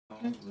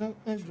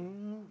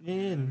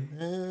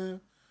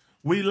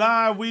We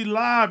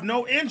live.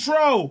 No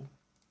intro.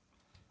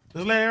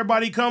 Just let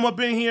everybody come up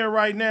in here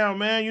right now,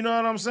 man. You know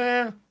what I'm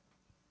saying?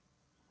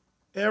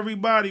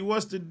 Everybody,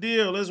 what's the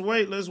deal? Let's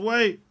wait. Hold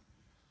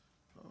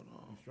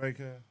on. Straight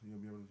cat, you'll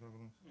be able to talk to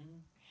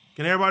them?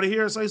 Can everybody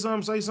hear? Say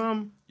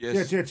something.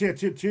 Yes. Chill.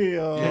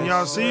 Can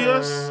y'all see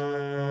us?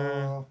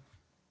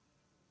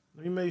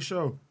 Let me make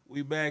sure.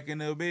 We back in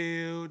the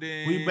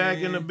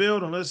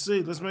building. Let's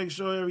see. Let's make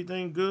sure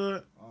everything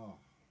good.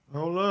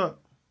 Hold up.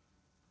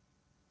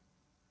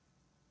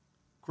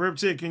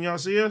 Cryptic, can y'all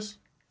see us?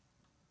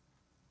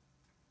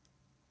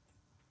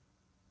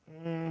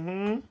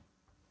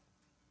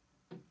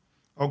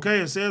 Okay,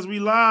 it says we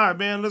live,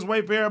 man. Let's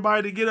wait for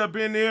everybody to get up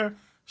in there.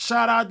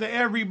 Shout out to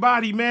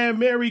everybody, man.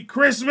 Merry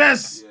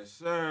Christmas. Yes,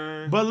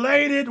 sir.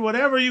 Belated,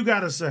 whatever you got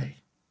to say.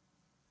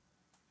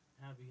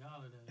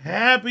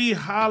 Happy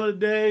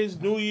holidays.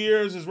 New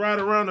Year's is right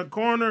around the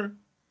corner.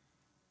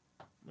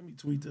 Let me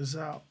tweet this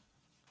out.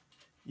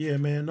 Yeah,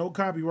 man, no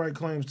copyright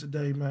claims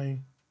today,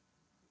 man.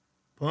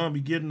 Pun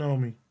be getting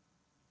on me.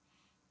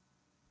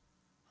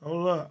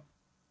 Hold up.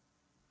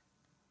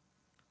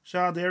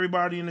 Shout out to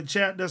everybody in the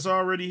chat that's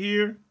already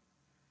here.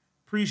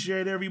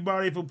 Appreciate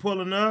everybody for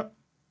pulling up.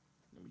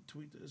 Let me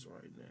tweet this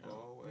right now.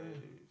 Always.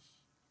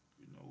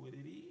 You know what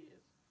it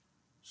is.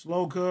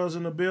 Slow Cuz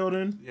in the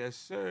building. Yes,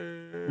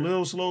 sir.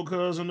 Lil Slow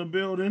Cuz in the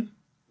building.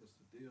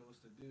 What's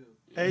the deal?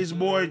 Ace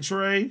Boy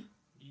Trey.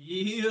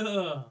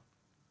 Yeah.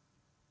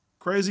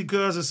 Crazy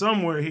Cuz is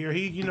somewhere here.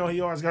 He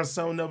always got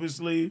something up his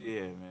sleeve.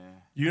 Yeah,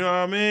 man. You know what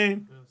I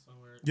mean?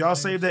 Y'all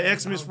saved the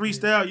Xmas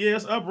freestyle. Yeah,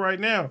 it's up right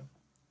now.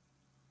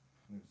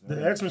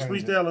 The Xmas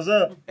freestyle is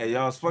up. Hey,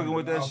 y'all fucking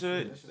with that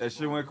shit? That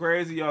shit went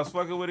crazy. Y'all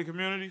fucking with the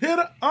community? Hit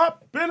her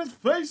up in his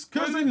face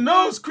because they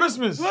know it's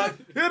Christmas. Hit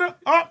her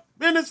up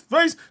in his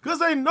face because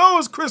they know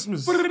it's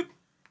Christmas.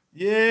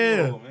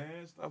 Yeah. Oh,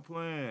 man. Stop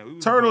playing.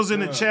 Turtles in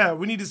the chat.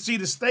 We need to see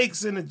the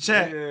stakes in the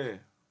chat. Yeah.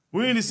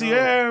 We need to see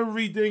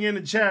everything in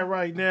the chat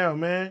right now,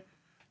 man.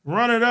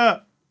 Run it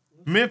up.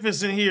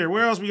 Memphis in here.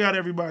 Where else we got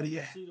everybody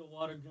at? I see the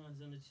water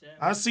guns in the chat.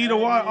 I see the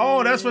water.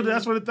 Oh, that's for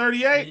the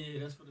 38? Yeah,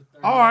 that's for the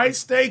 38. All right,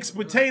 steaks,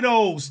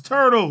 potatoes,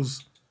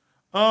 turtles.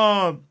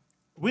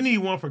 We need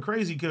one for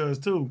Crazy Cuz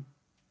too.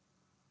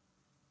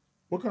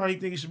 What kind do you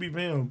think it should be for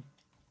him?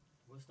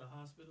 What's the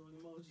hospital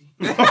emoji?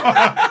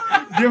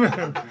 give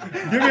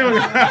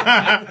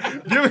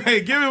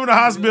him the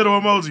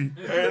hospital emoji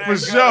for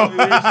sure.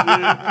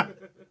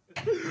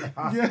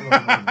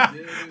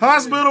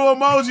 Hospital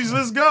emojis,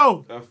 let's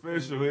go.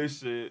 Official his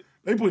shit.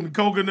 They putting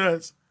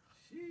coconuts.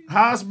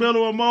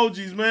 Hospital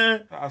emojis,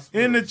 man.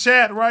 In the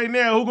chat right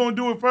now. Who gonna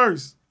do it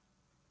first?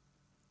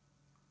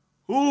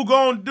 The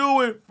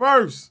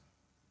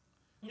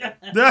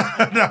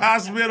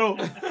hospital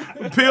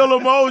pill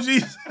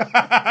emojis.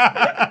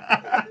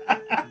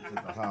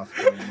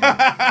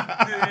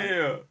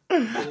 Yeah.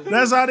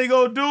 That's how they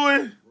gonna do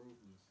it.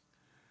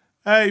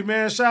 Hey,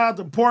 man, shout out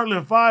to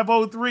Portland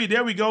 503.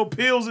 There we go.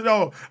 Pills it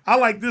all. I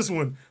like this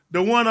one.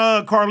 The one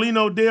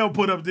Carlino Dale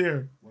put up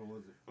there. What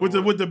was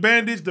it? With the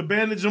bandage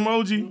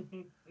emoji.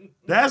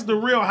 That's the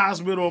real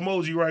hospital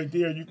emoji right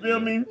there. You feel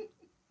me?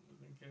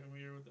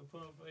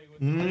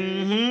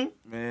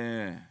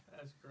 Man.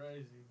 That's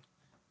crazy.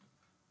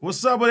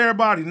 What's up with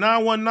everybody?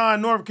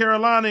 919 North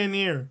Carolina in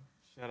here.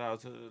 Shout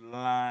out to the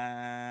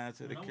line,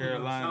 to the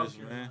Carolinas,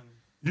 man.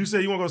 You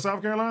said you want to go to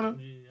South Carolina?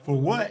 Yeah, For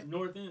what?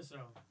 North and South.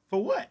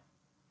 For what?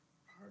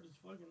 I heard it's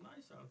fucking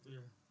nice out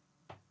there.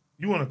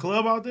 You want a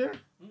club out there?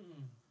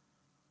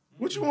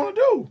 What you want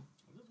to do?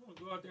 I just want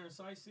to go out there and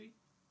sightsee.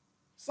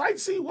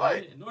 Sightsee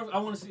what? Yeah, I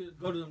want to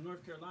go to the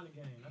North Carolina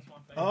game. That's my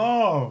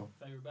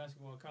favorite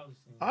basketball college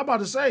team. I'm about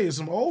to say,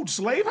 some old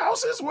slave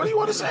houses? What do you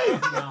want to say?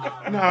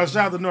 Nah, shout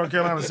out to North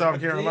Carolina,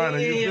 South Carolina.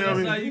 You feel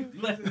me?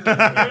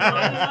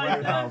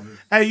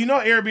 Hey, you know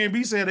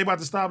Airbnb said they about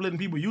to stop letting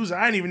people use it.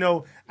 I didn't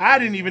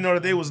even know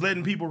that they was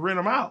letting people rent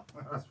them out.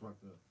 That's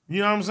fucked up.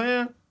 You know what I'm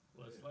saying?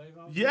 What, slave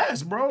houses?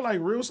 Yes, bro, like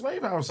real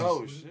slave houses.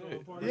 Oh,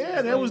 shit.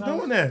 Yeah, they was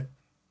doing that.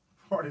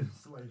 Party in the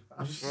slave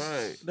house. That's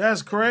right.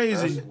 That's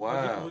crazy. That's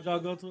wild. Would y'all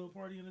go to a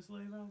party in a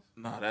slave house?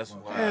 Nah, that's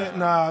wild.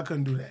 Nah, I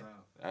couldn't do that.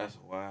 That's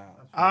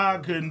wild. I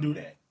couldn't do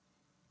that.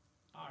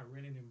 I'd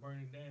rent it and burn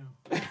it down.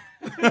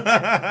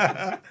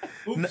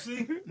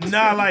 Oopsie.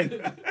 Nah, like,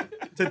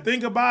 to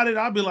think about it,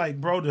 I'd be like,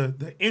 bro,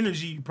 the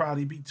energy would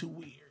probably be too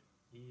weird.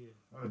 Yeah.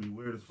 That'd be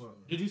weird as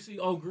fuck. Did you see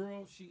old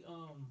girl? She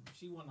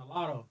won the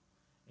lotto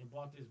and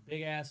bought this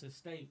big ass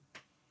estate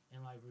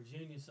in like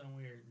Virginia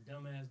somewhere.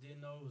 Dumbass didn't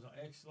know it was an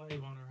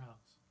ex-slave on her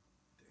house.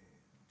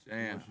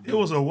 Damn. It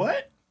was a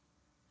what?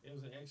 It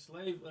was an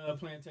ex-slave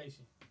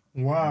plantation.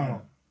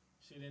 Wow.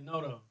 She didn't know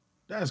though.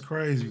 That's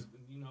crazy.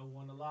 You know,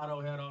 won the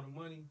lotto, had all the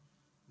money,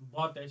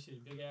 bought that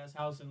shit, big ass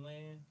house and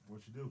land.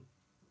 What you do?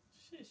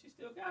 Shit, she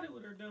still got it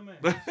with her dumb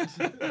ass.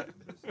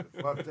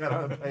 Fuck that,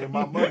 I done paid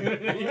my money.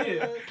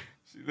 Yeah.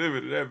 She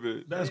living in that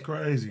bitch. That's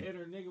crazy. And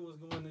her nigga was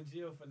going to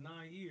jail for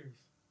 9 years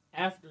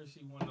after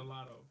she won the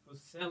lotto for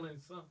selling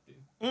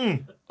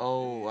something.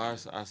 Oh, I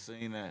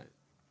seen that.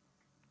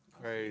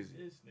 crazy.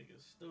 This nigga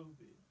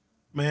stupid.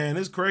 Man,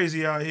 it's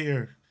crazy out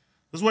here.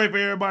 Let's wait for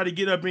everybody to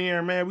get up in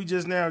here, man. We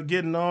just now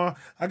getting on.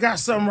 I got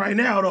something right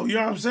now, though. You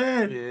know what I'm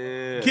saying?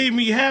 Yeah. Keep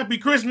me happy.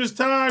 Christmas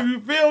time. You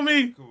feel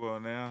me? Come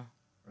on now.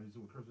 You see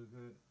what Cryptic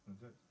said?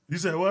 You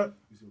said what?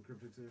 You see what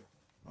Cryptic said?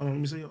 Hold on,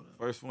 let me see.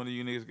 First one of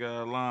you niggas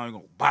got a line, we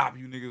gonna bop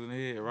you niggas in the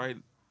head, right?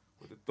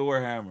 With the Thor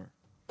hammer.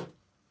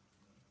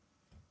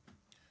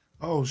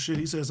 Oh, shit.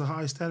 He says a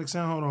high static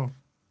sound. Hold on.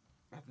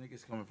 I think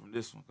it's coming from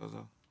this one, cause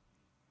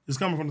It's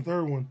coming from the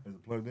third one. Is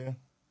it plugged in?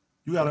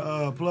 You got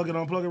to plug it,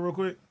 unplug it real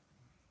quick.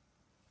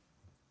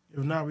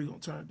 If not, we going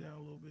to turn it down a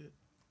little bit.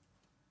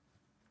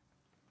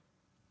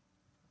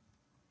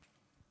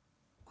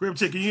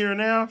 Cryptic, can you hear it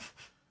now?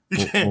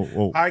 You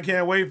can't, I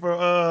can't wait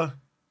for,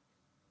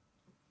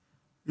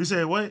 you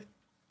said what?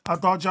 I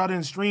thought y'all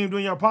didn't stream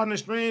doing your partner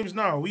streams?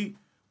 No,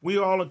 we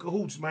all in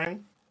cahoots,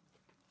 man.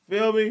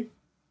 Feel me?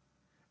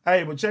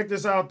 Hey, but check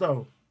this out,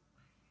 though.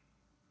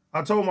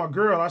 I told my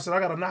girl, I said, I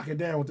got to knock it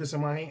down with this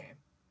in my hand.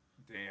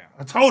 damn.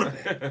 I told her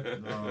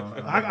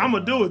that. I'm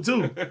going to do it,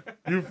 too.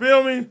 You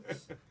feel me?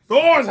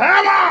 Thor's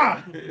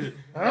hammer! Hit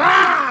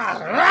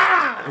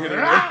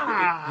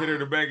her in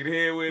the back of the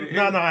head with it.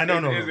 No.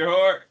 Is it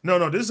hard?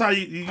 No, this is how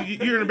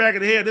you're in the back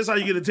of the head. This is how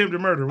you get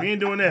attempted murder. We ain't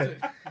doing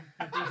that.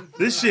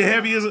 This shit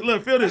heavy as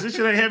look, feel this. This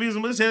shit ain't heavy as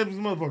this heavy as a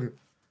motherfucker.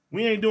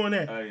 We ain't doing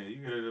that. Oh yeah, you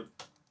hit her.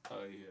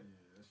 Oh yeah.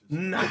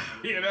 Nah.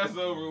 Yeah, that's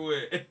over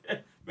with.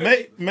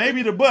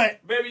 Maybe the butt.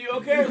 Baby, you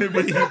okay?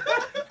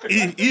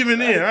 Even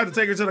then, I had to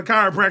take her to the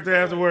chiropractor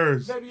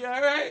afterwards. Baby, you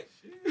all right?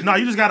 No,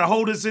 you just gotta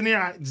hold this in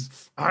there.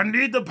 I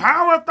need the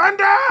power of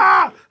thunder.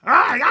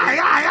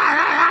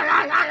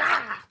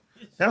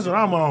 That's what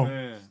I'm on.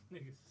 Man,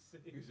 you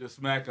just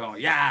smack on.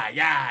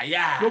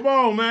 Yeah. Come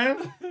on,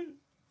 man.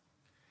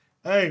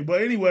 Hey,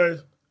 but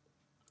anyways,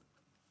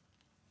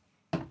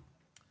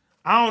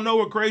 I don't know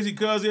what Crazy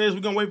Cuz is.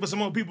 We're gonna wait for some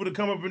more people to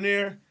come up in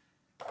there.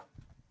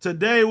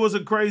 Today was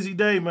a crazy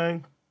day,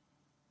 man.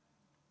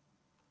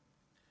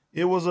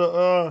 It was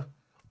a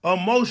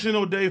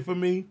emotional day for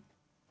me.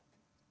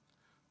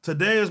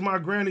 Today is my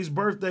granny's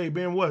birthday.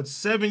 Been what,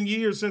 7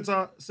 years since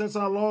I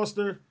lost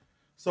her.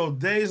 So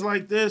days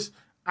like this,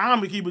 I'm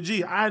gonna keep it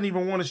G. I didn't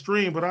even want to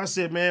stream, but I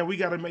said, man, we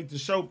gotta make the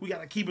show. We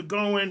gotta keep it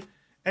going.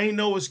 Ain't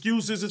no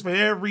excuses. It's for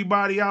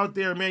everybody out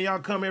there, man. Y'all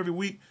come every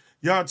week.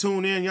 Y'all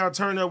tune in. Y'all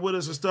turn up with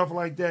us and stuff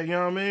like that. You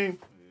know what I mean?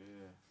 Yeah.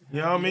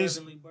 You know what I mean?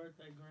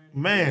 Birthday, Granny.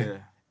 Man. Yeah.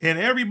 And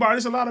everybody,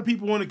 there's a lot of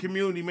people in the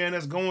community, man,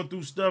 that's going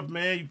through stuff,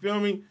 man. You feel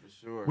me? For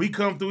sure. We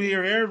come through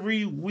here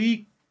every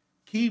week,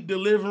 keep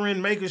delivering,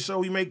 making sure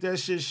we make that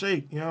shit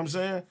shake. You know what I'm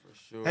saying? For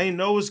sure. Ain't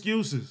no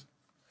excuses.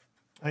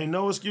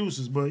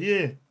 But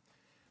yeah.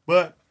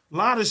 But a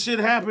lot of shit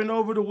happened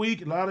over the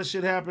week. A lot of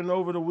shit happened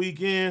over the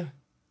weekend.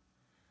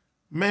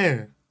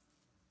 Man,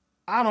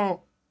 you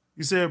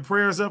said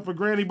prayers up for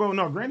Granny, bro.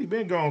 No, Granny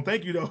been gone.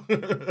 Thank you, though.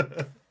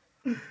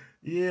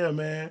 Yeah,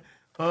 man.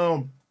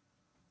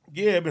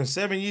 Yeah, it's been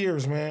 7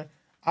 years, man.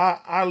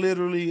 I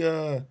literally,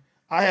 I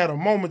had a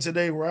moment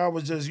today where I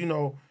was just,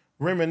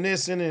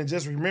 reminiscing and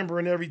just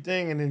remembering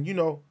everything and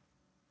then,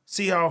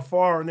 see how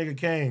far a nigga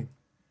came.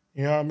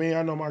 You know what I mean?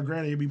 I know my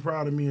granny would be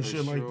proud of me and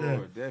shit like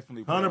that.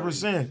 Definitely.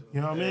 100%. You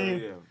know what I mean?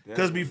 Yeah,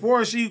 because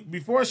before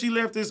she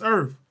left this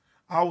earth,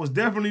 I was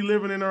definitely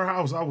living in her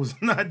house. I was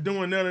not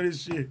doing none of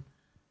this shit.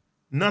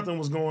 Nothing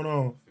was going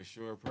on. For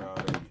sure,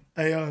 proud of you.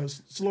 Hey,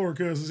 Slower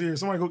Cuz is here.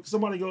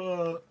 Somebody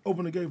go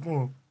open the gate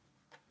for him.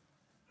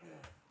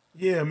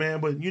 Yeah, man,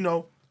 but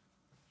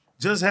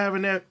just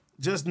having that,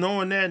 just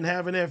knowing that and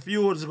having that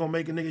fuel is gonna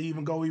make a nigga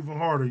even go even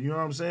harder. You know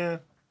what I'm saying?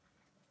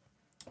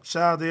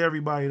 Shout out to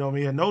everybody though,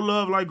 man. No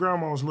love like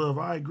grandma's love.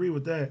 I agree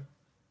with that.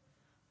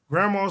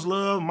 Grandma's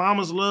love,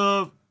 mama's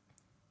love,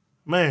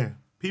 man.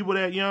 People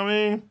that, you know what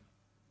I mean?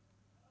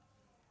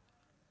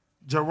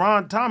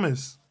 Jerron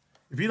Thomas.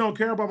 If you don't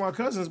care about my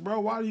cousins, bro,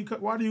 why do you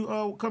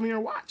come here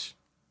and watch?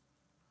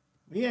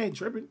 We ain't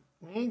tripping.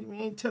 We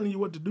ain't telling you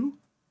what to do.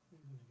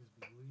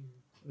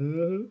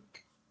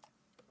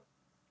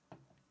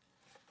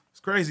 It's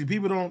crazy.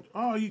 People don't.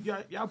 Oh,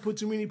 y'all put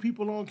too many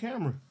people on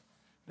camera.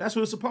 That's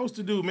what it's supposed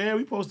to do, man.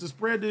 We supposed to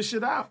spread this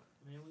shit out.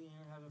 Man, we in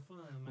here having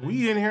fun, man.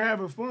 We in here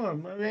having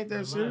fun, man. Ain't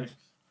that serious?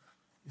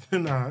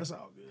 Nah, it's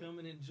all good. Come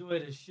and enjoy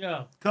the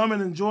show. Come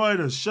and enjoy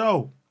the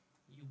show.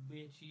 You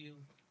bitch, you.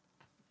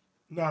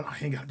 No, I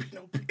ain't gotta be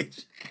no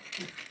bitch.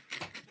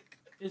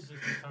 It's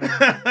just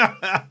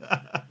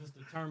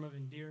a term of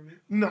endearment.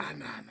 Nah,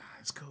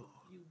 it's cool.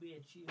 You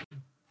bitch, you.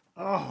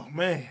 Oh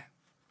man.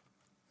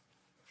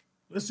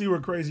 Let's see where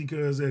Crazy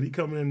Cuz at. He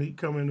coming in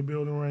the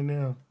building right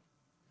now.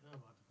 I'm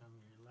about to come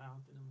here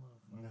loud to the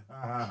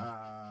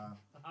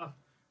motherfucker.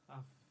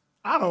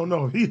 I don't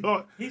know. He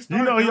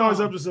started always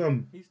up to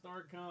something. He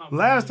started calm.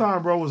 Last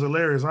time, bro, was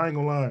hilarious. I ain't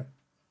gonna lie.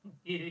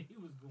 Yeah, he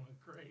was going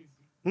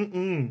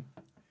crazy.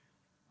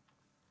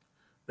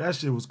 That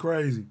shit was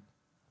crazy.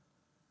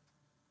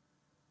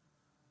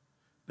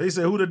 They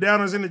said, who the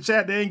downers in the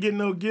chat? They ain't getting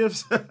no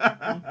gifts.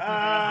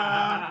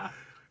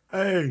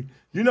 Hey,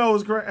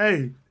 what's crazy?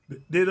 Hey,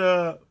 did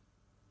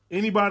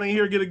anybody in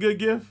here get a good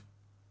gift?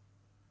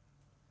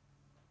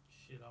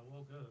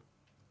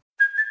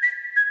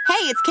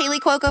 Hey, it's Kaylee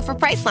Cuoco for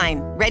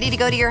Priceline. Ready to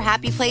go to your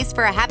happy place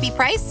for a happy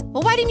price?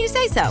 Well, why didn't you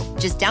say so?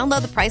 Just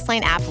download the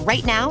Priceline app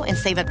right now and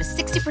save up to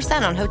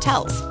 60% on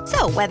hotels.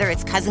 So whether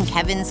it's Cousin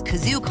Kevin's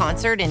Kazoo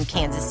Concert in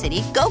Kansas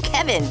City, go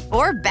Kevin,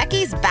 or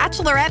Becky's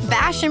Bachelorette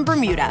Bash in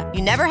Bermuda,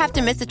 you never have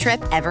to miss a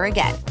trip ever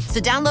again.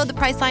 So download the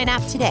Priceline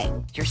app today.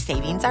 Your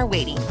savings are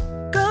waiting.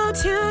 Go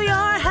to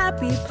your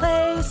happy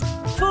place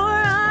for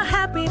a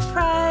happy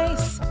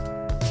price.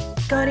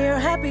 Go to your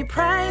happy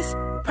price,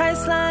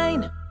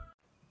 Priceline.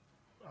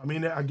 I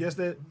mean, I guess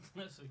that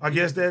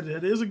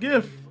is a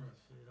gift.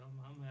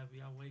 I'm happy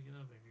I'm waking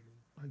up every day.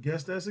 I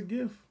guess that's a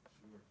gift.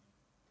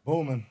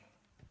 Booming.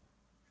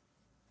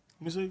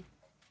 Let me see.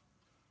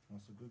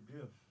 That's a good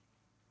gift.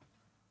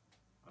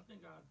 I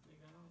think not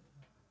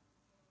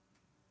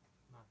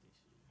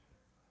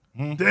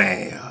this year.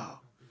 Damn.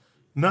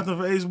 Nothing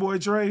for Ace Boy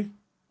Trey.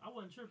 I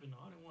wasn't tripping though.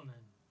 I didn't want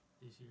that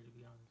this year, to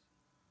be honest.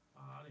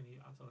 I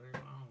told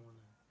everyone I don't want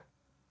that.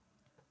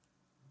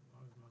 As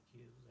long as my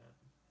kids was happy.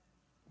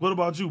 What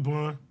about you,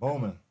 Pun?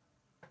 Bowman.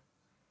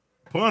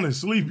 Pun is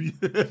sleepy.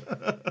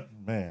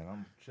 Man,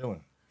 I'm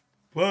chilling.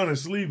 Pun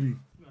is sleepy. You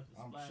have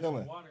to I'm splash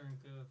chilling. some water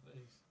in Cub's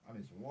face. I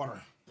need some water.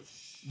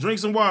 Drink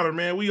some water,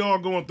 man. We all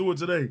going through it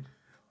today.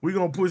 We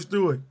gonna push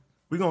through it.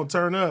 We gonna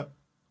turn up.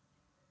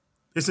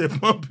 They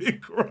said Pun been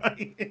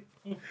crying.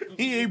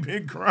 He ain't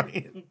been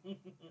crying.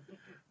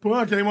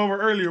 Pun came over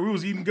earlier. We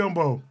was eating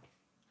gumbo.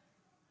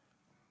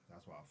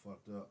 That's why I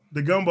fucked up.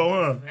 The gumbo,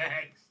 huh?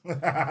 Facts.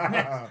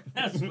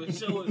 That's for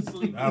sure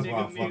sleepy That's why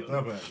I nigga fucked meal.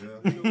 up at, yeah.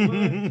 You know what?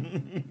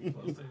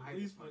 Supposed to at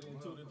least put in 2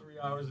 to 3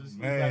 hours of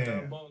sleep Man. after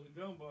a bowl of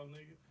gumbo,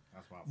 nigga.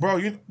 That's why I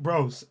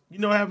You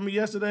know what happened to me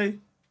yesterday?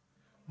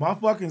 My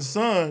fucking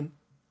son,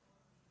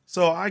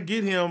 so I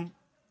get him,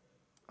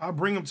 I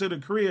bring him to the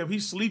crib. He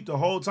sleep the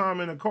whole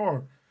time in the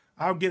car.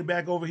 I'll get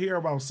back over here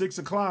about 6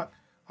 o'clock.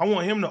 I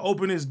want him to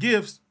open his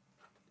gifts.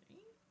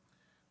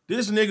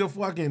 This nigga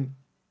fucking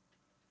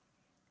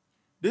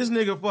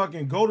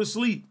go to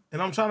sleep.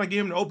 And I'm trying to get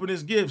him to open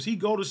his gifts. He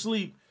go to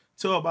sleep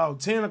till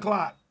about 10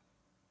 o'clock.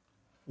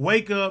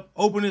 Wake up,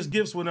 open his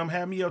gifts with him,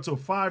 have me up till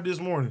 5 this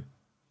morning.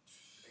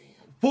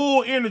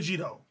 Full energy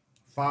though.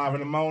 5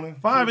 in the morning.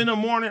 5 in the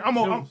morning. I'm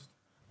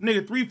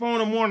nigga, 3, 4 in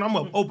the morning. I'm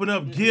gonna open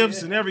up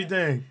gifts and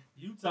everything.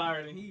 You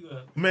tired and he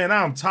up. Man,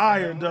 I'm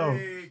tired though.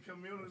 Hey,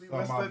 community,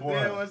 What's what's up, the my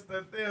boy? deal? What's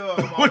the deal?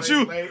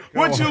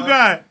 What you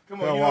got? Come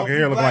Y'all on, walking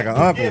here looking like an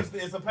uncle.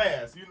 It's a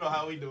pass. You know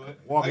how we do it.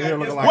 Walking I got here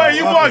looking gifts. like Wait, an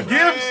you uncle. bought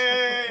gifts?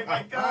 Hey,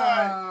 my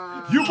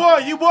God.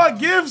 You bought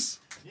gifts?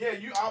 Yeah,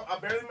 I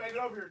barely made it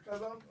over here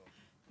because I'm.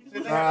 They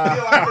had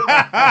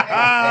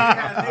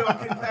a deal I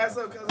couldn't pass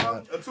up because I'm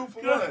a 2 for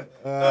 1.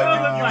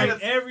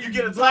 You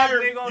get a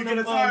tire, you get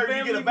a tire,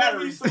 you get a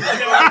battery. You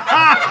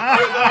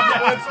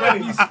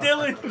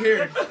stealing?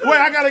 Here. Wait,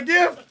 I got a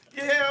gift?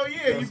 Yeah, hell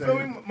yeah. You feel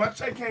me? My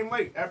check came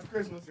late after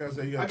Christmas. I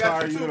say you I got a got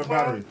tire, you you too, get a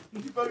battery.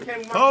 You feel me? Came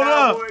with my Hold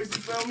up. Cowboys.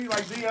 You feel me?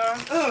 Like Dion.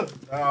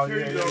 Oh, Here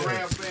yeah, you go, yeah.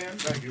 Rams fan.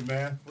 Thank you,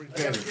 man. I got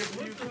Appreciate a it. gift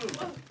for you too.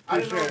 I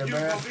didn't know if you Appreciate it, was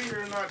man. gonna be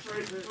here or not, Trey.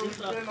 It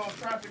depending on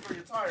traffic or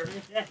your tire.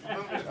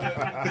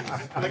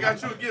 I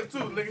got you a gift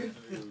too, nigga.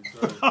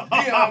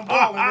 Dion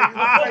balling,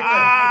 nigga.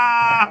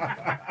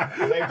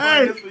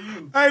 Hey, This for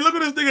you. hey, look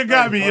what this nigga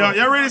got me, y'all.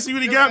 Y'all ready to see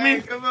what he got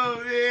me? Come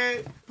on,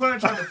 man. Pun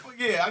trying to,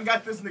 yeah, I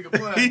got this nigga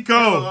Pun. He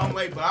cold. I'm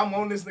late, but I'm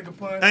on this nigga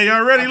Pun. Hey,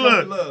 y'all ready? I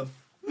Look. love.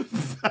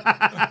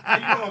 How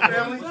you doing,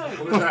 family?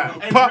 What is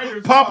that?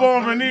 Hey, Pop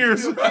on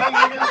veneers.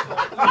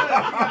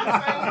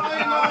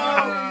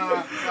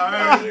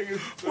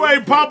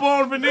 Wait, pop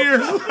on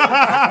veneers.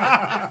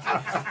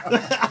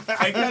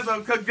 Hey,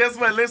 cause guess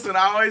what? Listen,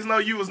 I always know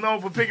you was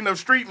known for picking up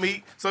street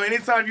meat. So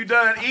anytime you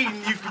done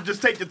eating, you can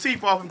just take your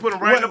teeth off and put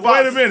them right in the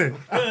box. Wait a minute.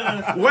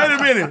 Wait a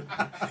minute.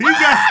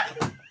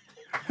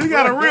 He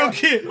got a real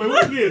kid. Wait,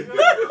 what kid?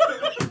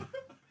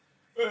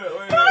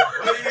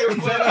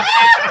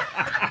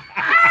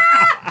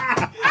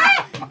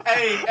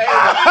 Hey,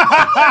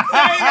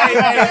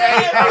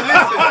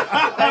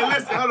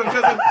 listen, hold on,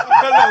 listen.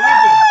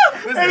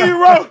 And he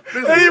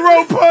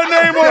wrote Pun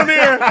name on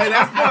there. Hey,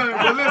 that's fun,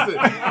 but listen.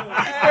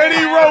 And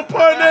he wrote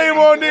Pun name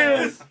on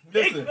there.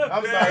 Listen,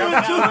 I'm sorry.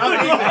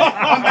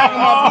 I'm back on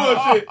my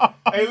bullshit.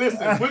 Hey,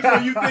 listen, which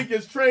one you think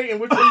is Trey and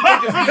which one you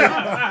think is me?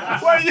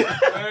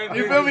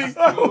 You feel me?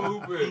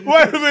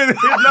 Wait a minute.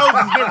 His nose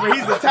is different.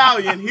 He's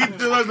Italian. He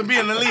deserves to be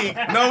in the league.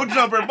 No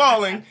jumper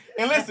balling.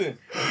 And listen,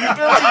 you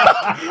feel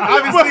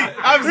me?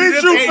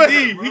 Obviously this AD,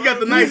 he got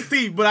the nice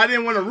teeth, but I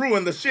didn't want to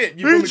ruin the shit.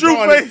 You feel me?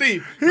 Drawing his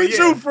teeth. He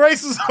drew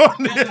faces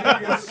on there.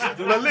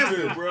 But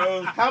listen,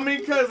 bro, how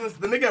many cousins?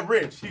 The nigga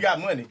rich. He got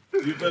money.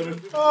 You feel me?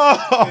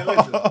 Oh. And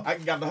listen, I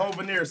got the whole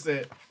veneer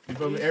set. You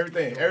feel me?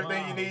 Everything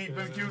you need. You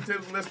feel me?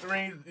 Q-tips,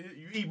 Listerine.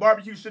 You eat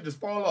barbecue, shit just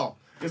fall off.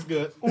 It's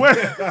good.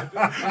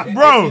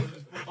 Bro,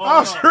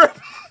 I'm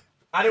tripping.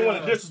 I didn't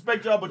want to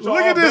disrespect y'all, but y'all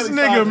Look at this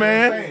belly nigga, sizes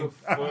man. are the same.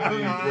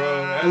 Funny,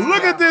 bro.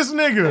 Look at this Hey,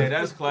 nigga.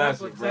 that's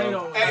classic, bro.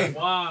 Potato. Hey.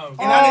 Wow.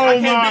 And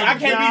I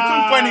can't be too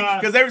God. funny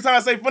because every time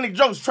I say funny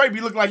jokes, Trey be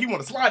looking like he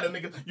want to slide that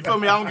nigga. You feel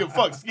me? I don't give a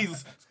fuck.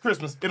 It's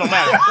Christmas. It don't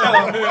matter.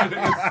 I'm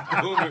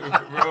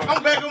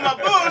back on my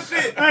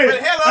bullshit. Hey, but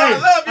hello, I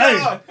love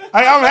y'all.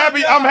 Hey,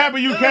 I'm happy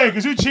you came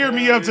because you cheered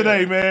me up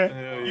today,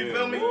 man. You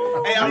feel me?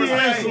 Hey, I was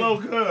saying, slow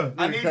cuz.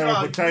 I need Came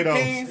y'all with potatoes.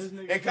 kings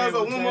and cuz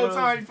one more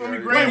time. You feel me?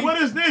 Wait, Granny. what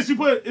is this? You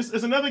put it's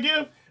another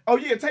gift? Oh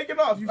yeah, take it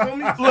off. You feel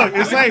me? Look,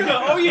 it say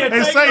Oh, yeah, it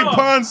take say it off.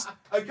 puns.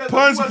 Because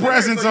Pun's you wasn't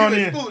presence here, so on you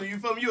there. excluded. You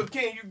feel me? You a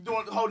king. You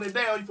holding it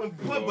down. You feel me?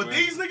 But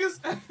these niggas,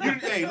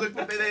 hey, look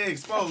what they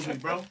exposed me,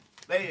 bro.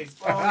 They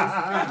exposed me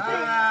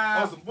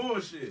on some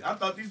bullshit. I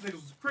thought these niggas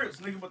was Crips,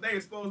 nigga, but they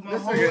exposed my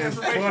whole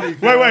information.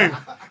 Wait,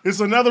 it's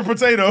another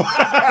potato. Hey,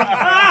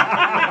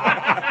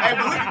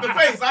 but look at the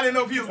face. I didn't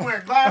know if he was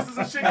wearing glasses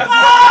and shit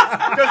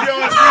because he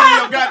always reading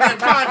your goddamn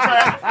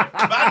contract.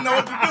 But I didn't know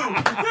what to do.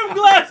 Them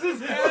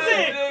glasses is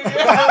sick.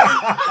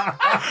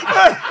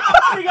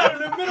 He got in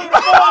the middle of the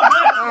ball.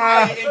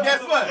 Hey, and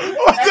guess what?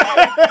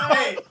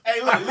 Hey,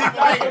 look, leave him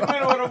hanging.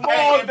 Middle of the Hey,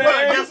 mall, and look,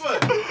 man. guess what?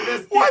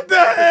 What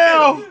the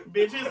hell?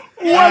 Bitches.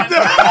 What the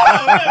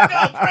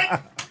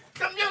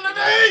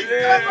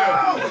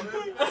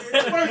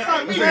First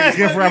time me.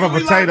 Gift wrap a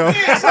We potato. locked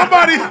in.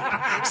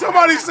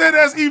 Somebody said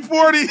that's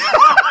E40.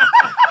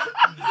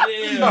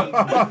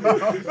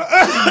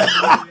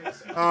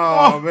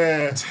 Oh,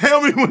 man.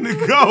 Tell me when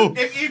to go.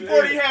 If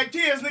E40 had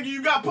kids, nigga,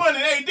 you got pun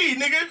in AD,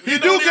 nigga. He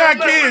do got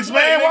kids,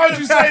 man. Why would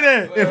you say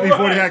that? If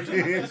E40 had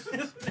kids.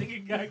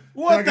 Nigga got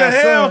What I the got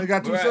hell? Sons. He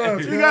got two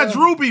sons. You got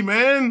Droopy,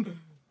 man.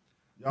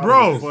 Y'all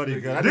Bro, niggas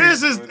funny, girl.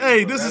 this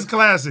is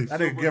classic. That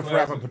nigga gift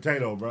wrap a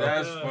potato, bro.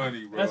 That's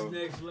funny, bro. That's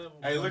next level.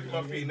 Hey, look at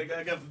my feet, nigga.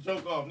 I got the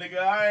joke off, nigga.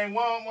 I ain't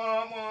want.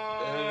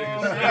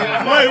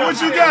 Wait,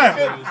 what you got?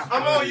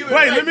 I'm on you.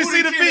 Wait, let me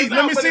see the feet.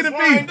 Let me see the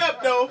feet.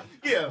 Up, though.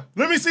 Yeah.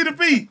 Let me see the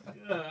feet.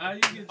 Yeah, how you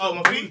get Oh,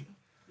 your my feet.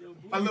 your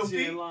My little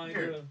booty feet. lined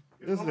Here. up?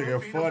 This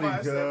nigga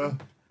funny, girl.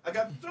 I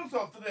got the jokes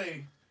off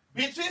today.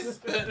 Bitches.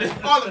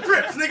 All the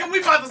Crips, nigga. We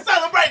about to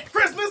celebrate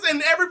Christmas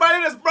and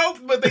everybody that's broke,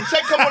 but they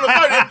check come on the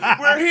 30th.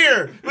 We're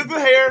here. Look at the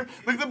hair.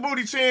 Look at the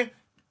booty chin.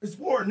 It's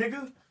war,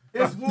 nigga.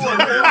 It's war,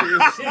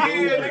 nigga.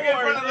 Yeah, nigga, in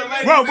front of the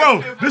ladies. Bro,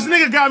 this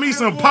nigga got me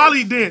some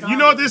Polydent. You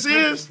know what this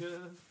is?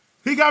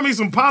 He got me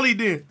some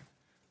Polydent.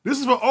 This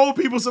is for old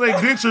people so they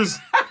dentures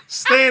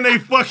stay in their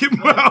fucking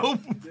mouth.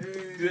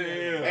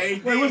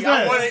 Hey, Wait, what's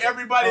I that? wanted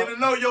everybody to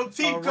know your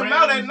teeth come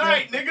out at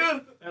night,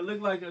 nigga. That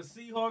look like a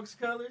Seahawks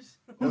colors.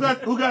 Who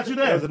got you It was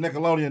there? a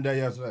Nickelodeon day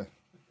yesterday.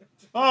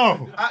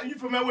 Oh, You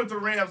feel me? I went to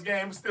the Rams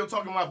game, still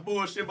talking about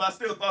bullshit, but I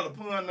still thought a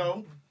pun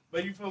though.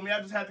 But you feel me? I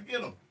just had to get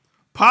him.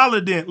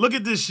 Polydent. Look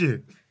at this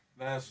shit.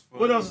 That's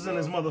funny, What else is in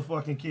bro. this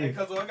motherfucking Hey, kid?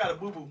 cuz I got a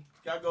boo boo.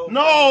 Gotta go.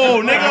 No,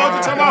 nigga, what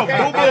you talking about?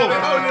 I've been holding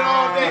it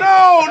all Boo day. boo.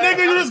 No,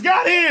 nigga, you just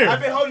got I've here.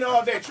 been holding it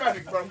all day.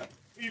 Traffic, bro.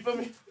 You feel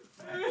me?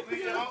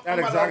 That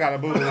nigga said I got a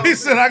boo boo. He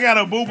said I got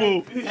a boo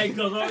boo. Hey,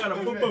 cuz I got a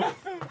boo boo.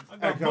 I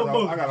got a boo I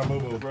boo. got a boo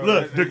boo. Bro,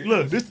 Look, that nigga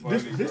look, is this funny,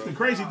 the bro.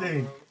 crazy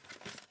thing.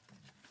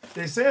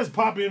 It says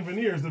pop in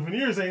veneers. The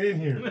veneers ain't in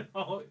here.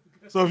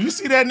 So if you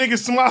see that nigga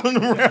smiling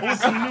around with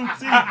some new teeth,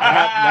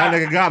 That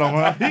nigga got him,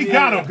 huh? he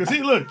got them. Because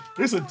he, look,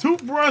 there's a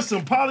toothbrush,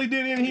 some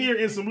Polydent in here,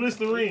 and some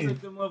Listerine. And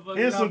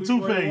some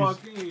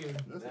toothpaste.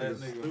 That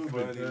nigga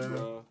funny,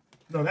 bro.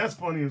 No, that's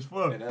funny as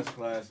fuck. Yeah, that's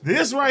classic.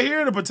 This right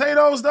here, the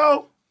potatoes,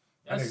 though.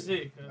 That's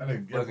sick. That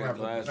nigga gift wrap a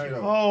Fucking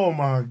potato. Oh,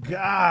 my That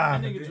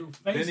God. nigga drew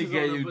Then faces he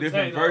gave on you the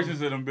different potato.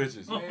 versions of them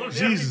bitches. On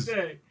Jesus.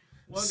 everything.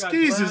 One got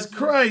Jesus glasses.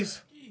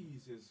 Christ.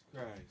 Jesus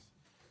Christ.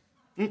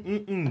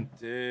 Mm-mm-mm.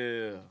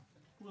 Yeah.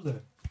 Who's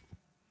that?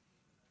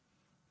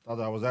 Thought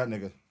that was that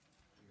nigga.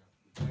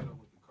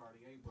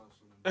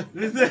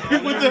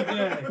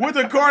 with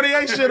the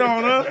Cartier shit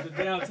on, huh? The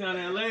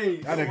downtown LA.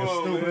 That nigga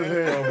on, stupid man.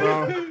 as hell,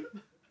 bro.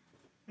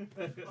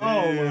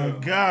 Oh, my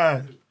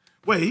God.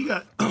 Wait, he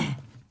got...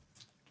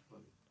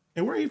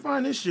 And where he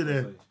find this shit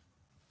at?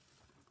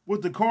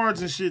 With the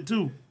cards and shit,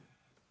 too.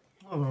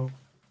 Hold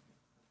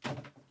on.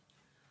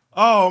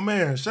 Oh,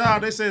 man. Shout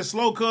out. They said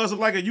Slow Cuz look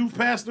like a youth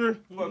pastor.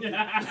 Fuck.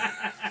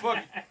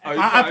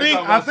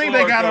 I think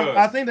they got him.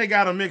 I think they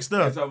got him mixed They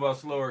up. talking about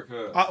slower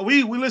cuz.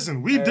 We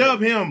listen. We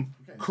dub him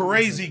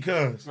Crazy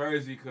Cuz.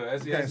 Crazy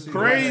cuz. That's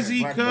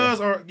Crazy Black Cuz,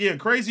 or yeah,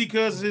 Crazy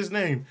Cuz is his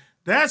name.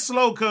 That's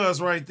Slow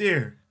Cuz right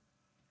there.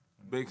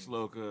 Big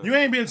slow cuz. You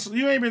ain't been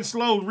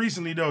slow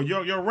recently though.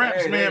 Your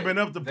raps man been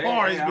up to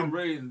par. It's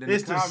been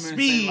it's the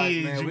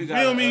speed. Man, you we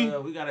feel me?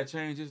 We gotta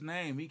change his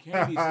name. He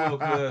can't be slow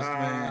cuz,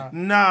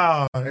 man.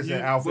 Nah. That's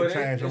an outfit But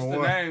change, it's number the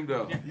one. name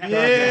though.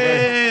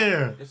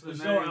 Yeah. It's the For name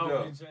sure, though.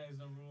 outfit change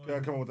number one.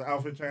 Gotta come with the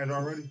outfit change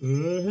already.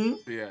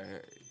 Mm-hmm. Yeah,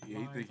 he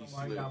think he's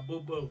Somebody slick. got boo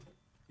boo.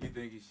 He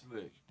think he's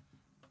slick.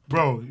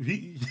 Bro,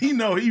 he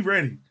know he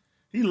ready.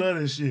 He love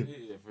this shit.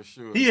 Yeah, for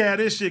sure. He had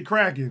this shit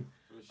cracking.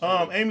 For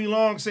sure. Amy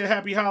Long said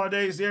happy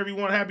holidays to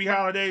everyone. Happy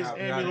holidays,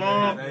 Happy Amy holidays.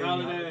 Long. Amy.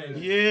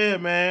 Holidays. Yeah,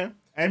 man.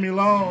 Amy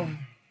Long.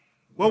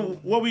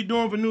 What we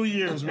doing for New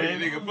Year's, man?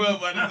 Nigga Pump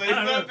about to say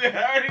something.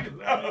 I already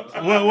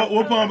know.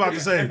 What Pump about to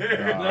say? I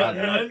was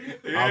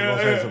gonna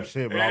say some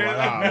shit, but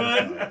I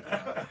was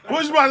like,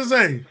 What you about to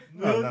say?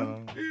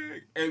 no.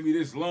 Amy,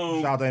 this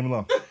long. Shout out to Amy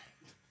Long.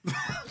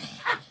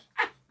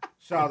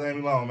 Shout out to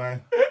Amy Long,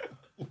 man.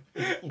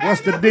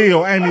 What's the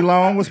deal, Amy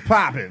Long? What's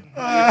popping?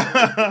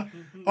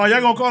 Oh,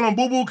 y'all gonna call him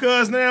Boo Boo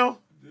Cuz now?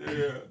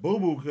 Yeah. Boo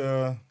Boo,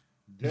 cuz.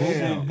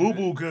 Damn. Boo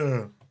Boo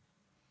Cuz.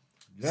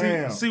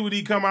 Damn. See what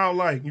he come out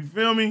like. You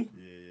feel me?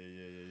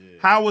 Yeah.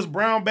 How was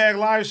Brown Bag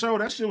Live show?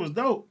 That shit was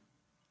dope.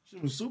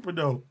 Shit was super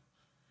dope.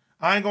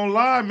 I ain't gonna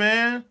lie,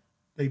 man.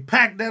 They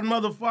packed that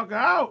motherfucker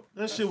out.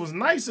 That shit was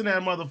nice in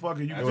that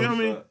motherfucker. You feel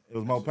me? It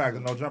was more packed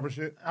than no jumper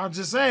shit. I'm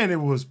just saying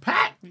it was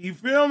packed. You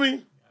feel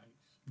me?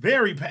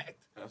 Very packed.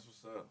 That's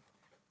what's up.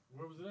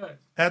 Where was it at?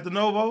 At the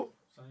Novo.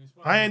 Same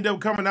spot. I ended up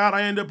coming out.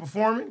 I ended up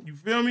performing. You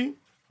feel me?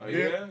 Oh, yeah?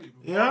 You perform?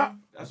 Yeah.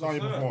 That's all you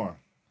what's up. perform.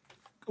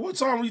 What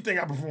song do you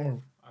think I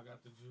performed? I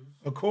got the juice.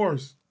 Of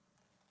course.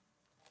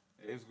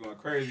 It's going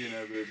crazy in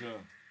that bitch, huh?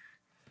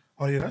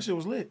 Oh, yeah, that shit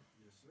was lit.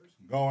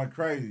 Going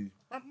crazy.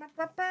 Had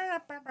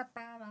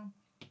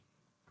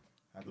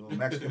the little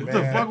Mexican What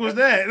band. the fuck was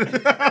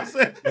that? I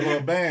said, The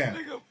little band.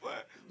 Nigga,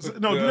 fuck.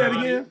 no, do that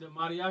again. The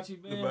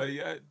mariachi band. Everybody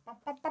got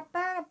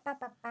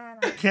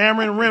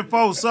Cameron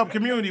Renfro,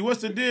 Cuhmunity.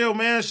 What's the deal,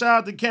 man? Shout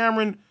out to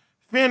Cameron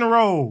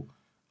Finroll.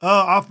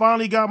 I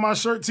finally got my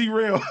shirt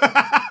T-Rail.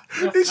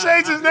 He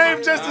changed his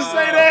name just to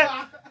say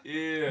that.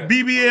 yeah.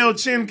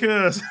 BBL Chin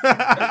Cuz.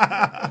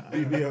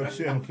 BBL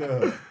Chin,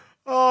 cuz.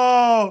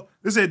 Oh,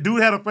 they said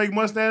dude had a fake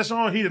mustache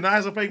on. He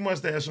denies a fake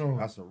mustache on.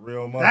 That's a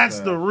real mustache. That's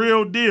the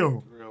real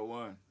deal. Real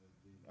one.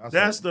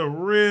 That's the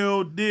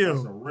real That's a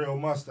deal. real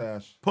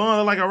mustache.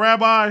 Pun like a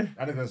rabbi.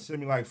 That nigga sent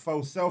me like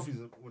 4 selfies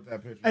with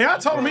that picture. Hey, I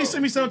told him he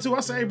sent me something too.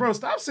 I said, hey, bro,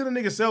 stop sending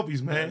niggas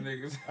selfies, man.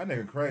 Niggas That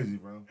nigga crazy,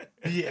 bro.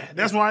 Yeah,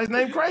 that's why his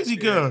name Crazy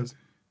Cuz.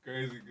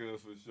 crazy good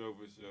for sure.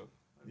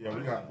 Yeah,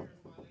 we got.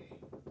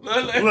 Look.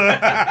 All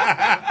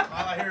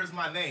I hear is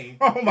my name.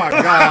 Oh my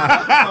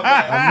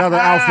god! Another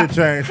outfit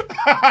change.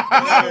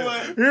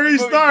 Here he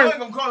starts.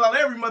 I'm calling out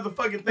every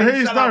motherfucking thing. Here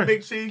he Shout start. out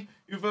Big Chief.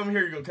 You feel me?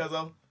 Here you go,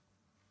 cuzzo.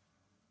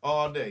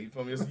 All day. You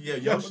feel me? Yeah,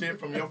 your shit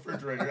from your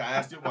refrigerator. I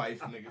asked your wife,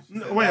 nigga. She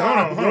said, Wait,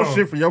 hold Your on.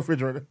 shit for your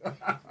refrigerator. Yeah,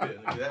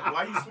 nigga,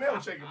 why you smell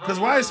checking, bro? Because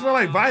why it smell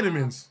like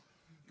vitamins?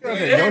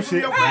 Okay, your From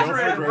shit your for your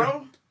refrigerator, refrigerator.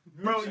 bro.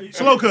 Bro,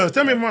 Slow Cuz,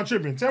 tell me if I'm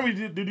tripping. Tell me,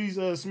 do these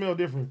smell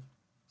different?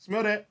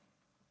 Smell that?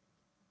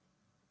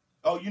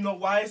 oh, you know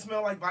why it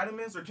smell like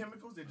vitamins or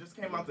chemicals? It just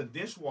came out the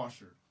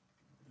dishwasher.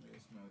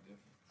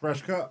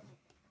 Fresh cup.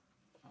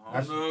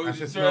 I don't know. That We shit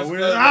just smell trust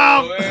weird. us,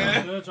 Ow.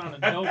 man. They're trying to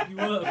dope you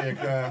up.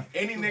 Yeah,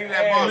 Any nigga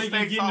that bought Make you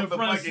steaks get in off the the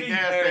front fucking seat.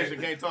 gas Hey.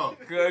 station can't talk.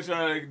 Cuz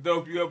trying to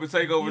dope you up and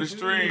take over the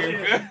stream.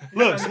 Yeah.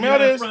 Look, smell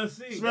this. Front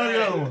seat. Smell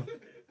the other one.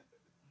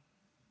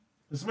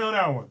 And smell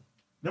that one.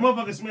 Them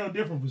motherfuckers smell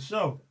different for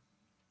sure.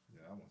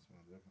 Yeah, I want to smell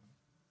different.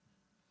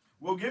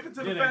 Well, give it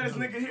to the Yeah, fattest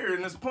no. nigga here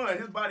in this pun.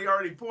 His body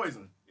already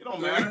poisoned. It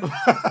don't matter.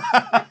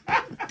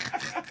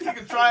 He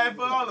can try it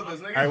for all of us,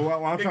 nigga. Hey, why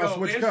don't It y'all go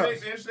switch in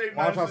cups? shape, in shape,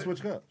 Why don't y'all non-shape.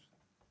 switch cups?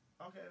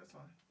 Okay, that's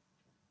fine.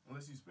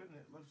 Unless you spitting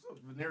it. Let's look.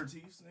 Veneer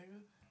teeth,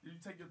 nigga. Did you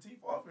take your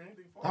teeth off or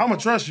anything? fall I'ma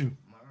off? trust you.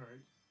 All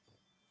right.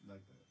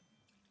 Like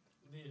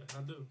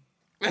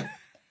that. Yeah, I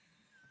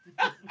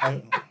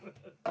do.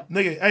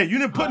 Nigga, hey, you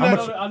didn't put I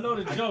nothing. know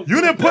the joke. You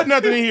didn't put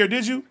nothing in here,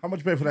 did you? How much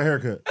you pay for that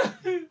haircut? Come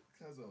on,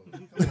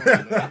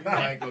 man.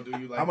 I ain't gonna do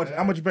you like How much? that.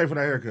 How much you pay for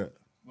that haircut?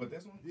 What,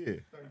 this one? Yeah,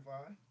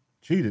 35.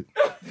 cheated.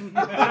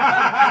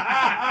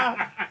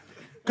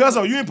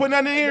 Cuzzo, you ain't put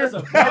nothing in here?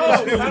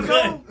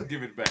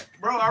 Give it back.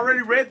 Bro, I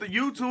already read the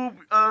YouTube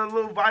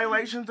little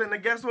violations and the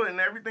guess what and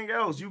everything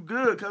else. You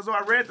good, cuz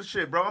I read the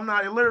shit, bro. I'm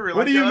not illiterate.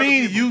 What like do you the other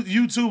mean, people.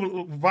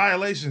 YouTube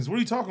violations? What are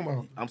you talking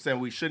about? I'm saying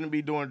we shouldn't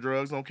be doing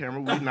drugs on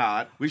camera. We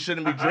not. We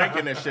shouldn't be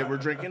drinking that shit. We're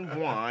drinking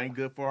wine.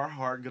 Good for our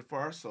heart. Good for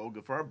our soul.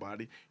 Good for our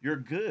body. You're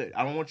good.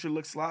 I don't want you to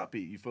look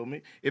sloppy. You feel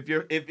me? If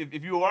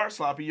you are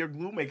sloppy, your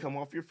glue may come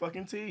off your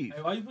fucking teeth.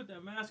 Hey, why you put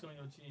that mask on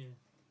your chin?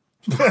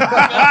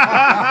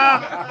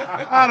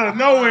 Out of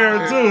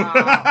nowhere, too.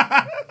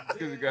 Cause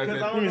you got Cause I that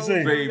don't know see.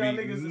 what baby y'all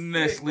niggas is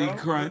Nestle sick, bro.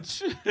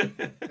 Crunch.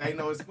 Ain't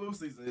no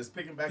exclusive season. It's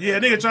picking back Yeah,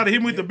 up. nigga tried to hit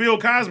me with the Bill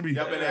Cosby.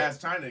 Y'all better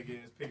ask China again.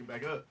 It's picking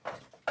back up.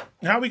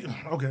 How we?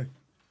 Okay,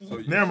 So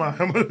you- never mind.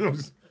 I'm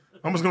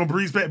just gonna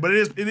breeze back, but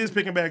it is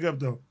picking back up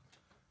though.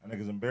 That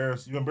nigga's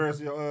embarrassed. You embarrassed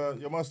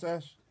your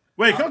mustache?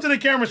 Wait, come to the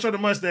camera and show the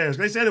mustache.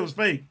 They said it was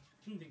fake.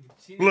 Nigga,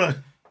 chin. Look,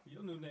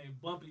 Your new name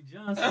Bumpy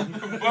Johnson.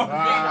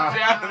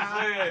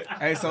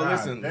 Hey, so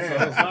listen.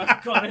 damn. So I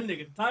can call that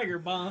nigga Tiger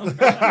Bomb. To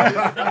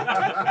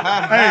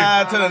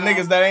the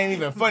niggas that ain't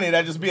even funny,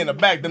 that just be in the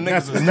back. Them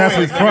niggas is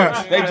Nestle twins.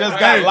 Crunch. They just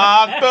got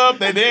locked up.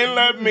 They didn't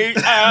let me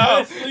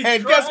out. Nestle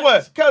And Crunch. guess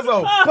what?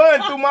 Cuzzo,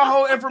 putting through my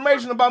whole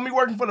information about me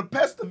working for the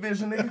pest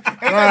division, nigga. Ain't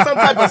that some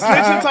type of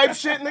snitching type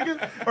shit,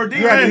 nigga? Or do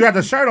You got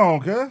the shirt on,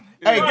 cuz.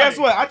 Hey, guess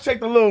what? I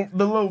checked the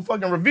little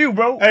fucking review,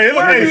 bro. Hey,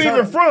 where are you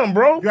even from,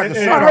 bro? You got the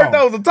I shirt heard on.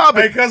 that was a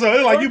topic. Hey, cuz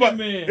it's like you about,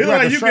 Man. it's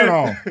like the you shirt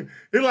can,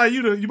 it's like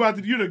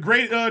you the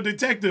great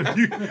detective.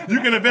 You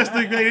can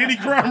investigate any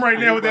crime right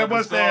now with that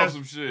About to solve mustache.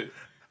 some shit.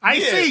 I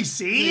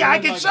see, Yeah, I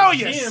can like show a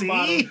you, gin see.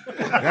 bottle.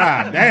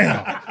 God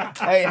damn.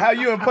 Hey, how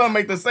you and Pun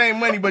make the same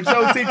money, but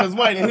your teeth is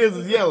white and his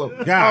is yellow?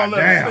 I God don't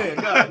damn.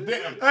 understand. God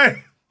damn.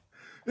 Hey,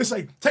 it's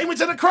like take me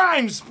to the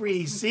crime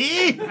spree.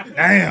 See,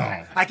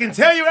 Damn. I can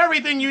tell you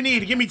everything you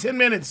need. Give me 10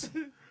 minutes.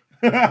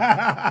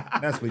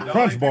 That's with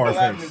crunch bar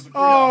face.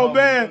 Oh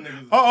man.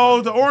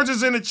 The orange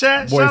is in the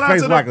chat. Boy, Shout out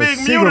face to like the a big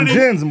Seagram community.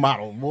 Gins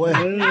model, boy.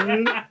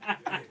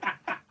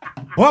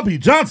 Bumpy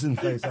Johnson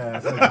face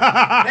ass.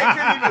 Nigga. They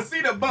couldn't even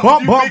see the bumps.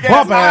 Bump, you bump, big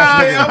bump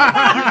ass ass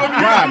nigga. You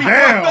got me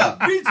God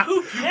fucked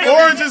damn.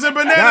 up. Oranges and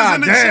bananas God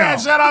in the damn.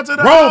 chat. Shout out to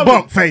the Roll homies.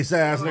 bump face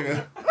ass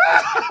nigga.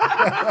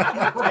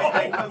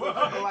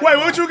 Wait,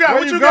 what you got? Where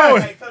What you you got?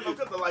 going? Hey, cuz,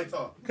 cut the lights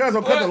off. Cuz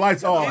cut the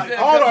lights off. He said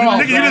Hold cut on.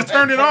 the Nigga, you just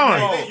turned it on.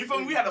 Hey, you feel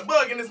me? We had a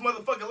bug in this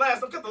motherfucker last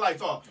time. Cut the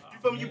lights off. You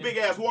feel me? You big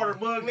ass water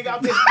bug, nigga.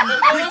 I've been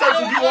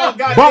researching you all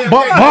goddamn Bump,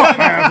 bump, day. bump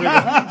ass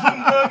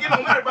nigga. Bug, it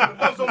don't matter about the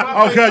bumps on my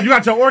face. Okay, you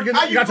got your organ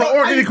How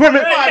equipment. You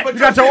qualify,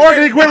 got your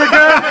organ equipment,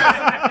 cuz.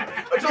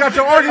 You got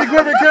your organ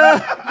equipment,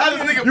 cuz.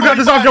 You got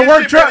this off your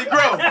work truck?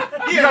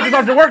 You got this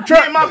off your work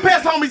truck? Yeah, my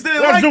pest homies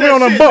didn't Let's like do that it on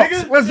them shit, bumps.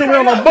 nigga. Let's do it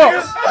on them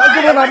bumps. Let's do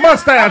it on that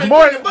mustache,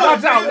 boy.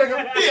 Watch out, nigga.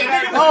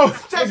 Yeah, nigga.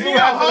 Oh, Check me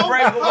out, ho.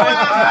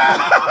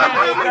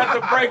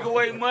 Got the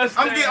breakaway mustache.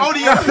 I'm getting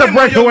ODM. That's the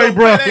breakaway,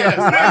 bro.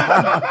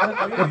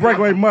 The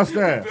breakaway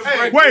mustache.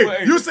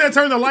 Wait, you said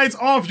turn the lights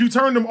off. You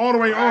turned them all the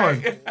way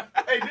on. Hey,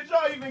 did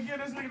y'all even give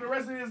this nigga the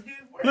rest of his gift?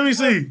 Let me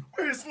see.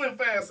 Where his Slim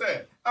Fast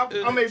at?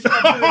 I made sure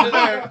I put it in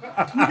there.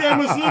 You gave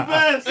him a slip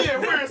pass? Yeah,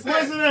 where is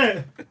Where's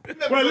that? it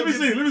at? Wait, let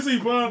me see,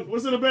 Bub.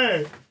 What's in the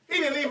bag? He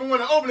didn't even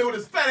want to open it with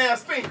his fat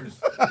ass fingers.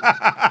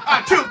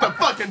 I killed the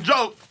fucking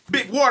joke.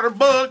 Big water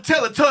bug,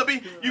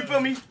 Teletubby. You feel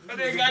me?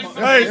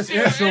 Hey, It's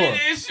insured.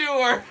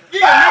 Sure.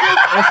 Yeah,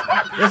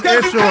 nigga. It's Cause you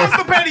insured.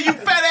 constipated, you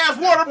fat ass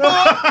water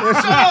bug.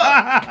 Shut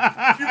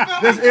up. You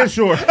feel me? It's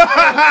insured.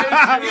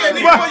 Yeah,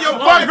 nigga, for your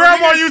my wife,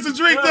 grandma nigga. used to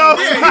drink those.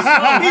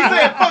 Yeah, he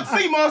said fuck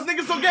CMOS,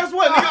 nigga. So guess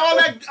what,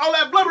 nigga? All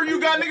that blubber you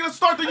got, nigga.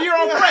 Start the year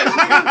off fresh,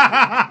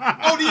 nigga.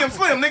 ODM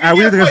Slim, nigga. Hey, we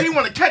Guess need to what? get- He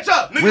want to catch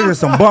up, nigga. We get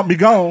some bump be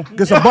gone.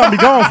 Get some bump be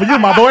gone for you,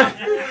 my boy.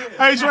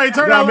 Hey, Trey,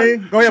 turn You know that. what I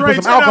mean? Go ahead and Trey,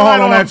 put some turn alcohol light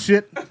on that off.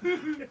 shit.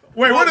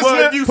 Wait, what is Well,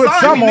 if that? you Put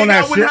signed some me, on nigga, that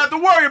I wouldn't shit. have to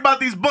worry about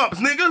these bumps,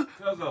 nigga.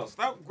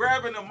 Stop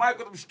grabbing the mic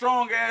with them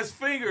strong ass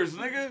fingers,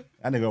 nigga.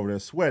 That nigga over there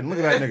sweating. Look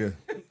at that nigga.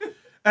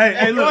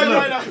 Hey,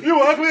 look. You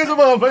ugly as a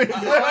motherfucker.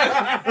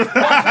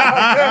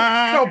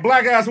 Go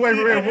black ass away from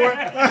here,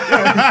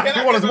 boy.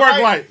 He want his work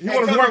light. He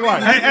want his work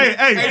light. Hey.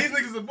 Hey, these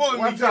niggas are bullying me.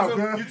 Watch out,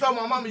 because cuz. you told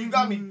my mama you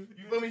got me. You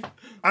feel me?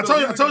 I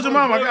told your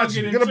mom I got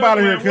you. Get up out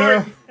of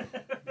here, cuz.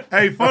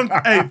 Hey, fun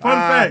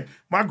fact.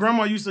 My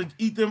grandma used to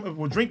eat them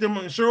or drink them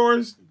on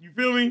shores. You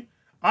feel me?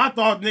 I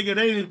thought, nigga,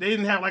 they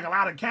didn't have like a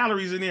lot of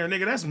calories in there,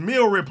 nigga. That's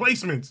meal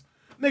replacements.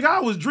 Nigga, I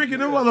was drinking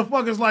them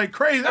motherfuckers like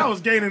crazy. I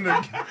was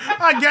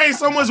I gained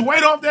so much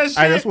weight off that shit.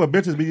 Hey, that's what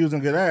bitches be using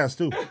good ass,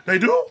 too. They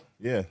do?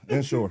 Yeah,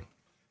 inshore.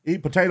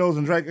 Eat potatoes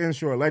and drink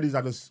inshore. Ladies,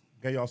 I just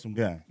gave y'all some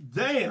game.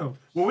 Damn.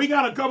 Well, we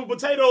got a couple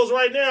potatoes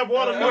right now for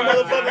all the new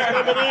motherfuckers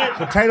coming in.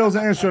 Potatoes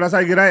and inshore, that's how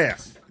you get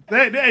ass.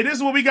 Hey, this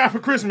is what we got for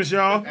Christmas,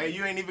 y'all. Hey,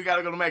 you ain't even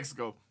gotta go to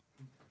Mexico.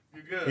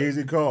 You good?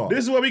 Easy call. This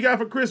is what we got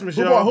for Christmas,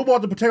 Who y'all.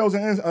 bought the potatoes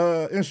and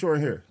inshore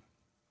in here?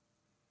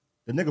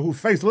 The nigga whose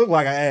face look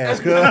like an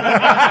ass, cuz.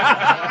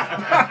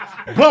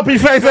 Bumpy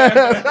face ass.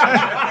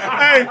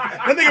 Hey,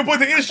 that nigga put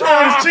the insurance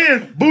on his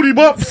chin. Booty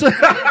bumps. Hey,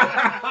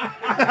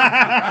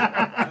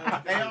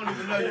 I don't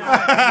even know you.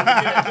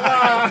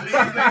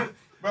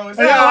 Bro, it's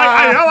Hey,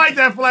 hot. I like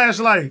that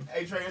flashlight.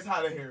 Hey, Trey, it's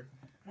hot in here.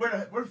 Where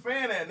the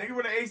fan at, nigga?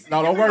 Where the AC?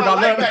 No, don't Give me worry my about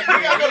light that. back,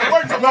 nigga. I gotta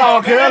work No, tomorrow.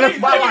 okay, that's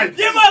my light.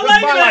 Get my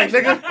light my light,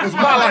 back. nigga. It's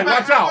my light.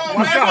 Watch out.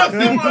 Watch out,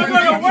 cuz.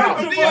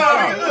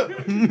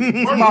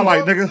 It's my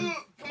light, nigga.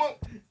 Come on.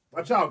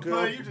 Watch out,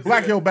 No, cuz. you just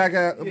Black said- your back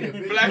ass.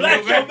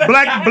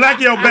 Black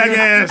your back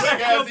ass.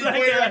 Black ass, he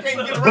quit. I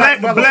can't get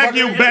right. Black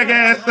your back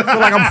ass. Feel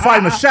like I'm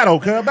fighting a shadow,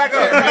 cuz. Back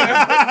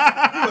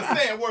up. You a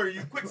saying word,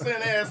 you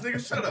quicksand ass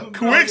nigga. Shut up.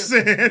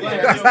 Quicksand.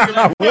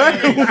 What?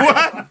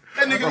 What?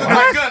 That nigga look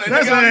like Gunna.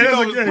 That's Nigga,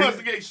 all you a- know that's is a-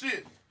 Pustigate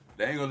shit.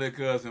 They ain't gonna let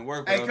cousin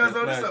work. Hey, without cuz,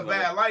 that this is a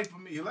flashlight. bad life for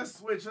me. Let's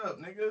switch up,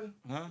 nigga.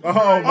 Huh? Oh,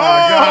 my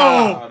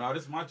God. Oh, no,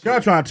 this is my chair.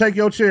 Y'all trying to take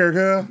your chair,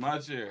 cuz. My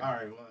chair. All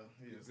right, well.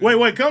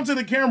 Wait, come to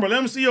the camera.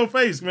 Let me see your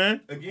face,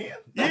 man. Again?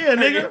 Yeah,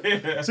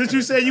 nigga. Since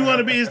you said you want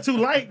to be it's too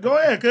light, go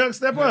ahead, cuz.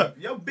 Step up.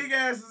 Your big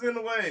ass is in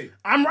the way.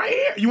 I'm right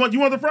here. You want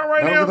the front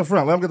right Let him now? get the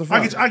front. Let him get the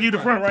front. I'll give you the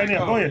front right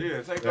now. Go ahead.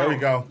 Yeah, take There we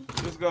go.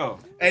 Let's go.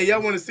 Hey,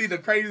 y'all want to see the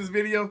craziest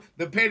video,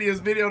 the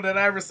pettiest video that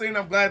I ever seen?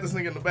 I'm glad this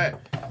nigga in the back.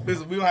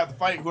 Listen, we don't have to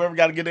fight whoever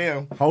got to get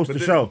down. Host But the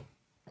this- show.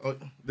 Oh,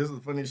 this is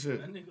funny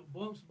shit. That nigga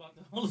Bumps about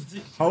to host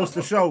this. Host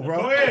the show, Go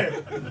bro.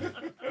 ahead.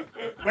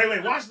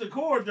 Wait. Watch the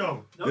cord,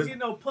 though. Don't get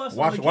no puss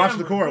Watch on the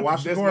the camera. cord.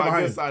 Watch the This cord my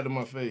behind good you. side of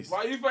my face.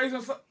 Why you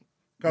facing?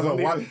 Cause I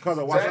watch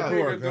the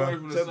court,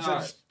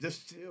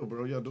 Just chill,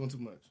 bro. Y'all doing too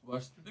much.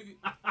 Watch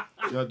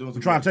Y'all doing too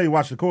I'm trying much. to tell you,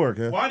 watch the court,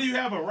 cuz. Why do you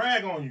have a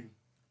rag on you?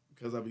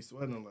 Because I be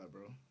sweating a lot,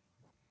 bro.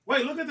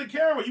 Wait, look at the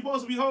camera. You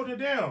supposed to be holding it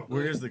down.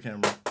 Where is the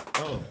camera?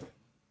 Oh.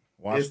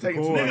 Watch the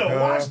taking too court, Nigga,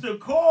 cuz. watch the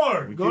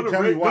cord. Go to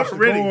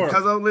Reddit.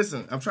 Cuz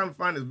listen, I'm trying to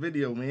find this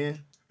video,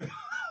 man.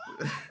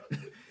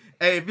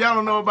 Hey, if y'all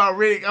don't know about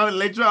Reddit, I'm gonna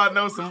let y'all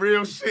know some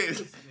real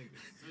shit.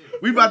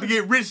 We about to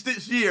get rich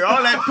this year.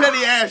 All that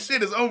petty ass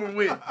shit is over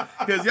with.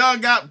 Cause y'all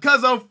got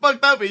Cuzzo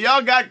fucked up and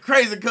y'all got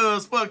crazy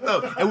cuz fucked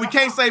up. And we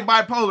can't say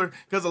bipolar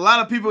because a lot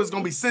of people it's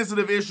gonna be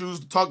sensitive issues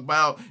to talk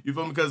about. You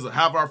feel me? Because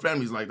half our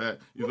families like that.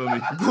 You feel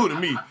me? Including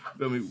me. You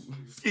feel me?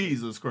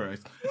 Jesus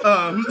Christ.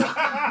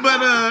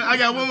 I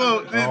got one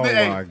more. Oh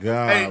my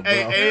God,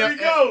 bro. Here we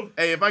go.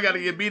 Hey, if I gotta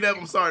get beat up,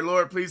 I'm sorry,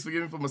 Lord. Please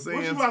forgive me for my sins.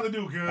 What you about to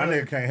do, cuz? That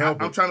nigga can't help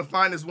I'm it. trying to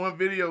find this one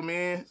video,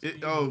 man. It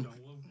don't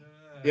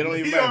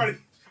even He matter. already.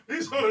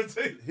 He's on the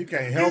tape. He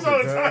can't help He's on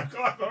it, the time cuz.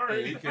 clock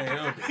already. He can't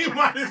help it. He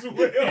might as well.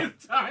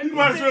 He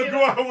might as well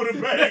go out with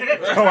a bang.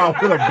 Come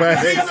out with a He's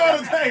bag.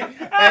 on the tape.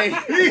 Hey,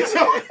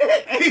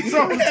 He's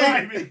on the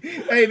timing.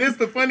 hey, this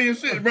the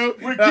funniest shit, bro.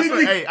 When That's Kiki-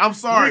 right. Hey, I'm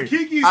sorry. When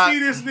Kiki I- see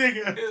this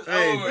nigga.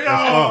 Hey,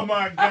 Oh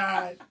my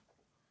God.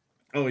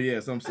 oh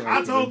yes, I'm sorry.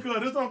 I told cuz,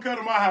 this don't come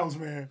to my house,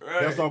 man.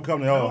 Just don't come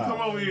to your Don't come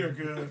house. over here,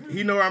 cuz.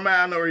 He know where I'm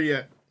at. I know where he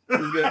at.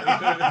 It's good.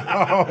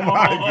 Oh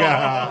my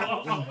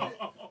God.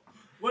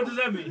 What does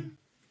that mean?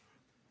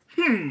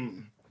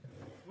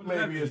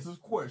 Maybe it's this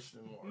question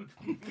mark.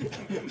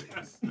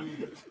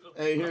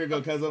 Hey, here we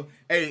go, cuzzo.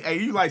 Hey,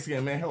 you light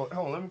skin, man. Hold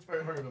on, let me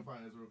hurry up and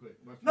find this real quick.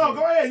 No,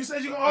 go ahead. You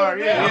said you gonna All hold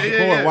right, it down. Watch the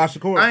court. Watch the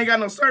court. I ain't got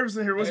no service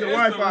in here. What's your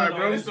Wi-Fi,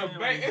 bro? It's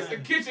the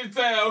kitchen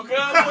towel, cuz.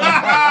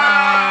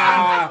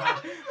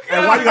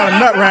 And why you got a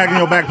nut rag in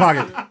your back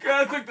pocket?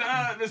 Cuz took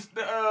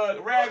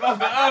the rag off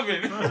the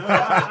oven.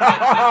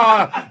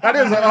 That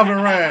is an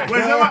oven rag. Wait,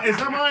 is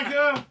that mine,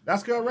 cuz?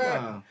 That's good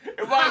rag.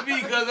 It might be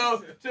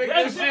because check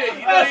That's this shit.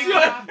 You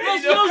know,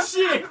 That's your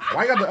shit.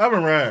 Why you got the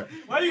oven rag?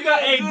 Why you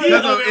got AD?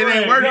 Cuzzo, it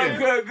ain't working.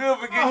 Good for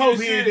I getting hope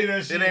your he ain't do shit.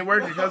 that shit. It ain't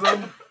working,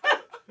 cuzzo.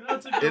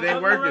 It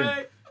ain't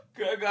working.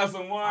 Cuz got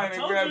some wine I and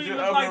told grabbed you you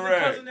your look like oven the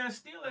rag. cousin that's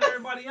stealing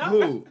everybody out.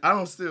 Who? I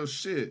don't steal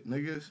shit,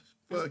 nigga.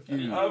 Fuck you.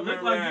 You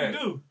look like you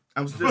do.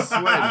 I'm just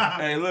sweating.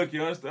 Hey, look,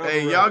 yo, it's the oven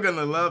Hey, rag. y'all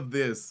gonna love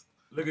this.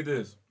 Look at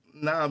this.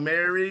 Nah,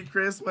 Merry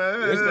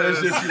Christmas. It's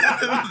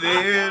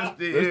that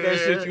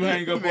shit you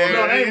hang up on.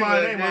 No, they ain't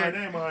mine. They ain't mine.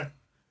 They ain't mine.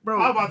 Bro,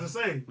 I was about to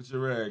say. What's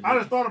your rag? I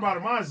just thought about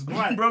it. Mine's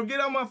black. bro, get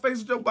out my face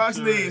with your box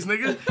knees,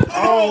 nigga.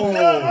 Oh,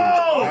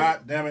 no.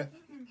 God damn it.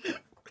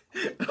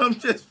 I'm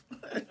just.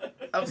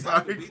 I'm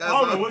sorry, cuz. I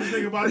don't know what this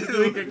nigga about to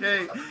do.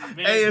 Okay.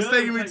 Man, Hey, it's Doug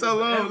taking me takes so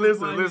long. forever to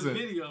Listen, find this listen.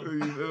 video.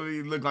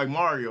 You look like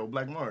Mario,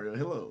 Black Mario.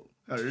 Hello.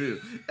 How are you?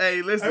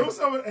 Hey, listen. Hey, what's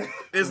up with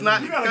It's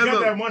not You gotta because cut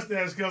of. that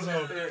mustache, cuz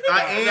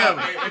I am.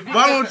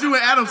 Why don't you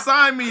and Adam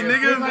sign me, It's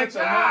nigga?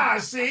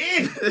 like,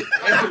 see?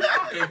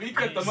 If he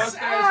cut the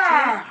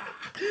mustache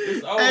too,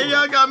 it's over. Hey,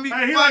 y'all got me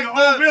Hey, he fucked like an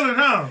up. old villain,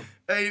 huh?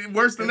 Hey,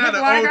 worse than Look that,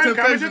 an like old I'm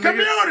coming to temptation,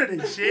 nigga.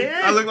 community, shit.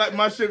 I look like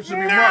my shit should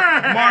be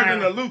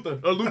marking a Luther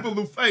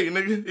Lufe,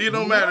 nigga. It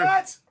don't matter.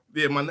 What?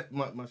 Yeah, my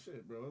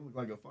shit, bro. It look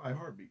like a 5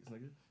 heartbeats,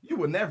 nigga. You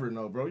would never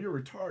know, bro. You're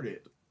retarded.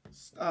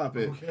 Stop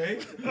it. Okay.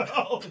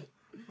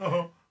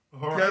 All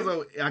right.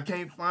 Because I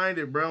can't find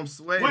it, bro. I'm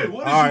sweating. Wait,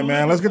 what is All right, you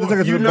man. Let's get this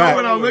looking nigga to You the know back.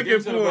 what I'm looking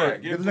Get to the for.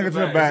 back. Get this nigga to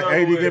the back. It's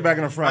AD, over get back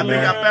in the I front,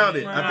 think I man. found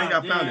it. I think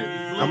I found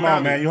it. Come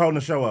on, man. You holding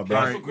the show up, bro.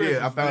 All right,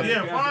 yeah, I found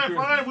Yeah, it.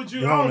 fine with you.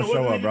 You I don't on know the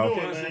show what up, bro. you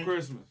doing, Cancel man.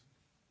 Christmas.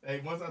 Hey,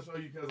 once I show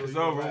you, cuz It's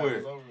over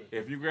with.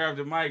 If you grab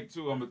the mic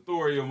too, I'm gonna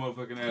Thor your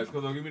motherfucking ass.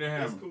 Cuz don't give me the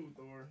hammer. That's cool,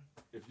 Thor.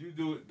 If you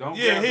do it, don't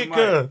Yeah, grab the hit mic.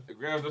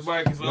 Grab the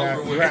mic, it's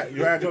over with.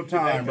 You had your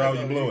time, bro.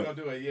 You blew You it. gonna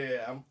do it?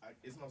 Yeah,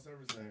 it's no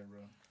service in here, bro.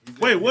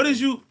 Wait, what is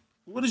you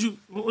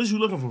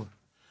looking for?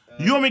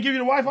 You want me to give you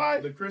the Wi-Fi?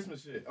 The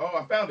Christmas shit. Oh,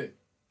 I found it.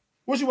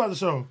 What you about to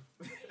show?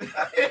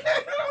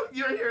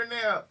 You're here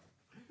now.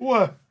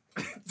 What?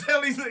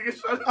 Tell these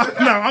niggas shut No, up.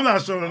 I'm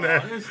not showing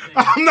that. This thing.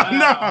 I'm not.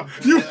 No,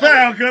 you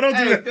found, cuz. Don't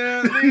do Hey,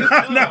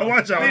 that. No,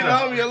 watch out. leave the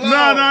homie alone.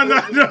 No, don't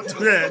do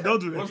that. Don't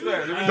do What's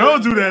that. that?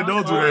 Don't do that.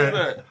 Don't do What is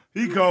that. that?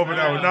 He cold for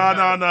that one.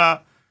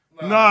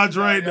 Nah,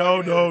 Dre.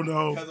 No.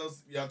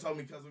 Y'all told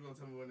me cuz we're gonna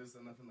tell me when this is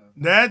enough.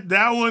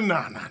 That one.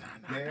 Nah.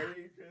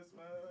 Merry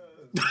Christmas.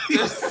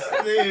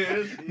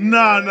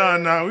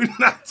 Nah. We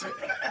not.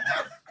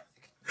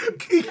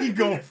 Kiki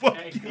gon' fuck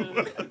Hey,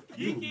 you.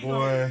 Kiki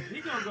Boy.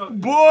 he gonna go.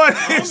 Boy,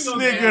 Oh, this we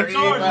gonna nigga.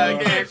 get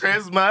Merry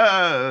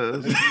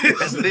Christmas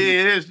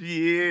this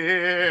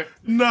year.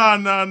 Nah.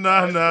 Nah.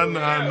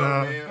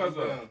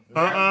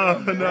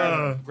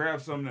 Grab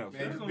something else.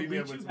 Man, It's just gonna beat me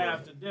beat up you with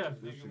half two. to death.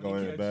 It's nigga. going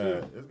We to catch bad. you.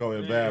 It's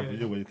going bad for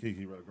you when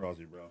Kiki run across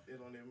you, bro. It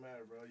don't even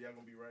matter, bro. Y'all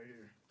gonna be right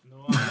here.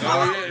 No,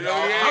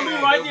 I'll be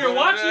right there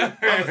watching.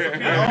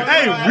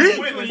 Hey,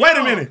 wait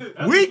a minute.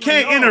 We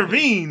can't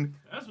intervene,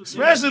 That's what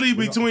especially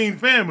between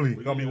family.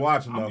 We're going to be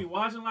watching, I'll be though.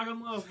 watching like a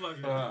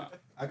motherfucker.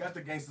 I got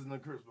the gangsters and the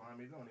Crips behind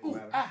me. It don't even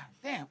matter.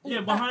 Damn.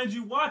 Yeah, behind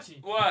you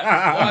watching. What?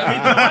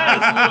 Right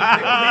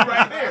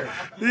there.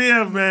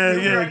 Yeah, man.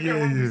 Right Yeah,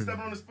 there. I'm yeah.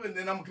 stepping on his foot and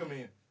then I'm gonna come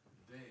in.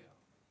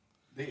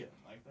 Damn.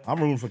 Like that.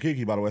 I'm rooting for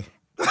Kiki, by the way.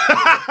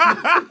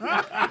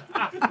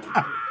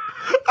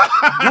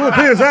 Whoop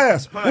his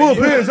ass! Whoop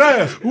his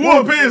ass!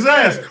 Whoop his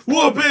ass!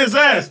 Whoop his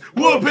ass!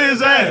 Whoop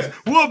his ass!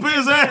 Whoop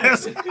his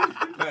ass!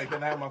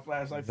 Can I have my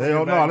flashlight?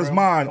 Hell no, this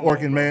mine,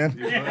 Orkin man.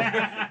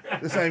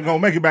 This ain't gonna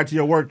make it back to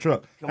your work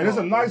truck. And it's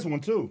a nice one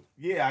too.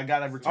 Yeah, I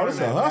gotta return. Oh, this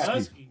a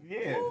husky.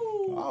 Yeah.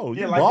 Oh,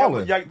 you Yeah, like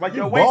ballin'. like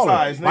your You weight ballin'.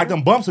 size, nigga. Like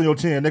them bumps on your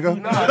chin, nigga.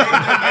 Nah, they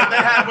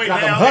halfway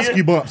Got them down husky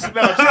here. bumps. No,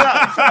 chill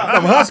out.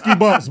 Them husky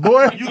bumps,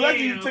 boy. You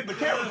lucky you took the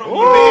camera from me.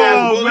 Oh, Big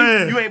ass bully.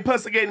 man. You ain't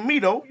pussigating me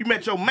though. You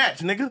met your match,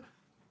 nigga.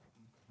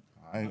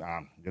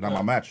 Get on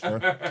my match, sir.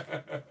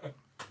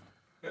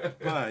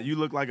 You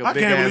look like a I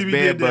big can't ass believe he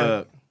bed did that.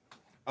 bug.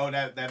 Oh,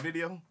 that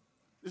video?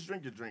 Just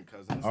drink your drink,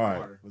 cousin. It's All right,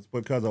 water. let's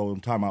put Cuzzo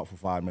on timeout for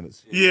 5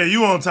 minutes. Yeah,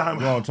 you on time.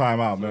 We're on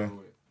timeout, man.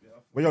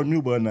 Where your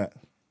mute button at?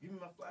 Give me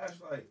my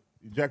flashlight.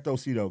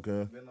 Ejecto-cedo,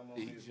 cuz. Then I'm on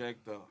here.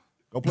 Ejector.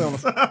 Go play on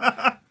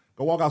the...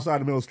 Go walk outside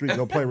the middle of the street and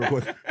go play real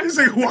quick. He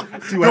said, what go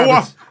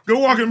happens.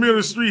 walk in the middle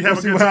of the street, have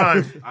a See good what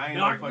time. happens. I ain't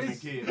no fucking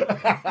kid.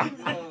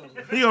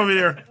 He over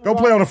there. Go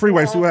play on the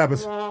freeway, see what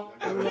happens.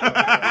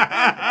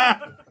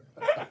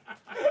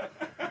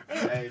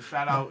 Hey,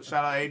 shout out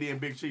AD and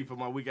Big Chief for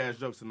my weak ass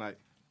jokes tonight.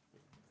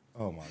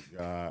 Oh, my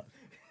God.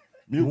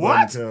 Mute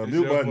What? button, cuz.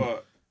 Mute button.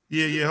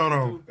 Yeah, hold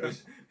on.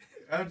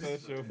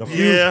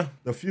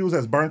 The fuse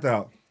has burnt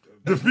out.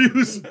 The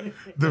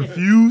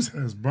fuse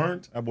has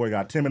burnt. That boy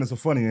got 10 minutes of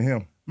funny in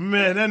him.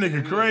 Man, that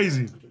nigga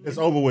crazy. It's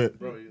over with.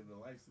 Bro, the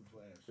lights too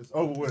flash. It's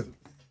over with.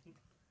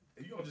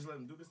 You gonna just let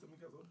him do this to me,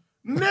 cousin?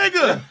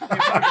 Nigga,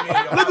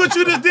 look what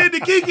you just did to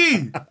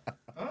Kiki.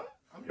 Huh?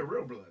 I'm your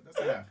real blood. That's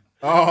half.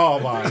 Oh,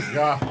 my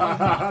God.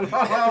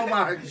 Oh,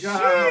 my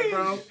God,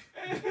 bro.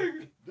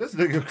 This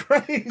nigga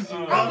crazy.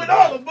 I'm with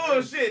all the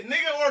bullshit,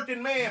 nigga.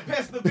 Working man,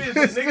 pest division,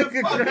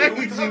 nigga. Fuck you.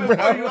 We coming for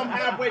you. I'm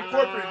halfway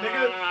corporate,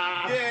 nigga.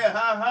 Yeah,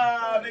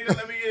 ha, nigga.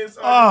 Let me get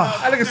some.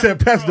 That nigga said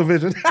pest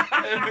division.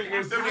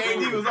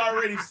 AD was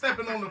already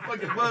stepping on the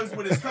fucking bugs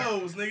with his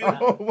toes, nigga.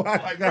 Oh, my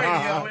Like God.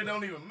 radio, it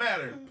don't even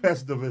matter.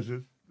 Pest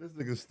division. This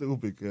nigga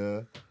stupid,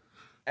 cuz.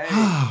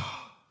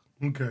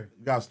 Okay.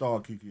 You gotta stall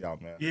Kiki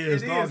out, man. Yeah, It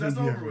it's is. all That's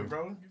Kiki over out, with, man.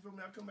 bro. You feel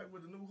me? I come back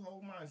with a new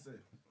whole mindset.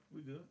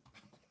 We good.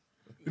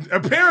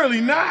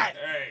 Apparently not.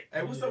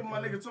 Hey, what's up with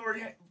my nigga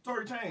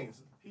Tory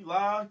Chains? He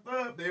locked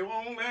up. They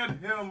won't let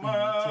him Tory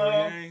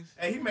out. Haynes.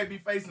 Hey, he may be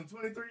facing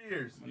 23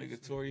 years. My nigga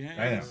Tory Haynes.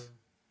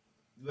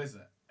 Damn.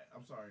 Listen,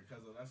 I'm sorry,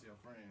 cuz that's your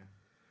friend.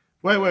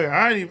 Wait,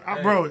 I ain't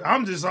even, bro.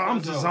 I'm just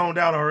zoned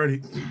out already.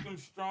 Keep them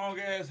strong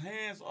ass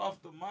hands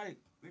off the mic.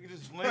 Nigga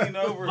just lean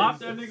over.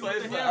 Bop and that nigga say with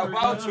the something hammer,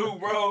 about man. you,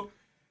 bro.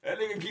 That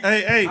nigga keep.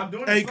 Hey, I'm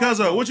doing hey, this song, Cuzzo,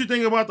 though. what you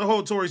think about the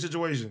whole Tory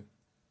situation?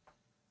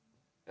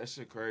 That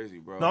shit crazy,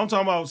 bro. No, I'm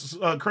talking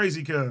about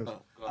crazy cuz.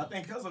 I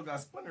think Cuzzo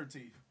got splinter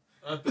teeth.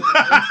 You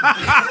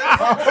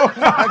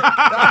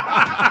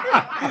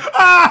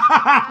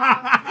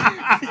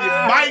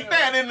bite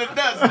that in the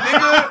dust,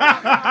 nigga.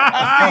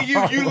 I see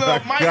you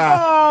love Mike.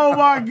 Oh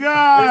my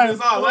God!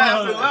 It's all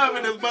laughs and love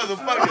in this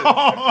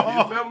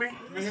motherfucker. You feel me?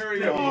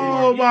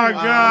 Oh my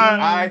God!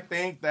 I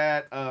think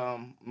that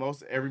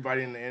most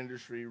everybody in the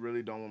industry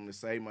really don't want me to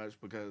say much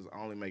because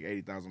I only make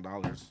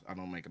 $80,000. I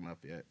don't make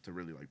enough yet to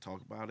really like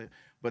talk about it.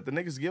 But the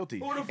nigga's guilty.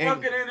 Who the And fuck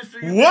in the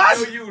industry? What?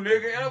 Know you,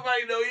 nigga?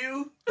 Everybody know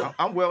you.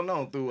 I'm well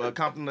known through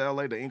Compton to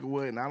LA to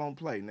Inglewood, and I don't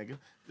play, nigga.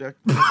 And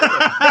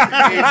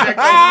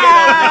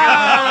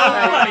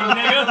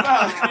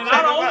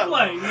I don't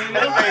play, nigga.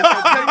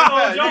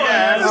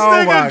 This Oh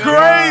nigga my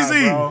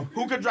crazy. God,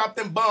 Who could drop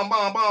them bomb?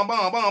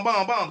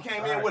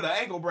 Came in with an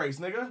ankle brace,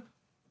 nigga.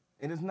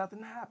 And there's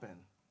nothing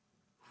happened.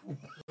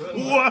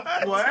 What?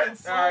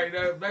 What? All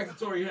right, back to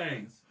Tory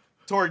Haynes.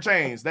 Tory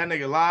Chains, that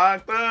nigga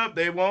locked up.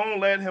 They won't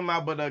let him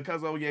out, but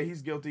cuz oh yeah,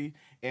 he's guilty.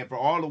 And for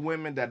all the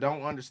women that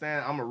don't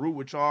understand, I'm a root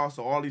with y'all,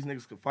 so all these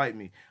niggas can fight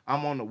me.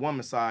 I'm on the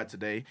woman's side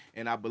today,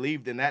 and I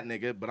believed in that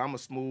nigga, but I'm a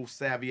smooth,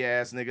 savvy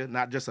ass nigga,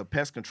 not just a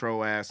pest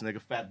control ass nigga,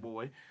 fat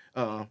boy.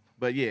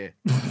 But yeah,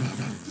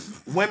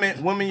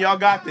 women, y'all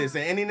got this.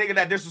 And any nigga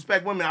that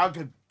disrespect women, I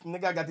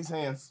got these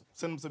hands.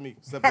 Send them to me.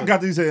 I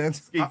got these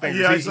hands. Ski fingers.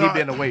 yeah, I he saw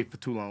been away for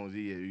too long.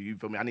 Yeah, you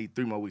feel me? I need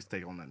 3 more weeks to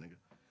take on that nigga.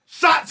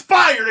 Shots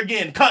fired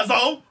again,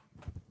 cuzzo.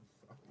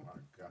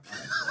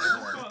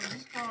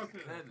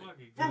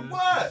 For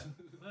what?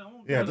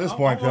 Yeah, at this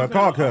point, cuz.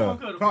 Call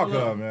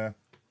cuz, man.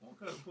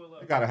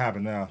 It gotta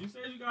happen now. You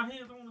said you got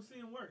hands. I want to see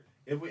him work.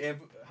 If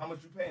how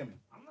much you paying me?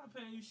 I'm not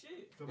paying you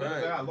shit.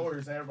 I got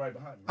lawyers and everybody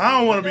behind me. I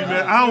don't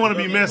want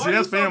to be messy.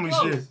 That's family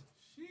shit.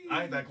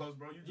 I ain't that close,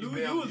 bro. You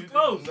was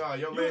close. Nah,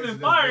 your you was in just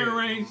firing big.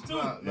 range too.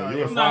 you You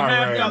was knock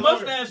half firing that range.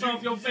 mustache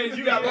off your face.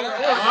 You got all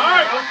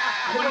right.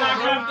 I'm gonna knock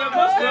half that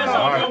mustache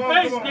off your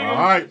face, nigga. All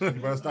right, you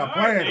better stop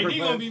playing, Hey, Chris. he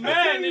gonna be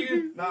mad,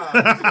 nigga. Nah,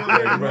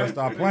 You better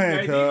stop playing,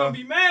 Hey, he gonna cuz.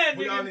 be mad,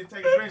 we all nigga. need to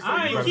take a drink. So I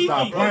you ain't better Kiki.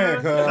 Stop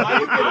playing, cuz.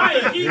 I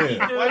ain't Kiki,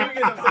 Yeah. Why you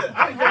getting upset?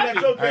 I ain't getting that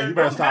joke. Hey, you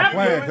better stop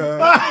playing, cuz.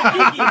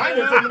 Kiki, I ain't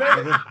gonna take that.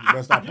 You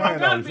better stop You playing,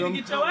 don't though. gotta You be feel to me?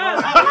 get your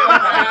ass whooped.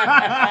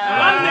 A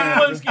lot of niggas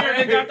wasn't scared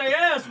they got their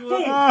ass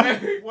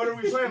whooped. What are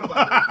we playing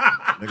about?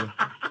 Nigga.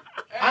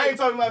 I ain't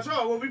talking about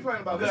y'all. What we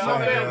playing about? This is Back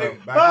my bad, nigga.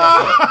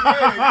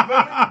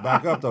 up.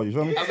 Back up, though. You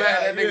feel me? I had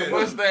that nigga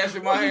mustache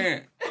in my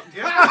hand.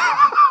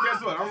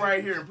 Guess what? I'm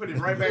right here and put it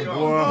right back on.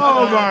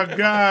 Oh my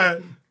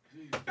God.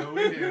 Yo,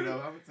 we here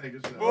though. I'm gonna take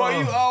a shot. Boy,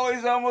 you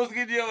always almost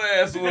get your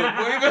ass whooped.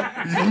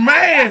 Boy,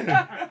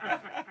 Man.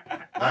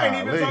 I ain't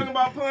even Golly. talking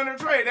about pulling or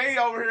trade. They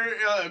over here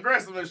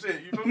aggressive and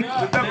shit. You feel me?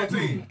 The double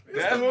team. It's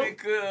that's cool.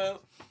 because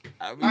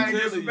I be I ain't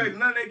telling disrespecting you,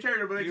 none of their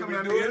character, but they you come be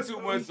at me. doing It's too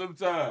cool. much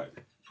sometimes.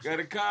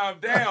 Gotta calm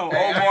down,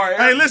 Omar.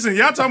 Hey, listen,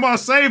 y'all talking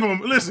about save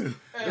him. Listen.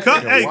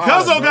 Hey, wild,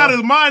 Cuzzo bro. got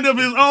his mind of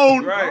his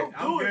own. Right.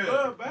 I'm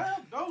good.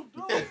 Don't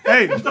do it.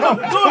 Hey, Do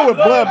it,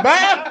 blood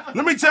bath.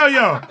 let me tell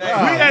y'all.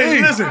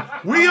 Listen,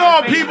 we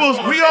all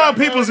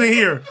peoples in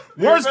here.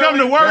 Worst come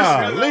to Golly,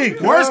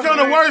 worst. Worst come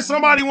to worst,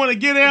 somebody want to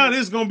get out,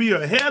 it's gonna be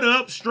a head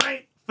up,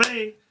 straight,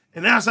 fade,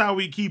 and that's how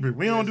we keep it.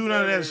 We don't do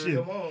none of that shit.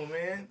 Come on,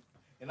 man.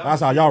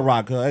 That's how y'all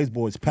rock, cuz. These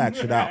boys pack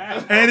shit out.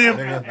 And if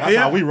That's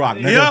how we rock,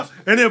 nigga. Yeah,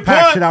 and then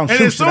Pack Pud, shit out and and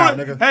shoot as soon shit out,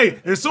 as, nigga. hey,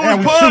 as soon And as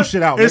we Pud, shoot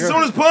shit out, as nigga.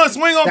 soon as Pud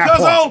swing on That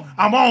Cuzzo,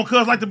 I'm on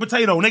Cuz like the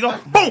potato,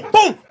 nigga. Boom,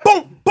 boom,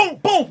 boom, boom,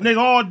 boom, nigga,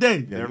 all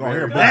day. Yeah, you gonna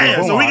hear boom, Yeah,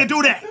 boom, so we boom. can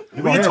do that.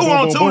 We gonna can hear two boom,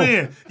 on boom, two boom.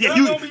 in. Yeah,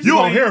 You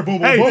gonna hear boom,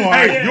 boom, hey, boom. all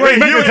right? hey, You ain't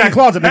making it to that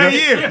closet, nigga.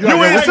 Hey, yeah.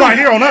 You ain't, it's right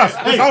here on us.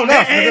 It's on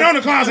us, Ain't nigga. on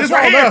the closet. It's It's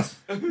right on here. us.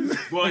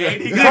 Well,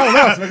 It's on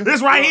us, nigga.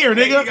 It's right here,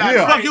 nigga. got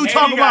Fuck trade. you And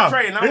talking he got about?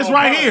 trade, and I'm It's on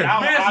right Pud. here.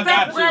 I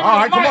got you. All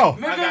right, come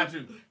on. I got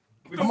you.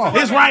 Come on.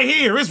 It's right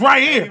here. It's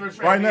right here.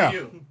 Right now.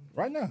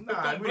 Right now.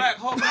 Nah, we- Black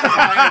Hulk.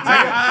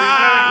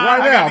 Right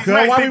now, cuz.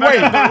 Why we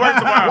waiting?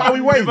 Why we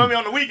You waiting? feel me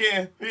on the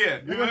weekend? Yeah.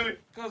 You feel me?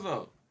 Cuz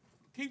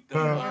keep the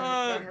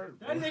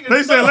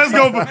They said let's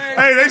go.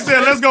 Hey, they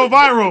said let's go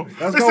viral.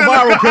 Let's They go said,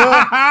 viral,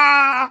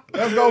 cuz.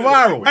 Let's go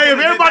viral. Hey, if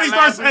everybody did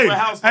that starts, last week with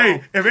House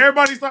Phone. if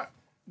everybody start,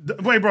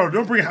 wait, bro,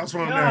 don't bring house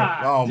phone there.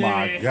 Oh,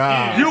 my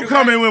God. You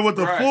come in with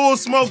the Right. full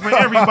smoke for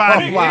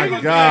everybody. Oh, my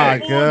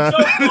God, cuz.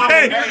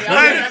 Hey,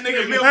 That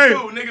nigga Milk hey,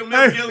 too. Nigga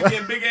Milk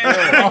Gilligan, big ass.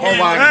 Oh,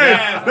 my Hey,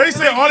 God. they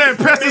said all that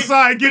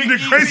pesticide getting the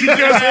crazy just.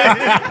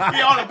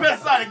 Yeah, all the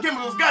pesticide and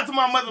chemicals got to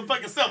my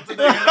motherfucking self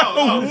today.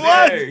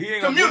 What? Hey, he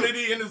ain't gonna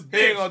Community in this He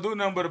ain't bitch. gonna do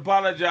nothing but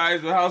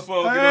apologize when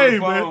household get Hey, on the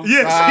man. phone.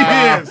 Yes, he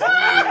is.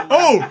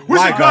 Oh, we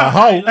Like should a cut.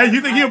 hoe. Hey,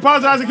 you think he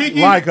apologized to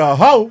Kiki? Like a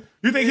hoe.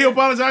 You think he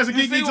apologized to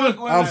You Kiki see too?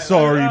 when I'm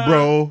sorry,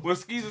 bro. When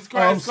Jesus I'm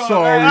Christ called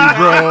sorry, out,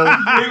 bro.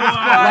 he was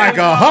quiet Like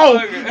a as hoe.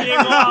 motherfucker. He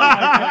didn't go out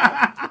like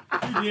that.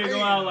 He didn't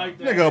go out like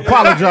that. Nigga,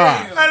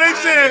 apologize. And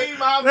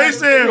they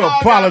said, You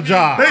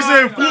apologize. they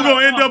said, Fu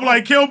gonna end up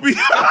like Kelpie.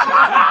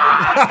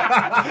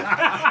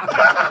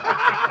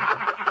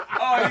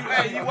 Oh,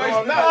 you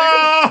wasted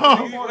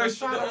Oh, you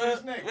wasted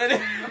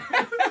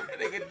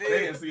nigga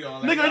dead.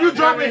 nigga, you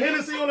dropping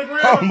Hennessy on the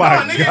ground? Oh, my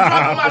Nigga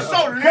dropping my God.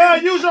 shoulder, nigga.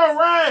 Cuz, use your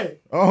rag.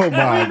 Oh, Clean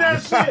my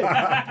that God.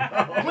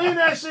 shit. Clean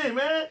that shit,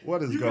 man.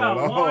 What is You going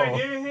got wine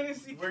on? and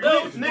Hennessy.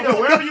 Nigga,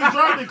 wherever you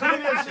dropped it,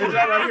 clean that shit.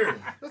 Drop right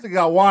here. This nigga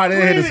got wine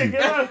and Clean Hennessy.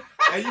 it, cuz.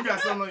 Hey, you got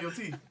something on your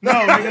teeth. No,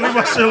 nigga, leave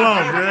my shit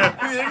alone, man.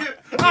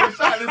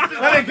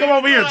 That ain't come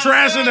over here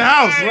trashing the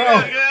house,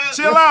 bro.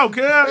 Chill out,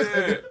 cuz.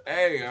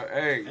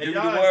 Hey, give me the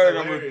y'all word.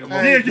 hilarious. I'm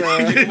Yeah,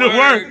 get the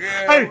word.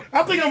 Yeah. Hey,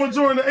 I think I'm gonna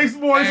join the Ace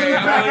Boys in the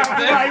back.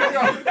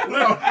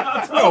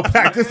 We gonna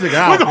pack this nigga We're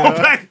out, gonna cuz.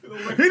 pack.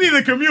 He need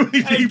a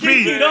community Hey,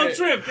 Kiki, DP. don't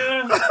trip,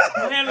 cuz.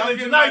 I'll handle it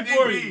tonight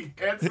for you.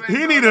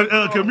 He need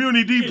a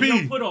community Get your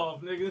DP. foot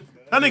off, nigga.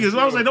 That nigga's.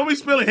 I was like, don't be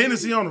spilling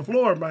Hennessy on the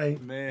floor, man.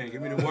 Man,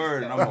 give me the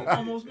word. And I'm gonna,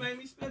 Almost made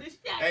me spit this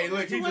shit. Hey,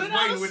 look, he just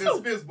waiting with his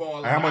fist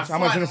ball. Hey, how much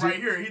Hennessy? Right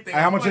here. He think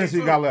Hey, how much I'm Hennessy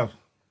you playing got left? too.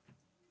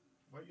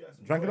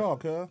 Drink it all,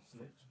 cuz.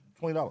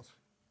 $20.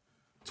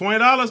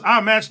 $20.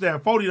 I match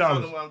that. Tell them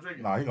 $40. what I'm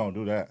drinking. Nah, he gonna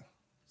do that.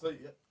 So, yeah.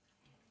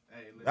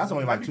 Hey, That's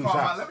only like 2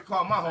 shots. Let me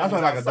call my That's homies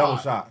only like a outside. double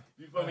shot.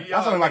 You feel me?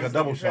 That's only like a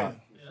double shot.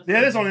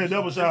 Yeah, that's only a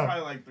double shot.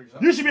 Probably like 3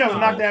 shots. You should be able to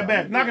knock that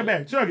back. Knock it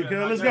back. Chug it, cuz.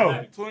 Let's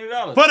go.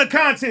 $20. For the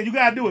content, you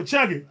gotta do it.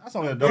 Chug it. That's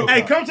only a double Hey,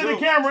 shot. come to the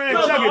camera and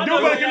No, chug no, it. Do it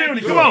I know for the you community.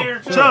 ain't Come on. here.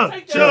 Chug,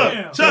 Take that chug,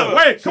 down. chug.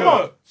 Wait, come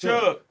on.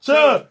 Chug.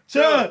 Chug,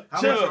 chug,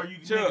 How much chug. are you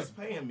niggas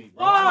paying me,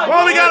 bro?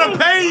 Well, we gotta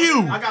pay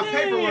you. I got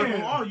paperwork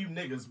on all you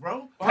niggas,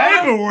 bro.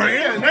 Paperwork.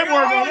 Yeah,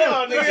 Paperwork all on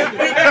y'all that. niggas.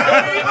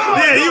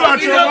 Yeah, you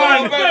out your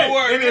mind.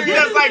 And it's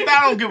just like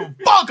that. I don't give a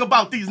fuck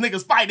about these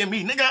niggas fighting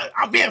me, nigga.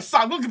 I'm being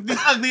soft. Look at this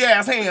ugly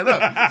ass hand.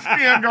 Look,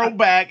 still go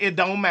back. It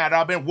don't matter.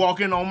 I've been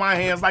walking on my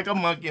hands like a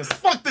monkey. And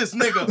fuck this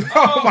nigga.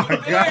 Oh my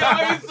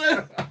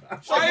God.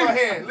 Shake my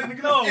hand. Let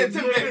niggas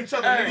intimidate each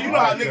other. Hey, you know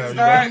how niggas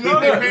hey, do. You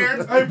need their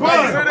parents. Hey,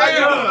 Bud. Sit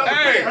down.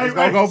 Hey, It's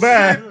gonna go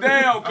bad. sit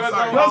down, cuz I'm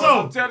telling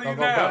you It's gonna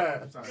go now.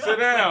 bad. Sit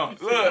down.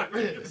 Look,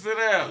 sit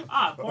down.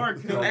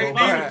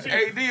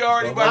 AD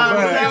already I'm about to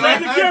telling Take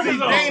the Auntie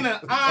cameras off.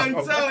 Dana. I'm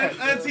telling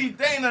Auntie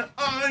Dana.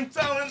 I'm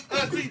telling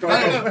Auntie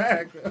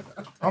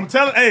Dana. I'm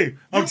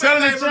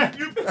telling the chat.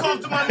 You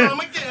talk to my mom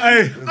again.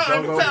 Hey,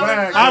 I'm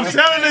I'm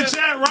telling the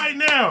chat right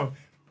now.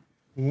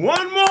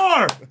 One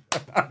more,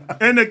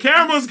 and the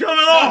camera's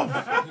coming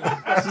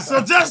off.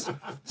 So just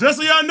so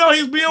y'all know,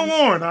 he's being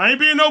warned. I ain't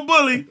being no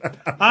bully.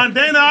 Aunt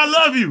Dana, I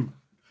love you.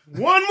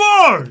 One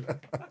more.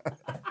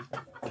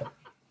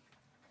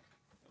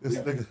 This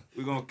nigga.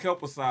 We're gonna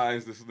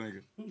kelpicize this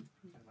nigga.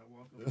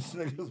 This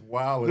nigga's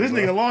wild. This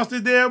nigga lost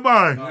his damn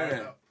mind.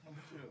 Man.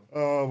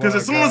 Because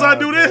as soon as I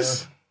do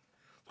this,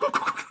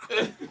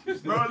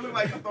 Bro, it look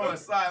like you throwing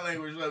sign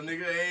language up,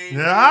 nigga. Hey, Yeah,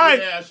 all right.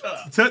 Yeah,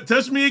 shut up.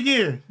 touch me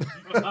again.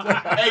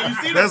 Hey, you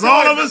see That's the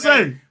all toys I'm gonna up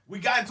say. there? We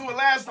got into it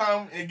last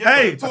time and get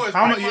Hey, the toys.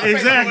 I'm- right in my face,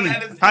 exactly. going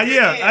at it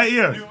Yeah, again.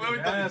 yeah. You feel me?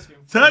 Ask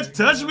him.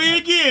 Touch me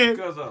again,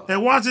 Cuz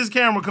and watch this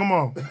camera come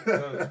on.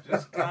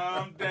 just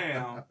calm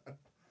down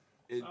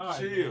and All right,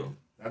 chill.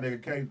 That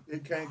nigga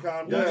can't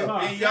calm Yeah.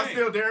 down. And y'all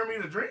still daring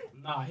me to drink?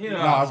 Nah, hell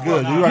Nah, it's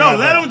good. You No, right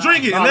let about him that.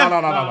 drink it.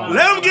 No.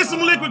 Let him get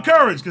some liquid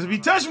courage. Because if he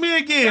touch me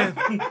again,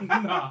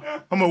 Nah.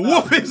 I'm gonna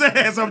whoop his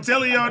ass. I'm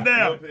telling y'all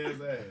now. Whip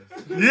his ass.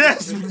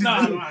 Yes.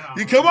 Nah.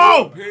 You come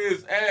on.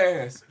 His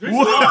ass. Drink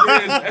What? some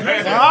water.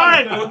 His ass. All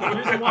right.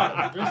 Drink some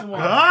water. Drink some All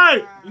water.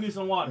 right. You need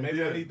some water.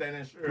 Maybe I need that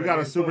insurance. We got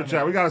a super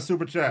chat.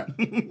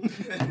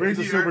 Read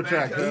the super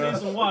chat, You need cuz.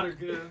 some water,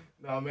 good.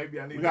 No, maybe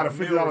I need We got a that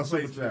 $50 meal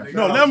super replacement, chat. nigga.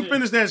 No, let him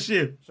finish that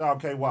shit. Shout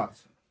out K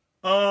Watts.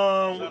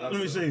 Let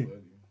me see.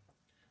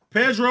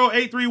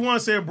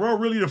 Pedro831 said, bro,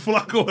 really the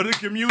Flacco of the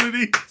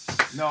community.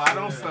 No, I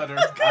don't stutter.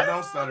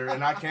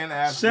 And I can't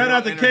ask. Shout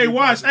out to K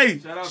Watts. Hey,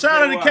 shout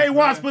out to K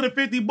Watts for the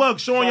 $50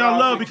 showing y'all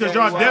love because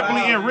y'all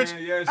definitely enriched.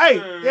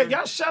 Hey,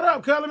 y'all shut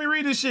up, cuz. Let me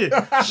read this shit.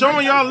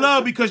 Showing y'all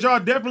love because y'all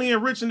definitely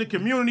enriching the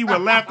community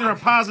with laughter and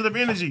positive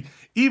energy.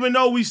 Even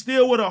though we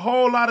still with a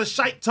whole lot of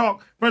shite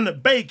talk from the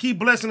Bay, keep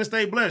blessing and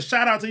stay blessed.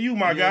 Shout out to you,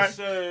 my guy. Yes,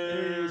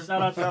 sir.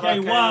 Shout out to K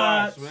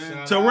Watts.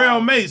 man.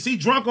 Terrell Mace, he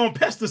drunk on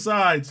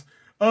pesticides.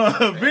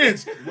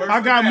 Vince, I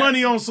got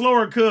money on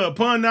slower cub.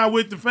 Pun not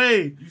with the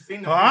fade. You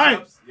seen the All right.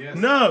 push-ups? Yes.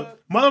 No,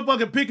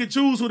 motherfucker pick and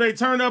choose who they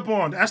turn up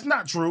on. That's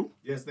not true.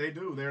 Yes, they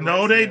do. They're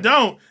No, they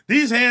don't.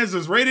 These hands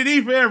is rated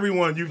E for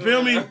everyone. You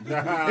feel me?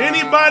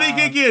 Anybody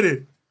can get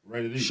it.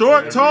 Rated E.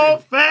 Short, tall,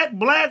 fat,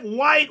 black,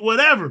 white,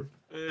 whatever.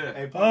 Yeah.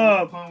 Hey,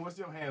 Pun, what's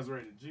your hands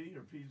rated? G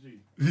or PG?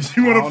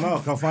 You I want don't know.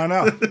 Come find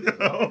out.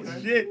 Oh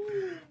shit!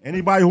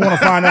 Anybody who want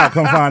to find out,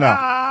 come find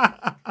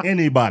out.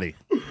 Anybody.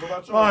 What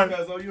about All right. yours,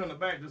 cuz? Oh, you in the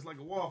back just like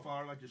a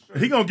wallflower, like your shirt.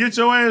 He gonna get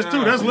your ass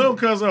too. That's Lil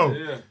Cuzzo.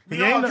 Yeah. He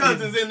Y'all ain't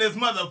cousins in this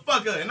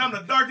motherfucker, and I'm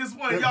the darkest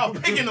one. Y'all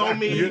picking on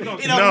me. It don't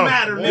No.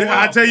 matter, nigga.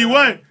 I tell you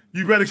what.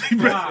 You better keep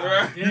it.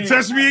 Wow. You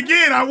touch me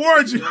again, I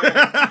warned you.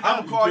 I'm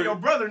gonna call your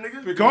brother,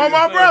 nigga. Call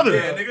my brother.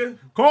 Yeah, nigga.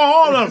 Call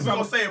all of I'm them.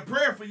 gonna say a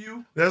prayer for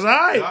you. That's all All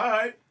right.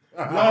 right.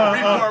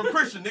 I'm a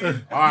Christian,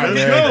 nigga. All right, Let's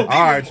man. go.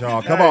 All right,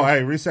 y'all. Come on.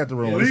 Hey, reset the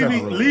room. Reset the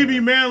room. Levy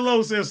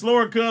Manlow says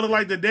slower cuddle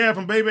like the dad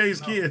from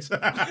Bebe's Kids.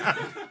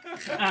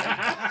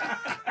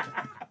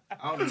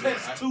 I don't know.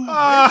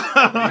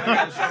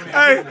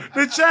 Hey,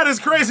 the chat is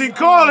crazy.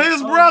 Call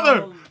his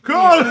brother.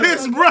 Call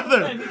his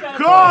brother.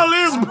 Call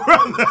his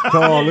brother.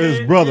 Call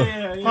his brother.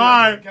 All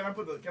right. Can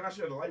I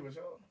share the light with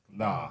y'all?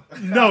 Nah.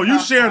 No, you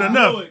shared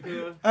enough.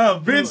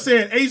 enough. Vince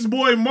said Ace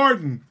Boy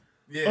Martin.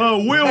 Yeah.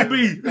 Will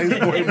be.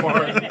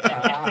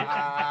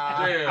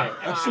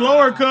 Yeah.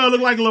 Slower cuz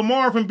look like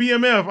Lamar from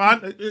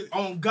BMF.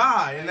 On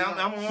God, and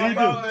I'm all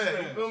about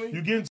that. You feel me?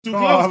 You getting too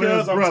Call close, his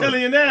cuz. I'm brother.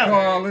 telling you now.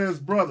 Call his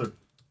brother.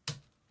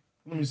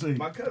 Let me see.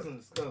 My cousin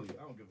is Scully.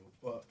 I don't give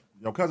a fuck.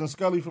 Your cousin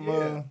Scully from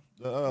Yeah.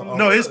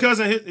 No, his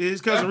cousin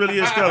really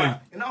is Scully.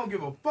 And I don't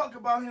give a fuck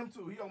about him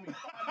too. He owe me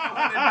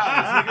 $500.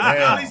 Nigga,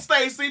 Scully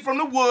Stacy from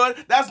the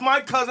Wood. That's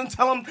my cousin.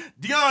 Tell him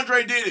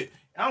DeAndre did it.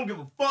 I don't give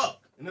a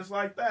fuck. And it's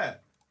like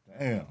that.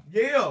 Damn.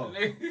 Yeah.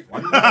 Why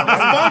you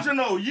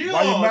Functional. Yeah.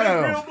 Why you mad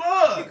at That's him? real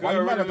blood. Why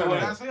you mad at that man?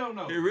 That's him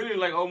though. He really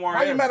like Omar.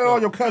 Why you mad at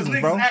all your cousins,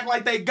 Niggas bro? act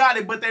like they got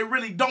it, but they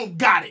really don't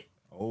got it.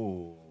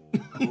 Oh.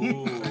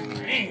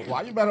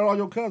 Why you mad at all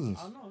your cousins?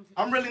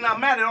 I'm really not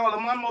mad at all of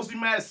them. I'm mostly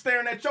mad at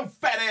staring at your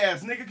fat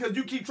ass, nigga, because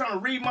you keep trying to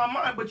read my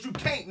mind, but you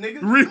can't, nigga.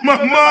 Read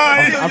my You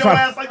mind. feel I'm your trying-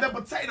 ass like that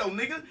potato,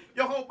 nigga.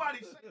 Your whole body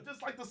shaped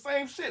just like the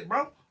same shit,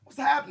 bro. What's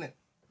happening?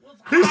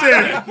 He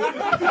said,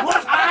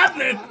 What's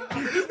happening?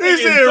 he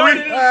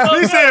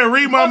said,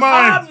 read my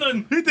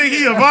mind. He think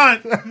he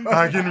Avant.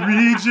 I can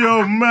read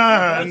your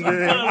mind.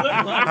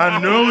 I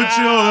know what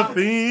you're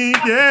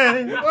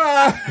thinking.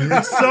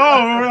 It's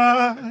all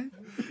right.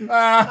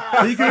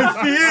 He can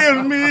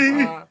feel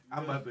me.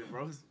 I'm about to,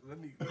 bro. Let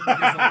me get some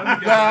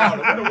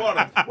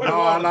water. Where the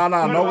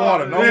water? No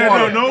water. No Yeah,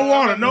 water. no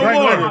water. No Drink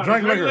water. liquor.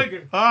 Drink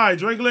liquor. All right,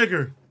 drink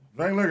liquor.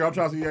 Drink liquor. I'm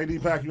trying to see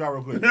AD pack you out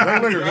real quick.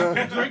 Drink liquor,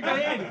 man. Drink the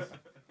Hennies.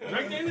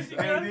 Drink the Hennies, you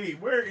got it?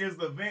 AD, where is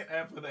the vent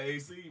at for the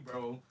AC,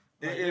 bro?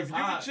 If you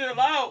chill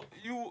out,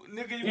 you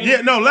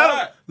Yeah, no,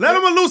 let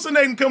him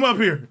hallucinate and come up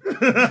here.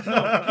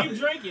 Keep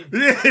drinking.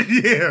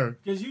 Yeah.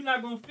 Because you're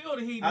not going to feel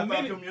the heat. I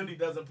thought Cuhmunity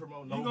doesn't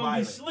promote no violence. You're going to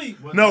be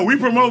asleep. No, we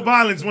promote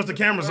violence once the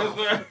camera's off.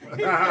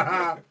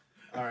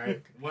 All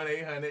right,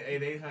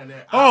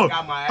 1-800-8800. Oh, I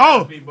got my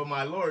ass beat, but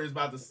my lawyer's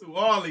about to sue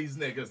all these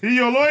niggas. He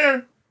your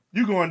lawyer?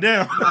 You going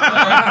down. He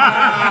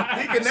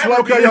can never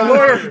Slow be cut your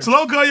lawyer.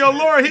 Slow cut your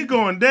lawyer, he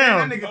going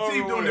down. That nigga T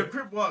doing the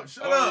crip walk.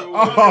 Shut up.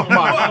 Oh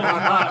my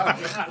God.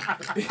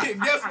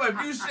 Guess what?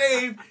 If you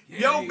shave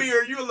your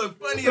beard, you look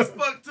funny as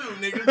fuck too,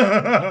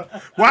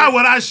 nigga. Why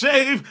would I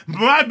shave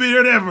my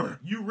beard ever?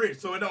 You rich,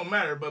 so it don't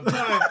matter. But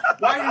Pun,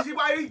 why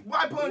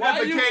Pun got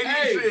the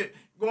KD shit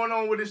going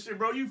on with this shit,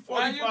 bro? You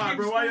 45,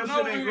 bro. Why your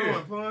shit ain't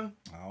growing, Pun?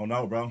 I don't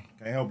know, bro.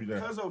 Can't help you there.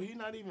 Cuzzo, he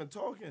not even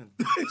talking.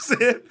 He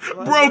said,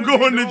 bro,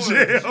 going to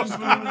jail.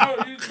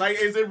 Like,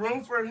 is it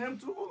room for him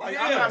too? Like,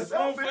 I'm not it's room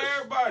selfish. for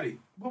everybody.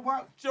 But why?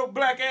 Get your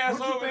black ass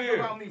What you over think here.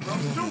 about me, bro?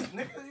 Shoot,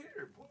 nigga,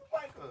 here. Pull the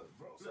mic up,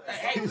 bro.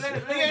 Hey, let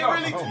He ain't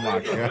really Oh my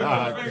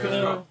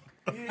God.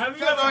 Have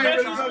you ever met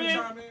this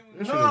man?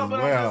 This shit No, is but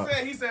I'm well. just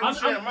saying, he said we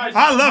share mics.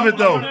 I love it,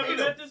 though. You never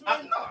met this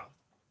man? No.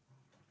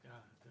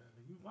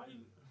 Why you...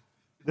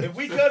 If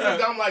we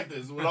cousins, I'm like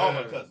this with all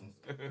my cousins.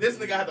 This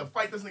nigga had to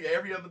fight this nigga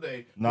every other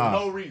day Nah. for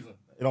no reason.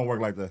 It don't work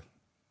like that.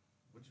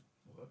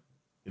 What?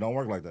 It don't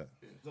work like that.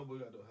 So we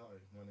gotta do hi.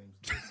 My name's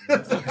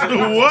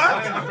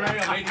What?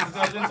 Ladies and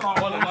gentlemen,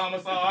 all the mama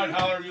saw, I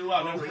holler you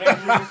out. Never met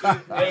you.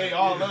 Hey,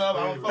 all love.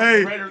 I don't fuck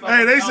Hey, with Raiders.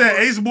 hey, they said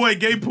Ace Boy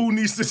Gay Pooh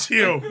needs to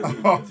chill.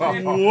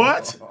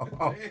 What?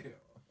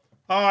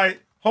 All right.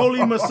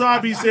 Holy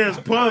Masabi says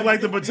Pug like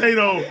the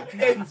potato.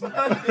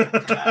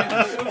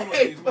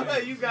 Hey,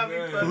 bud, you got me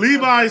fucked.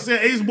 Levi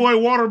said Ace Boy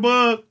Water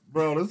Bug.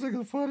 Bro, this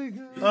nigga's funny.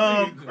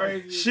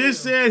 Shit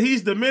said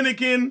he's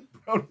Dominican.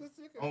 Oh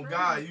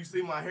God, you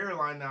see my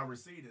hairline now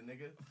receding,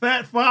 nigga.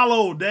 Fat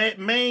Follow, that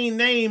main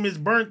name is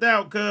burnt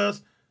out,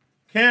 cuz.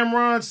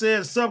 Cameron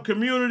said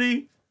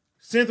Cuhmunity.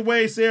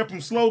 Synthwave said from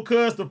slow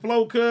cuz to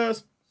flow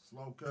cuz.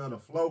 Slow cut to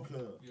flow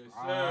cut. Yes,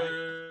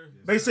 sir.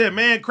 They said,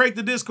 man, crank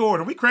the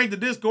Discord. And we cranked the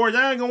Discord.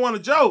 Y'all ain't gonna want a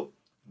joke.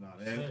 Nah,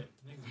 that ain't.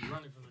 Niggas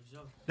running from the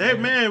joke.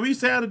 That man, we used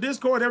to have a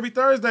Discord every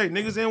Thursday.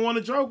 Niggas didn't want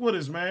to joke with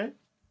us, man.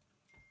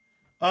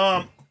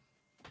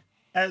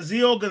 At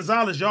Zio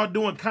Gonzalez, y'all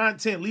doing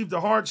content, leave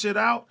the hard shit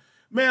out.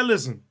 Man,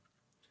 listen.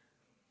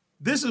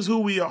 This is who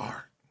we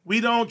are.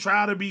 We don't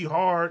try to be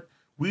hard.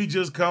 We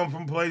just come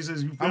from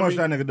places. You feel How much me?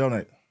 that nigga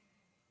donate?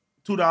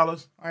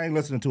 $2. I ain't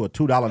listening to a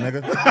 $2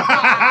 nigga.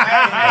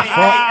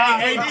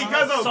 Hey, D,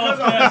 cuzzo. $2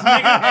 ass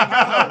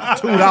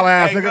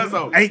Hey, nigga.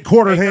 cuzzo. 8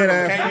 quarter head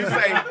ass. Can you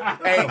say,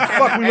 hey,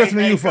 fuck we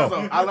listening to you for?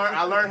 cuzzo, I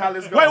learned how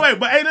this goes. Wait,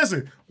 but hey,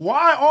 listen.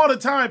 Why all the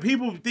time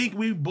people think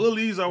we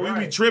bullies or we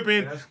be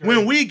tripping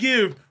when we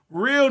give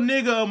real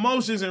nigga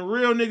emotions and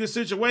real nigga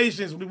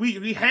situations?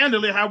 We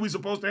handle it how we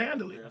supposed to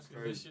handle it. That's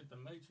this shit the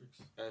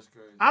Matrix. That's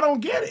crazy. I don't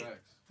get it.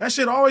 That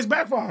shit always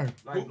backfire.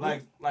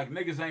 Like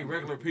niggas ain't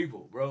regular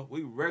people, bro.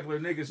 We regular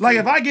niggas. Like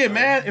too. if I get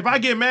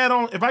mad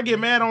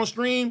on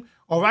stream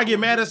or if I get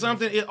mad at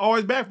something, it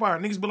always backfire.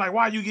 Niggas be like,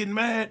 why you getting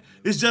mad?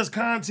 It's just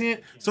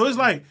content. So it's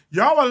like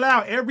y'all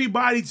allow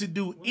everybody to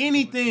do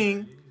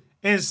anything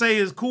and say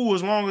it's cool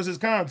as long as it's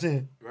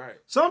content. Right.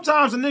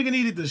 Sometimes a nigga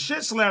needed the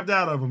shit slapped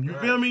out of him. You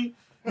feel me?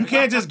 You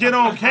can't just get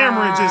on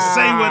camera and just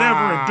say whatever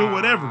and do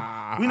whatever.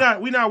 We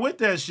not with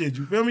that shit.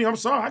 You feel me? I'm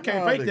sorry, I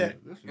can't fake that.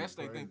 I guess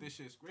they think this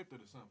shit scripted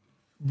or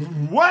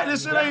something. What?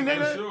 This shit ain't For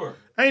nigga. sure.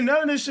 Ain't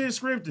none of this shit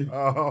scripted.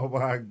 Oh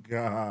my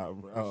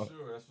God, bro. For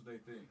sure, that's what they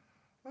think.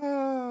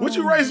 What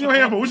you raising your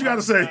hand for? What you got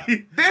to say?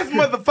 This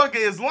motherfucker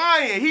is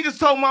lying. He just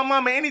told my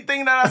mama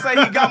anything that I say,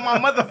 he got my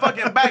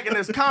motherfucking back in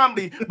his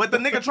comedy. But the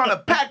nigga trying to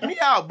pack me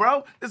out,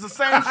 bro. It's the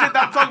same shit that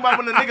I'm talking about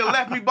when the nigga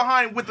left me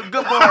behind with the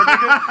good bar,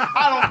 nigga.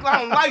 I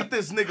don't like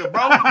this nigga,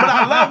 bro. But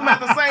I love him at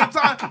the same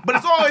time. But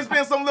it's always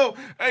been some little,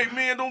 hey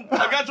man,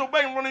 I got your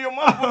back in front of your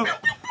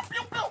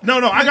motherfucker. No,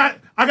 I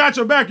got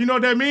your back. You know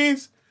what that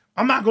means?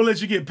 I'm not gonna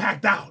let you get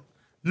packed out.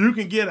 You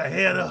can get a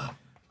head up.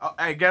 Oh,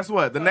 hey, guess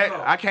what?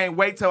 I can't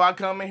wait till I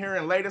come in here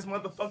and lay this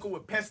motherfucker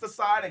with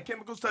pesticide and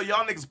chemicals till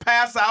y'all niggas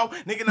pass out.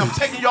 Nigga, I'm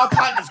taking y'all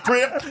pockets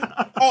grip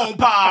on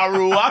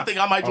Pyro. I think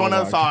I might join the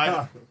other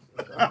side.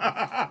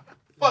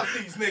 Fuck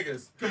these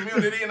niggas.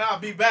 Cuhmunity, and I'll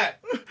be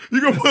back.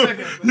 You gonna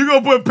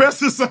put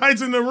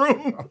pesticides in the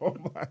room? Oh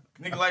my.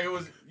 Nigga, like it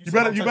was. You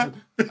better. Hey,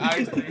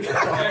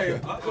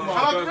 come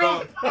on,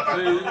 bro. You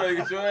better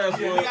get your ass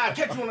You whooped. gotta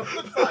catch you on the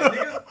flip side,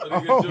 nigga.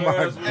 Oh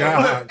my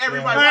God.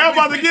 Everybody, Hey, I'm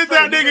about to get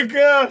that nigga,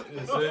 cuz.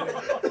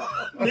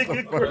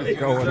 What's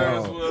going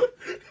on?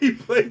 He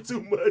played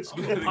too much.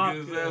 Get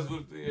his ass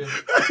whooped in.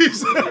 He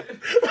said,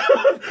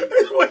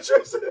 what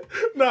you said?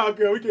 Nah,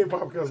 girl, we can't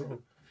pop cuz on.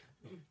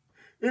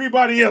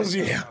 Anybody else?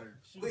 Yeah. I'm gonna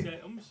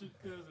shoot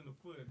cuz in the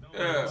foot. Don't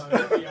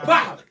Yeah. worry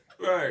about it.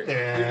 Right.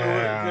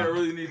 Yeah. You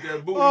really need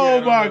that boot. Oh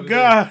my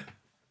God.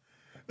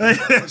 Hey,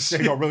 that They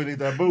shit. gonna really need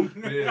that boot.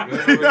 Yeah, they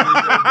really need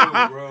that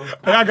boot, bro.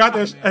 Hey, I got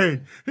that. Hey,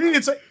 he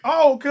didn't say.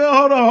 Oh, cuz,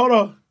 hold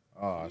on.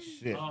 Oh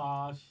shit.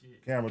 Oh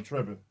shit. Camera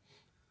tripping.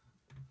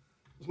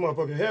 This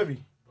motherfucker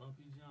heavy.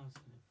 Bumpy Johnson.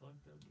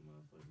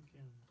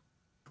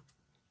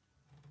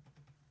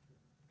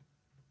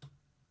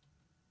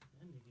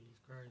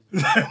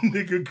 That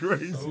nigga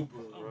crazy. I'm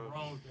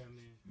wrong with that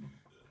man.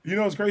 You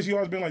know it's crazy. He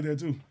always been like that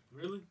too.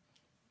 Really?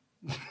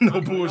 No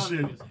Y'all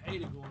bullshit. niggas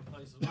hated going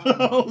places.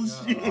 Oh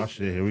shit. Oh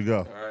shit, here we go.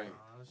 All right.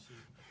 Oh, shit.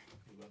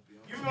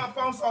 Give me my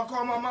phone so I'll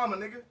call my mama,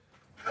 nigga.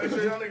 Make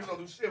sure y'all niggas don't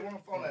do shit. We're on the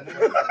phone that nigga.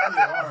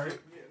 Yeah, all right.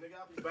 Yeah, nigga,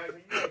 I'll be back.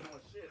 Nigga, you ain't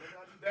doing shit. Nigga,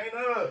 I'll be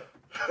Dana.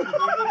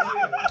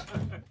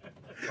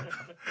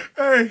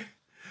 Hey,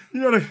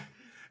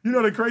 you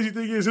know the crazy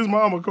thing is his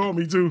mama called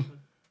me too.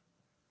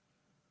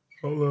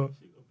 Hold up.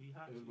 She gonna be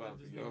hot. It's She about got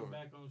to this be nigga over.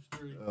 back on the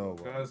street. Oh,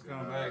 wow. Cuz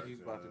come back,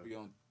 he's about to be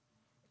on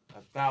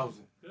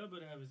 1,000. Cuz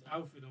better have his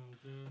outfit on,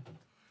 cuz.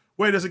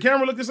 Wait, does the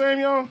camera look the same,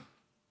 y'all?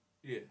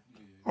 Yeah.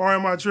 Or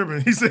am I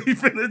tripping? He said he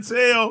finna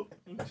tell.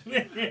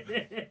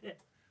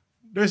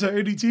 There's an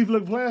AD teeth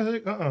look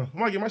plastic. I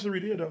might get my shit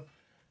redid though.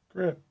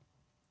 Crap.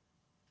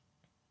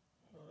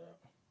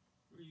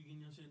 Where you getting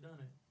your shit done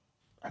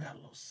at? I got a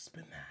little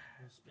spin.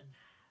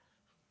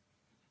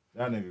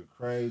 That nigga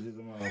crazy as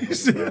a He motherfucker.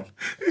 said, bro.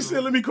 he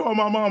said, let me call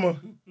my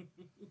mama.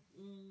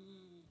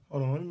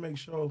 Hold on, let me make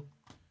sure.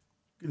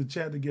 Get a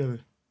chat together.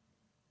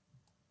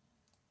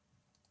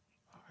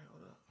 All right,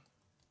 hold up.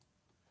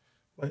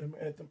 Wait a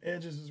minute, them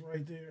edges is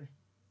right there.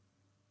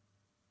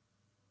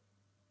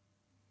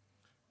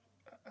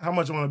 How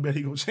much I want to bet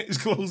he gonna change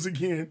clothes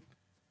again?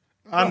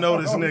 I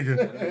know this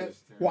nigga.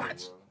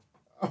 Watch.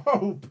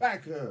 Oh,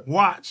 back up.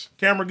 Watch.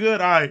 Camera good?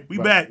 All right, we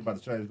back. About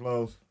to change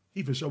clothes.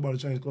 He for sure about to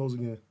change clothes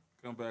again.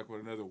 Come back with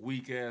another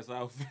weak ass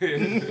outfit.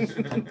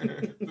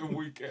 The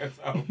weak ass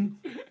outfit.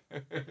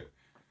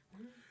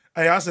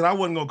 Hey, I said I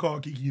wasn't gonna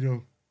call Kiki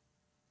though.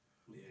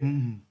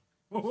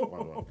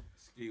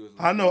 Ski was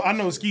I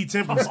know Ski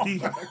temper.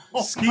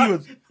 Ski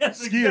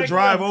would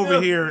drive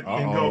over here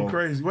and go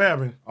crazy. What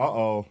happened?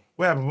 Uh-oh.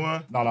 What happened,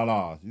 man?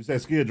 No. You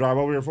said Skid drive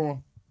over here for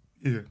him?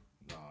 Yeah.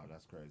 No,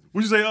 that's crazy.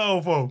 What'd you say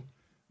for?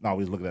 No, we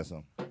was looking at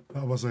something. I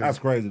was about to say, That's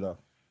crazy, though.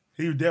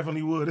 he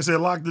definitely would. They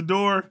said lock the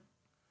door.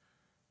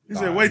 He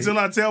said, wait till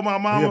I tell my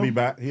mama. He'll be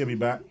back. Yeah, for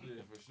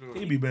sure.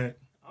 He'll be back.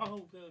 I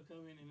hope he'll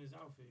come in his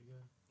outfit, girl.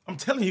 I'm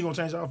telling you, he gonna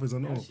change outfits. I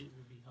know. That shit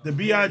would be hot. The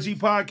BIG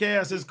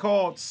podcast is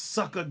called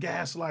Sucker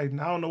Gaslighting.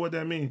 I don't know what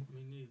that means.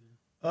 Me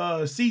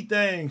neither.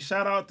 C-Thing.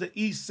 Shout out to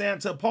East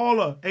Santa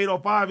Paula,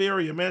 805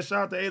 area, man.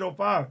 Shout out to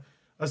 805.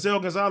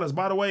 Acel Gonzalez.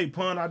 By the way,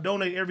 pun, I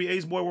donate every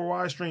Ace Boy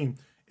Worldwide stream.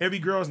 Every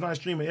Girls Night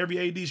stream and every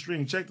AD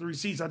stream. Check the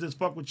receipts. I just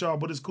fuck with y'all,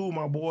 but it's cool,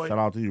 my boy. Shout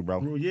out to you,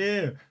 bro.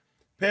 Yeah.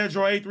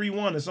 Pedro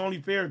 831. It's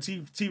only fair.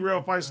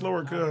 T-Rail fight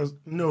slower, cuz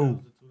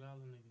no.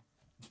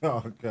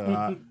 Oh,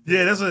 God.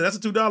 Yeah, that's a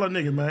 $2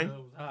 nigga, man. That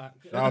was hot.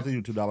 Shout out to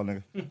you, $2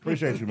 nigga.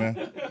 Appreciate you, man.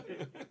 He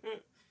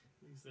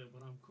said,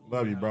 but I'm cool.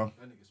 Love you, bro.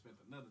 That nigga spent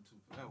another 2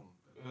 for that one.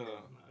 Nah,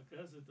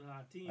 cuz it's the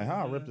hot team. Hey,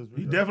 how I ripped this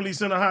He video? definitely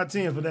sent a hot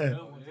 10 for that.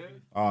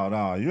 Oh,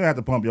 no. You have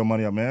to pump your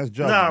money up, man. It's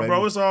jokes, Nah, baby.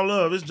 bro, it's all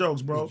love. It's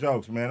jokes, bro. It's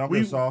jokes, man. Don't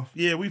get soft.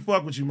 Yeah, we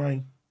fuck with you,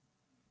 man.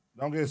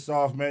 Don't get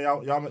soft, man.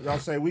 Y'all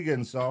say we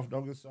getting soft.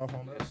 Don't get soft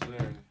on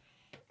that.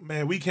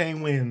 Man, we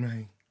can't win,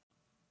 man.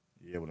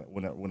 Yeah,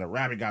 when a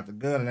rabbit got the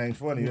gun, it ain't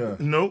funny, yeah.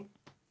 Nope.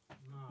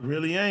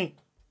 Really ain't.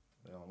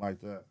 They don't like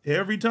that.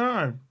 Every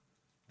time.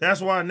 That's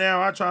why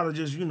now I try to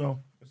just,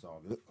 It's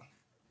all good.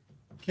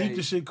 keep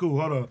the shit cool.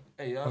 Hold up.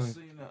 Hey, y'all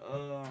seen the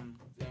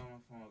damn, my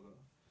phone go.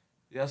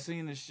 Y'all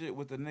seen the shit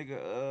with the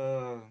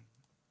nigga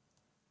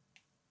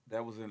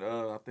that was in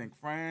I think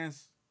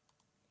France?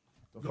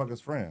 The fuck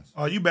is France?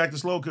 Oh, you back to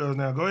slow cuz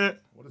now. Go ahead.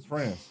 What is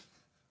France?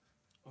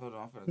 Hold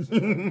on, I'm finna tell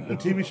you. The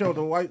TV show,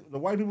 the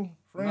white people?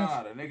 France?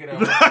 Nah, the nigga that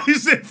was, You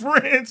said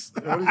France.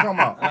 Yeah, what are you talking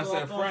about? I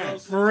said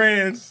France.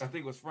 France. I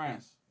think it was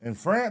France. In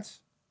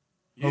France?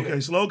 Yeah. Okay,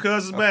 slow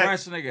cuz is A back.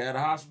 French nigga at a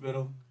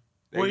hospital.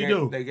 What he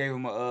do? They gave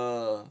him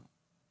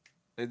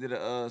they did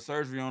a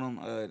surgery on him,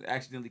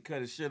 accidentally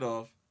cut his shit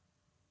off,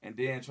 and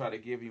then tried to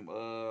give him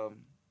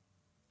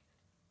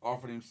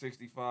offered him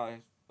 65.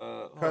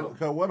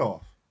 Cut what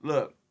off?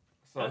 Look,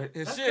 so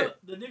his That's shit.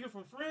 The nigga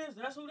from France?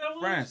 That's who that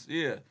was? France,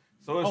 yeah.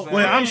 So it's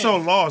Wait, I'm so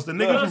lost. The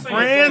nigga Look, from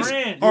I'm saying France?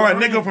 France. Or a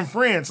France. nigga from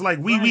France? Like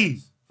wee wee.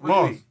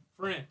 France.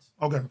 France.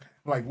 Okay.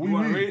 Like You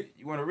want to read it?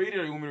 You want to read it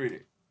or you want me to read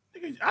it?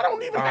 Nigga, I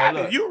don't even All right, have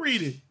it. look. You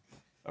read it.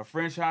 A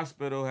French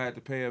hospital had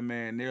to pay a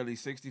man nearly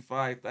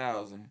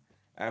 $65,000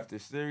 after a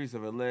series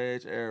of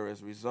alleged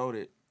errors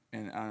resulted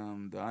in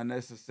the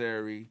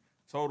unnecessary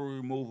total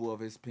removal of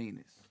his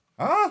penis.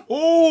 Huh?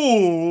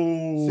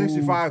 Ooh.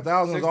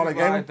 65,000 is all they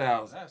gave him?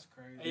 $65,000. That's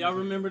crazy. Hey, y'all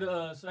remember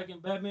the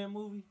second Batman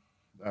movie?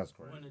 That's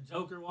crazy. When the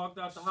Joker walked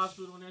out the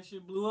hospital and that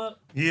shit blew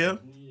up? Yeah.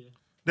 Yeah.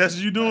 That's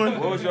what you doing?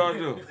 What was y'all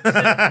do?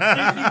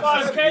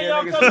 65K,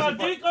 y'all cut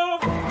my dick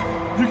off?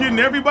 You getting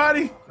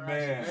everybody?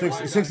 Man,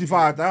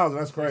 65,000,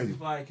 that's crazy.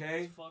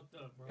 65K? Fucked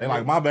up, bro. They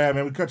like, my bad,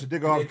 man. We cut your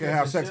dick off. You can't cut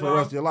have your sex shit for the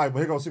rest off? of your life. But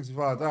here goes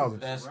 65,000.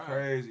 That's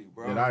crazy,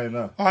 bro. Yeah, I didn't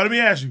know. All right, let me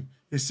ask you.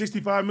 Is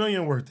 65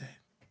 million worth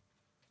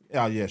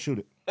that? Yeah, shoot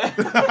it. Make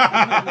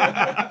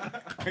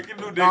a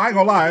new No, I ain't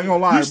gonna lie. You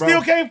bro.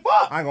 still can't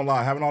fuck. I ain't gonna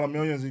lie. Having all the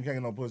millions and you can't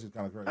get no pussy is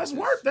kind of crazy.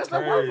 That's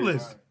not crazy.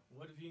 worthless.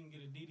 What if you can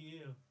get a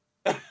DDL?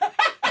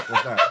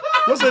 What's that?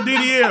 What's a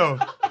DDL?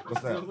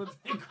 What's that? What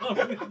they call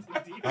it, the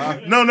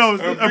DDL. No,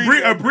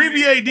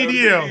 abbreviate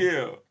DDL.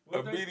 Yeah.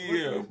 A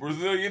BDL,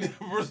 Brazilian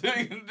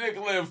dick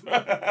lift.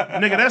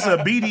 Nigga, that's a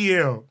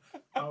BDL.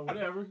 Oh,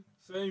 whatever.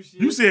 Same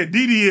shit. You said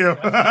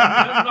DDL. That's what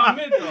I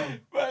meant, though.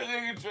 My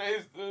nigga Trey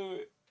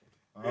stupid.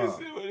 He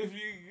said, what if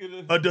you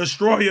get A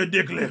destroyer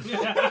dick lift.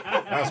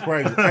 That's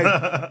crazy.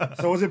 Hey,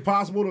 so is it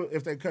possible to,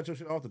 if they cut your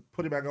shit off, to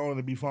put it back on and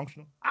to be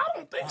functional? I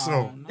don't think so.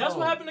 No. That's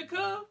what happened to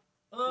Cub.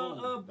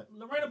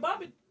 Lorena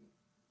Bobbitt.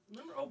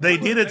 Remember They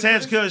did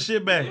attach Cuz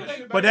shit back.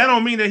 But that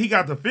don't mean that he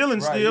got the feeling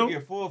Right, still. you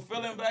get full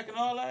filling back and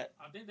all that?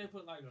 I think they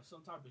put like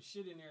some type of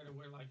shit in there to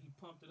where like he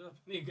pumped it up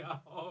and it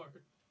got hard.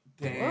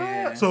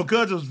 Damn. So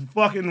Cuz just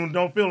fucking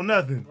don't feel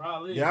nothing.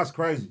 Probably. Yeah, that's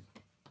crazy.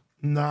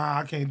 Nah,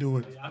 I can't do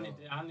it. I need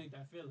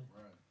that feeling.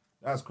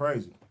 That's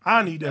crazy.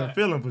 I need that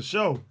feeling for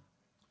sure.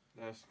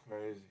 That's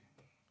crazy.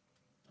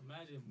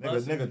 Imagine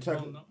Nigga, check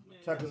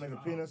busting the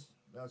nigga penis.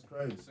 That's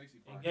crazy.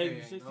 and gave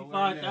you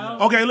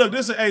 65,000. Okay, look,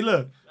 this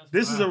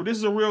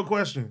is a real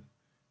question.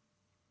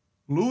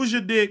 Lose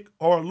your dick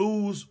or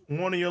lose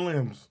one of your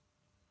limbs?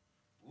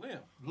 Limb.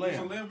 Lose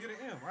a limb, get an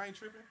M. I ain't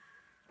tripping.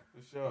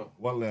 For sure.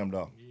 What limb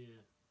though? Yeah.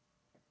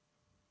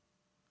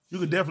 You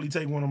could definitely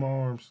take one of my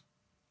arms.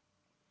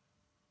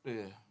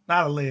 Yeah.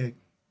 Not a leg.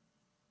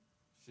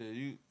 Shit,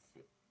 you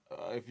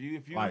if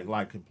you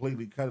Like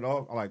completely cut it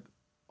off, like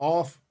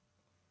off,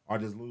 or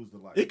just lose the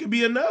light. It could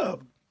be a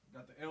nub.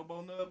 Got the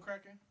elbow nub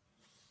cracking.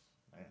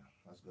 Damn,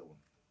 that's a good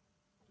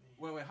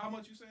one. Wait, how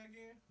much you say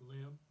again?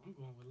 Limb. I'm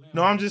going with limb.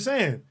 No, I'm just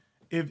saying.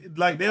 If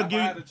like they'll If give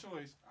I you, had a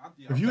choice,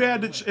 if you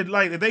had the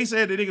like if they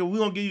said that nigga we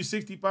gonna give you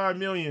 65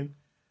 million,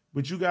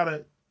 but you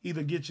gotta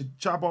either get your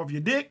chop off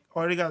your dick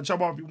or they gotta chop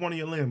off one of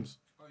your limbs.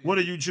 Oh, yeah. What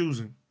are you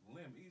choosing?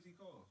 Limb, easy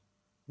call.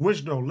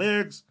 Which though,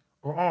 legs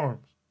or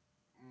arms?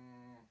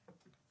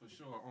 For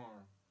sure,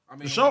 arm. I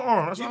mean, For sure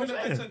arm. That's even what I'm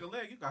if saying. they took a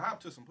leg, you can hop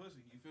to some pussy.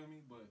 You feel me?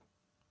 But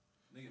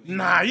nigga,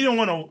 Nah, you don't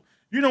want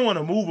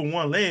to move with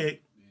one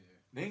leg.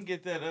 they can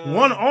get that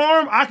One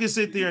arm, I can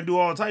sit there and do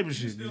all type of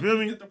shit. You feel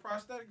me? Get the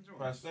prosthetic joint.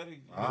 prosthetic.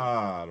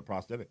 The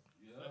prosthetic.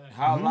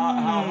 How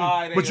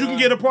high they But you can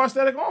get a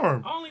prosthetic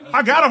arm.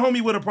 I got a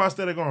homie with a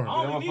prosthetic arm. That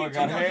motherfucker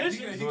got hands.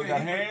 He So it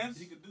got hands.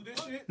 He can do this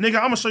shit. Nigga,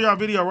 I'm gonna show y'all a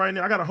video right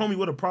now. I got a homie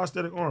with a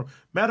prosthetic arm.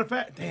 Matter of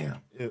fact, damn.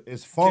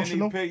 It's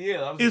functional. Can he pick-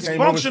 yeah, It's Can't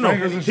move his functional.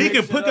 fingers and He shit.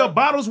 can pick up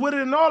bottles with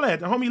it and all that.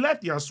 The homie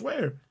lefty, I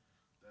swear.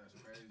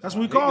 That's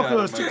what we call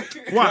cuz.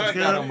 Watch,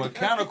 got a cuz.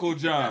 mechanical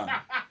John.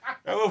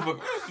 That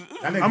motherfucker.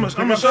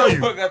 I'm gonna show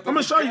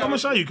you. I'm gonna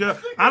show you, cuz.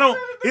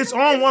 It's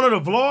on one of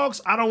the vlogs.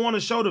 I don't want to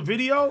show the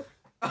video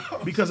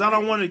because I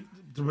don't want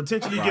to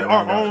potentially get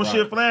our own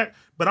shit flagged.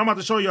 But I'm about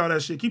to show y'all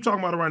that shit. Keep talking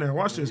about it right now.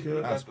 Watch this,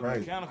 cuz. That's crazy.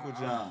 Mechanical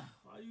John.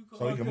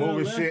 So he can move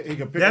his shit. He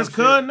can pick That's up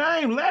cuz shit.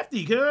 name,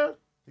 Lefty, cuz.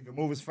 He can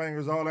move his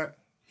fingers, all that.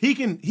 He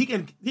can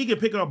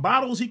pick up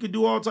bottles. He can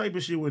do all type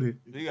of shit with it.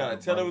 You gotta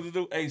tell him what to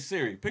do. Hey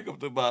Siri, pick up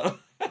the bottle.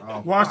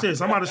 Watch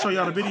this. I'm about to show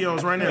y'all the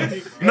videos right now.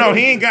 No,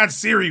 he ain't got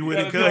Siri with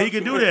it, cuz. He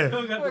can do that.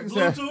 Got the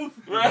Bluetooth.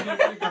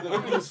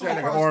 That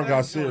nigga arm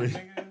got serious.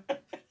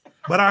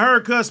 But I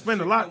heard cuz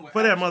spend a lot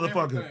for that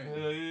motherfucker.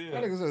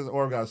 That nigga says his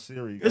arm got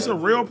serious. It's a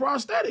real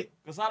prosthetic.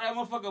 Cause how that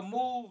motherfucker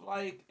move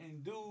like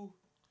and do.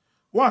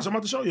 Watch, I'm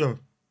about to show you.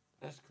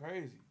 That's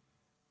crazy.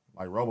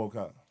 Like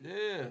RoboCop.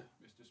 Yeah.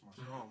 It's just my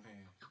strong hand.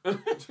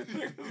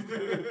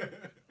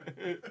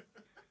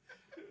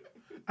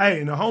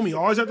 Hey, and the homie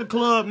always at the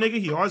club, nigga.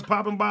 He always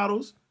popping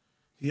bottles.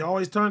 He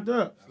always turned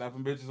up.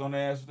 Slapping bitches on the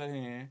ass with their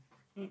hand.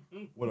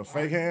 With a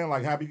fake hand,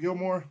 like Happy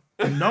Gilmore.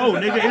 No,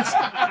 nigga, it's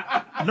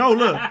no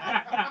look.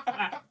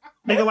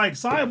 Nigga like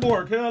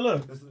Cyborg, cuz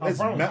look.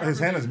 His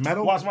hand is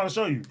metal. Watch, I'm about to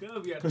show you.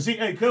 Cub got Cause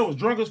cuz was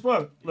drunk as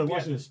fuck. Look,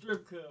 watch the this.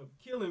 strip club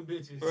killing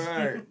bitches.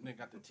 Right. Nigga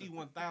got the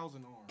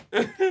T1000 arm.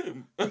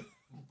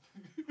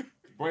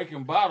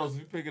 Breaking bottles.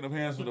 You picking up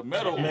hands with the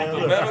metal. Man, the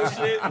look. metal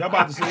shit. Y'all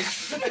about to see. I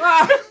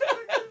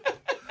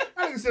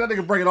nigga said that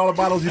nigga breaking all the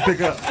bottles you pick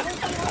up.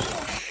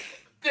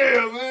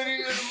 Damn, man, he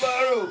got the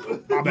bottle.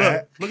 My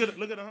bad. Look at the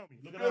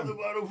homie. Look at the homie.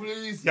 Bottle,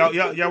 please.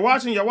 Y'all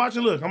watching.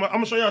 Look, I'm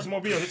gonna show y'all some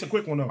more videos. It's a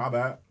quick one though. My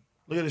bad.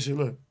 Look at this shit.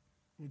 Look.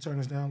 Let me turn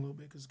this down a little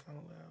bit because it's kind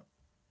of loud.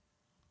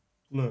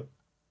 Look.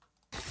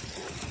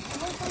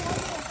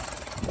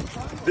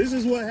 This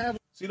is what happened.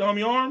 See the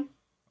homie arm?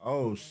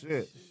 Oh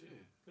shit.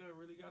 Cub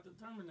really got the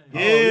Terminator.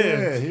 Yeah.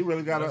 Oh, yeah. He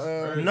really got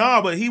a.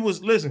 Nah, but he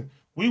was, listen,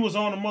 we was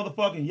on a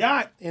motherfucking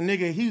yacht and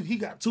nigga, he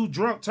got too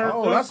drunk, turned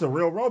Oh, up. that's a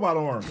real robot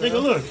arm.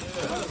 Nigga, look.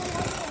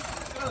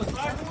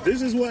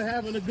 This is what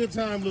having a good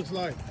time looks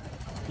like.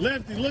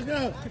 Lefty, look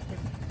up.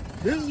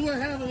 This is what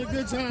having a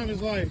good time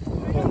is like.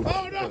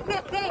 Oh, no.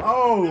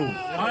 Oh.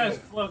 That's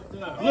fucked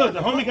up. Look, the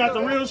homie got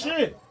the real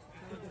shit.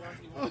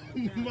 Oh,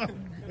 my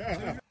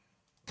God.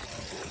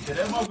 Yeah,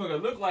 that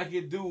motherfucker look like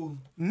it do.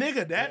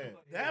 Nigga, that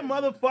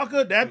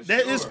motherfucker, that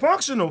is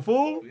functional,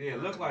 fool. Yeah,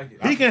 look like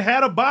it. He can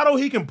have a bottle,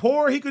 he can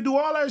pour, he could do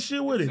all that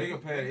shit with it.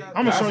 Nigga pay.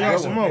 I'm gonna show y'all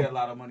some more. Pay a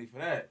lot of money for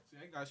that. See,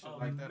 they got shit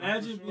like that.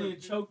 Imagine being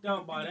choked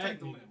out by that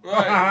nigga.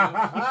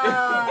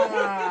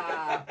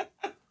 Right.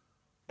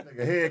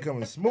 Nigga head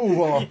coming smooth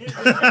off.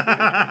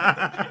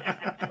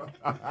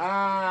 Watch,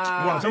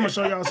 I'm gonna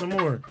show y'all some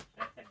more.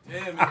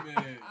 Damn it,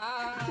 man.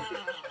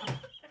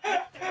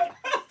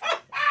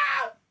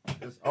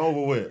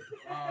 over with.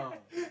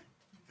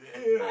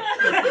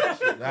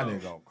 That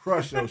nigga gonna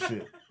crush your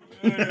shit.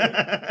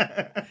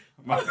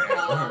 My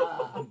bad.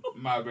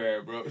 My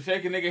bad, bro.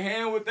 Shake a nigga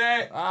hand with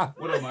that.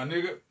 What up, my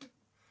nigga?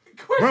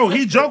 Bro,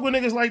 he joke with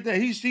niggas like that.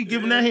 He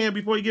giving that hand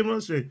before he giving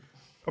us shit.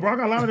 Bro, I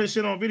got a lot of this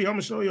shit on video. I'm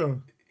gonna show y'all.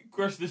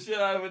 Crush the shit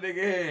out of a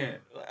nigga hand.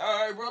 Like,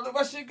 all right, bro, let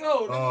my shit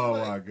go. Nigga.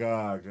 Oh my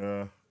God,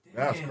 girl.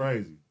 That's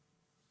crazy.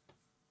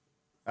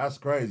 That's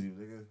crazy,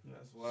 nigga.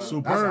 That's wild.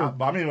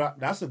 Superb. I mean,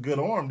 that's a good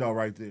arm though,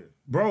 right there.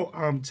 Bro,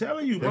 I'm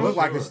telling you, It bro. look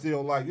like it's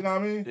still like, you know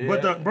what I mean? Yeah.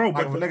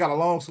 Like when they got a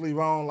long sleeve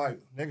on, like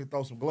nigga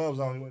throw some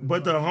gloves on.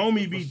 But the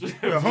homie be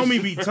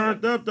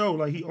turned up though.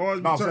 Like he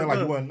always be I'm turned saying like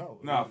up. you wouldn't know.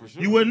 Nah, for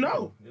sure. You wouldn't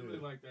know. It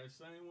look like that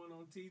same one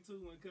on T2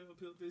 when Cub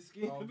peeled his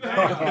skin Oh,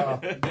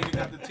 back. Nigga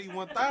got the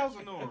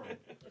T1000 on him.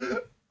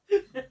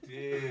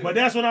 Yeah. But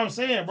that's what I'm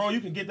saying, bro.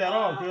 You can get that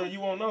off, cause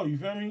you won't know. You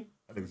feel me?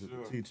 I think it's a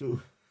T2.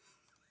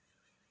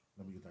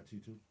 Let me get that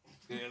T2.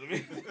 Yeah, let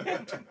me.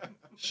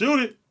 Shoot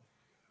it.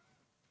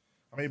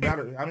 How many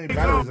batteries in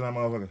that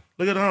motherfucker?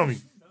 Look at the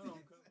homie.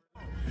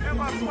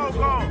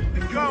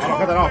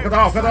 Cut that off.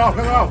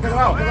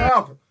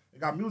 It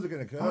got music in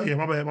it, cuz. Oh yeah,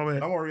 my bad.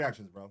 No more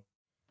reactions, bro.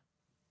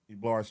 You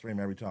blow our stream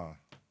every time.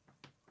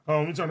 Oh,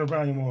 let me turn the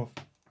volume off.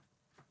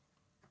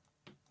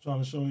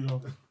 Trying to show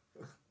y'all.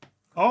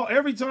 Oh,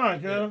 every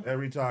time, cuz.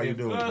 Every time you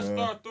do it, If cuz.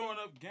 start throwing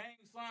up gang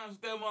signs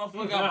with that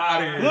motherfucker, I'm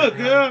out of here. Look,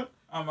 cuz.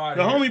 I'm out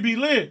The of here. homie be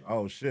lit.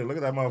 Oh shit, look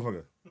at that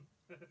motherfucker.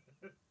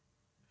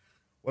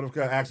 What if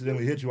cuz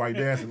accidentally hit you while you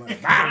dancing? Like,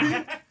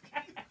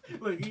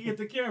 Look, he hit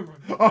the camera.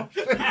 oh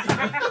shit.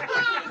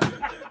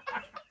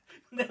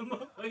 That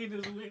motherfucker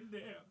just went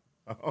down.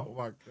 Oh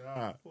my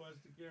God. Watch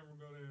the camera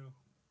go down.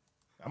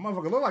 That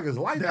motherfucker look like it's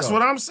light. That's though.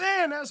 what I'm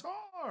saying. That's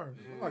hard.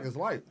 Look like it's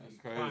light. That's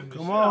crazy.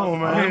 Come on,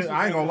 man.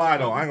 I ain't gonna lie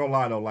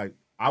though. Like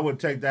I would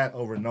take that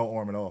over no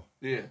arm at all.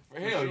 Yeah, for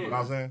hell You know yeah. what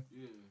I'm saying?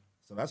 Yeah.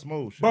 So that's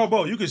smooth shit.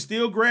 Bro, you can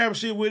still grab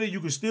shit with it. You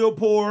can still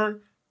pour.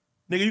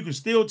 Nigga, you can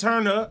still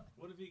turn up.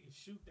 What if he can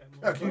shoot that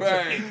Cuz keep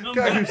motherfucker?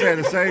 Right. keep saying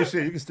the same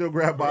shit. You can still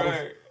grab bottles.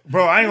 Right.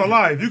 Bro, I ain't gonna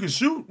lie. If you can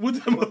shoot with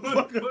the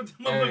motherfucker. What the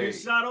motherfucker Hey.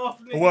 shot off,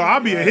 nigga? Well, I'll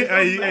be a hit.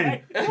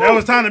 Hey, that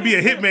was time to be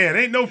a hitman.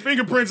 Ain't no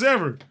fingerprints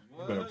ever.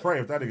 You better pray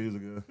if that nigga use a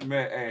good.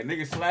 Man, hey,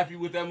 nigga slap you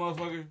with that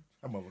motherfucker.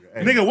 That motherfucker.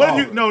 Hey, Nigga, what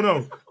if you... oh,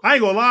 No. I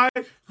ain't gonna lie.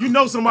 You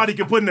know somebody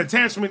can put an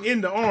attachment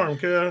in the arm,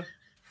 cuz.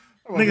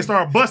 Nigga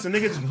start busting.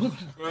 Nigga just...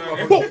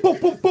 Right. Boop, boop,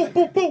 boop, boop,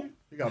 boop, boop.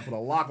 He gotta put a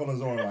lock on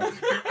his arm. Like,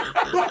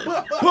 Boop,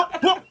 boop,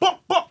 boop,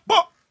 boop,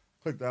 boop.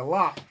 click that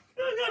lock.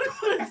 I gotta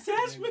put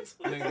attachments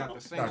on Nigga got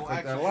the single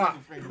click that action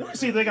lock. finger. Let me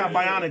see if they got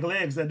bionic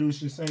legs that do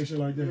shit, same shit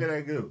like Yeah, that.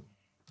 they do.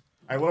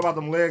 Hey, what about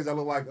them legs that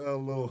look like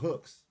little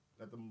hooks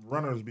that the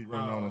runners be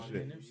running on and shit?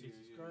 Man, them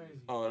shits is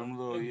crazy. Oh, them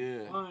little, They be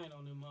yeah. flying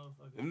on them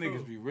motherfuckers. Them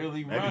niggas be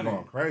really They be going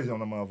running. crazy on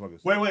them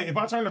motherfuckers. Wait. If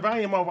I turn the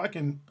volume off, I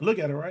can look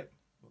at it, right?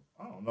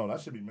 I don't know.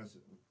 That should be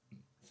missing.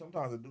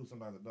 Sometimes it do,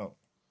 sometimes it don't.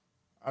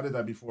 I did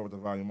that before with the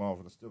volume off,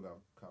 and it still got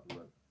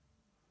copyright.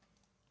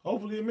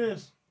 Hopefully it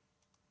missed.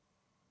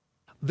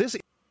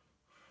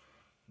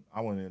 I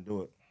wouldn't even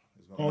do it.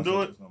 It's Don't mess do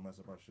up, it? It's gonna mess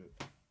up our shit.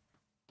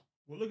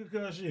 Well, look at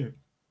cuz shit.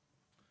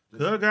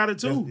 Cuz got it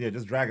too.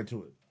 Just drag it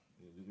to it.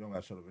 You don't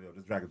gotta show the video.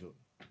 Just drag it to it.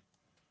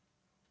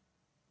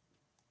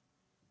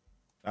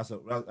 That's a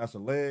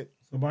leg.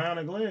 It's a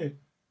bionic leg.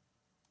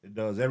 It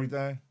does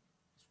everything.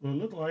 That's what it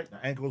look like.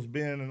 The ankles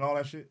bend and all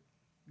that shit.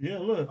 Yeah,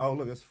 look. Oh,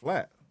 look, it's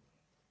flat.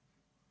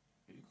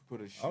 You can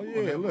put a shoe Oh on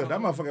yeah, that look, that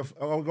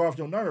motherfucker go off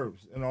your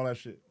nerves and all that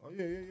shit. Oh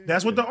yeah.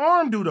 That's what the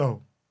arm do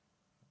though.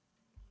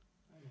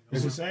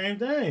 It's the same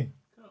thing.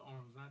 Cut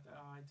arms, not that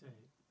high tech.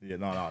 Yeah,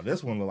 no.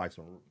 This one look like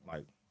some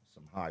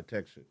high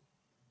tech shit.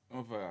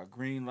 Motherfucker got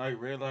green light,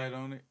 red light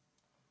on it.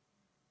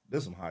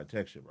 This some high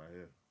tech shit right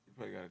here. You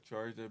probably gotta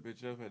charge that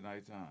bitch up at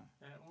nighttime.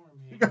 That arm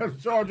You here. gotta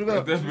charge it Put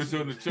up. that bitch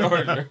on the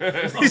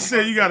charger. He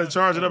said you gotta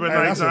charge it up at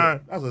Hey,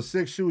 nighttime. that's a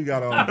sick shoe he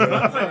got on.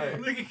 Bro.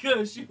 Look at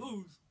cuz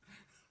shoes.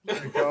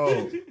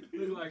 Oh.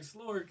 Look like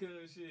slower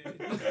cuz shit.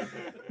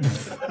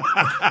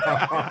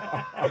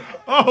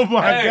 Oh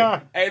my Hey,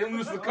 god. hey, them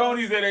the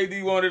Saconis that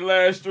AD wanted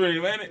last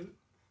stream, ain't it?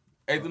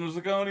 Hey, them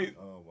the Saconis?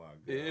 Oh my god.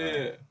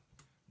 Yeah.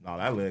 No,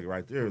 that leg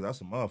right there,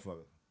 that's a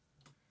motherfucker.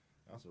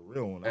 That's a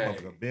real one. That Hey.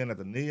 motherfucker bend at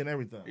the knee and He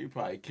everything.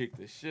 probably kicked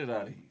the shit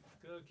out of you.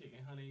 Cuz kicking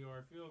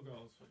 100-yard field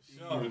goals for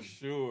sure. For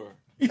sure.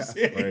 He That's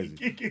said crazy.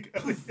 he kicking.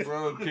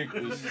 Bro kicked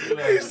the shit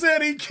out He of you.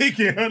 said he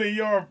kicking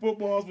 100-yard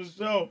footballs for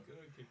sure. Cuz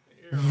kicked the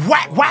air.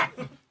 Whack whack.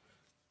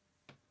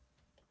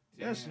 Damn.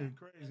 That shit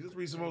crazy. Let's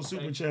read some more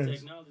super chats.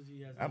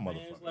 Technology has That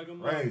advanced motherfucker like a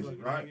crazy,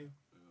 motherfucker, right? nigga.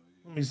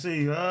 Let me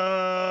see.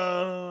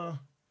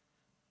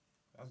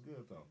 That's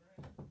good though.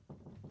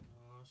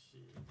 Oh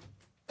shit.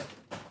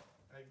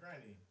 Hey,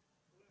 Granny,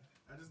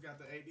 I just got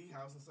the AD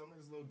house and some of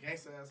his little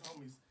gangsta ass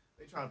homies,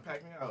 they trying to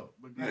pack me out.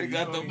 But They Granny,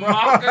 got you the feel me?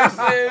 moccasins.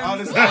 all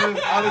this AD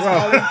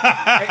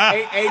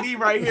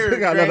right here. They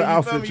got Granny, another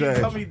you feel outfit me? You change.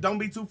 tell me don't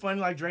be too funny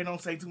like Dre,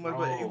 don't say too much.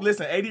 Bro. But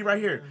listen, AD right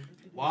here.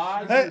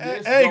 Why?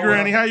 Hey,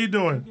 Granny, how you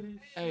doing?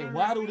 Hey,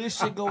 why do this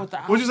shit go with the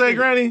What'd you say,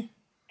 Granny?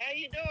 How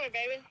you doing,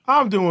 baby?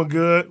 I'm doing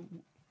good.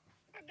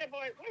 What that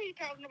boy? What are you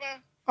talking about?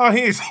 Oh, he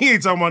ain't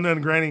talking about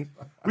nothing, Granny.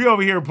 We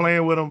over here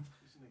playing with him.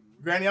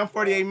 Granny, I'm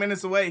 48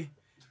 minutes away.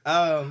 You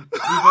feel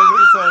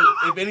me? So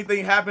if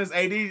anything happens,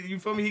 AD, you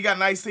feel me? He got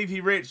nice teeth. He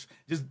rich.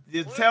 Just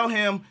tell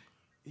him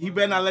he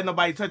better not let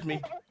nobody touch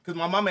me. Cause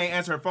my mama ain't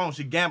answer her phone.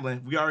 She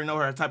gambling. We already know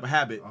her type of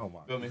habit. Oh my.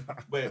 Feel me?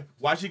 But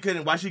why she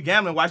gambling?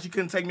 Why she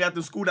couldn't take me out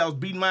to school that was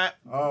beating my?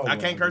 I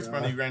can't curse in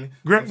front of you, Granny.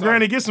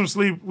 Granny, get some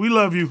sleep. We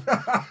love you.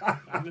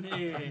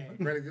 Granny,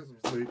 get some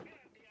sleep.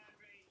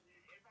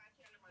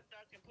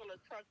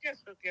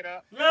 Just hook it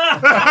up. Hey,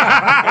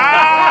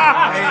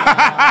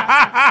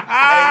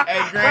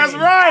 Granny. That's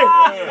right.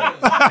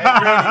 Hey,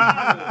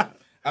 Granny.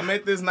 I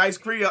met this nice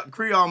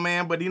Creole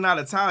man, but he not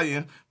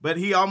Italian. But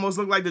he almost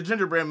looked like the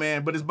gingerbread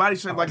man, but his body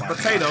shaped like a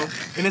potato.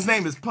 And his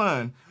name is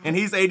Pun. And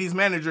he's 80s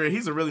manager.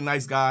 He's a really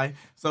nice guy.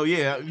 So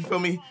yeah, you feel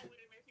me?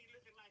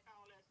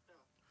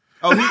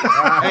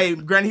 Oh, hey,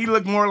 Granny, he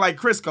looked more like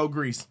Crisco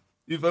grease.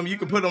 You feel me? You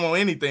can put him on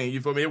anything. You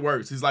feel me? It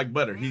works. He's like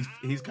butter.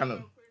 He's kind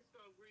of.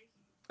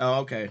 Oh,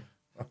 okay.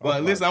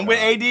 Well, listen, I'm with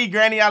AD,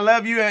 Granny. I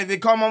love you. And they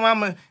call my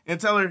mama and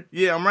tell her,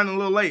 yeah, I'm running a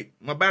little late.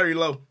 My battery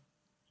low.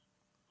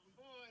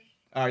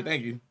 All right,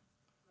 thank you.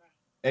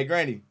 Hey,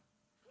 Granny,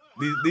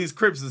 these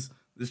Crips is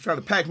trying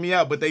to pack me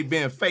out, but they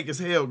been fake as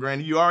hell,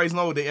 Granny. You always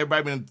know that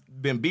everybody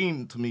been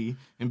beating to me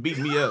and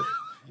beating me up.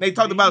 They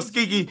talked about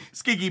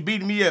Skeeky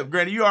beating me up,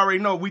 Granny. You already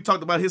know we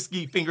talked about his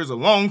ski fingers a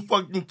long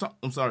fucking time.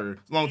 I'm sorry,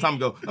 a long time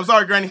ago. I'm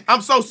sorry, Granny.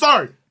 I'm so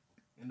sorry.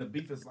 And the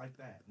beef is like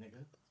that,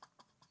 nigga.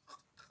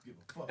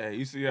 Hey,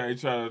 you see how he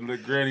trying to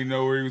let Granny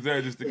know where he was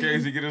at just in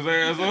case he get his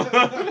ass on?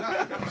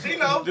 She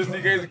know. Just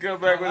in case he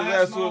come back with his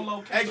ass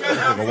on. Hey,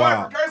 I'm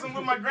sorry for cursing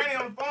with my granny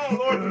on the phone.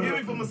 Lord, forgive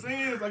me for my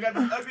sins. I got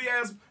this ugly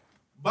ass,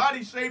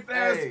 body shaped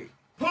ass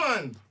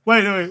Pun.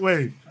 Wait.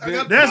 Wait.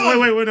 No.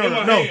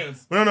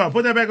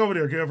 Put that back over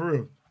there, Kev, for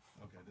real.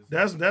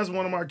 Okay, that's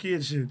one of my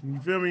kids' shit. You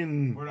feel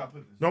me? Where'd I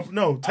put this?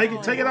 No, take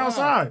it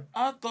outside.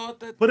 I thought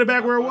that. Put it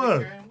back where it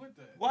was.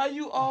 Why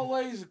you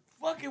always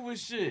fucking with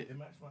shit? It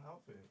matched my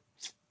outfit.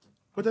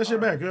 Put that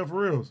shit back, Kev, for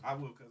real. I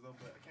will, because I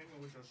came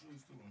in with your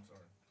shoes too. I'm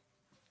sorry.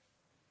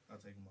 I'll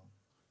take them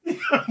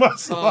off. My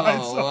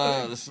slides. Oh,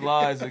 wow. The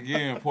slides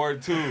again,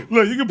 part 2.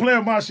 Look, you can play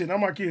with my shit, not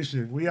my kid's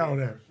shit. We out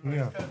there.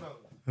 Yeah.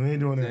 We ain't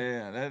doing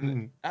that.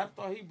 Damn, I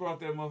thought he brought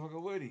that motherfucker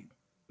with him.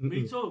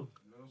 Me too.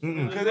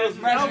 Because it was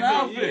matching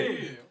outfit.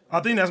 Yeah. I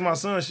think that's my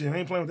son's shit. I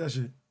ain't playing with that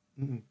shit.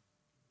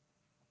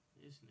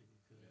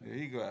 Yeah,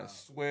 he got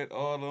sweat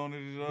all on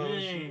his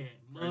other shit.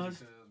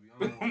 Must.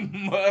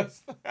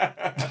 Must.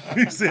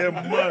 He said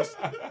must.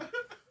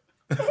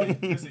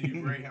 Listen,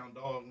 you Greyhound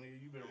dog,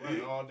 nigga. You been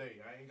running all day.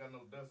 I ain't got no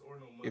dust or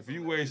no must. If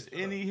you waste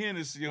any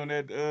Hennessy on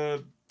that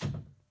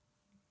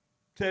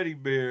teddy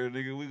bear,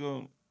 nigga, we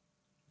gon'...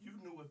 You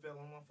knew it fell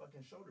on my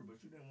fucking shoulder, but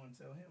you didn't want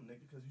to tell him,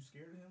 nigga, because you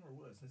scared of him or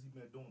what? Since he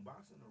been doing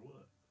boxing or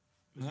what?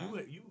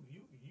 You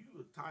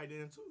tied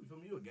in too. You feel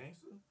me? You a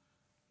gangster.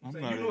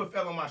 You knew it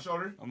fell on my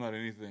shoulder. I'm not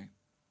anything.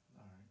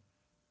 All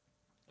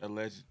right.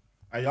 Alleged.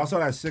 Hey, y'all saw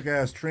that sick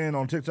ass trend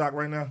on TikTok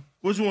right now?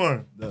 Which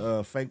one?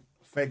 The fake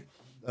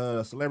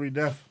celebrity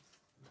death.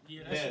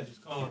 Yeah, that shit is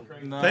called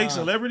crazy. Nah. Fake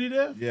celebrity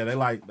death? Yeah, they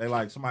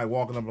like somebody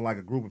walking up in like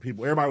a group of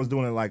people. Everybody was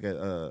doing it like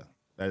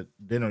at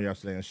dinner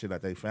yesterday and shit,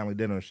 like they family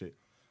dinner and shit.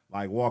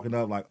 Like walking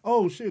up like,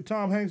 oh shit,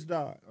 Tom Hanks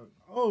died.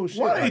 Oh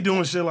shit. Why they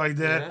doing shit like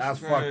that? Yeah, That's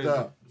crazy. fucked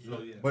up.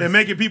 So, yeah. But And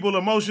making people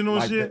emotional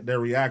and like shit? their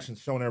reactions,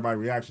 showing everybody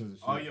reactions and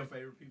shit. All your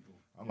favorite people.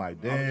 I'm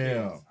like,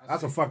 damn,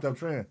 that's a fucked up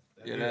trend.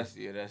 That's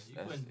You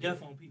putting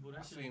death on people. I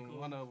That shit seen cool.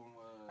 one of them,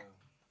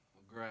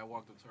 a girl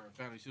walked up to her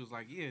family. She was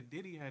like, yeah,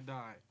 Diddy had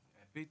died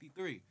at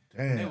 53.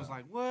 Damn. And they was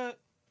like, what?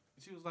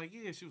 She was like,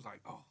 yeah. She was like,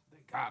 oh, they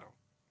got him.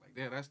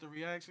 Like, that's the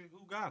reaction?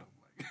 Who got him?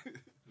 Like,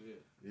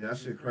 Yeah, that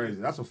shit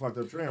crazy. That's a fucked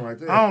up trend right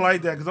there. I don't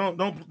like that because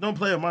don't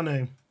play with my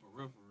name for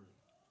real.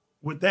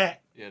 with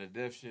that. Yeah, the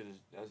death shit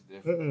that's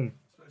different. Mm-mm.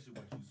 Especially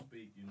when you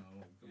speak, you know.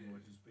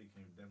 What you speak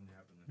can definitely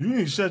happen. You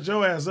need to shut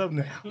your ass up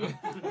now.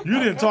 You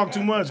didn't talk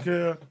too much,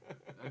 cuz.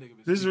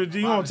 This is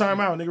you on time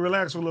out, nigga.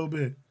 Relax for a little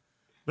bit.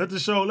 Let the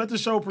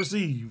show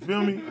proceed. You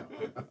feel me?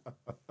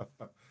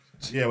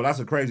 Yeah, well, that's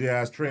a crazy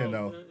ass trend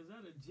though. Is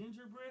that a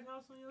gingerbread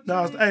house on your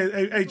No,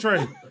 hey,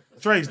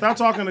 Trey, stop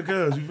talking to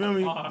cuz. You feel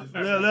me?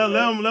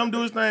 Let him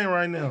do his thing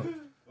right now.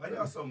 Why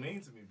y'all so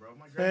mean to me, bro?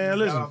 My Man, grandma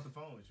listen. got off the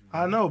phone with you.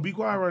 I know. Be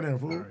quiet right now,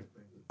 fool. All right,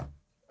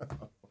 thank you.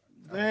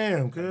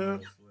 Damn,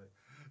 cuz.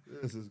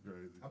 This is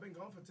crazy. I've been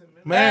gone for 10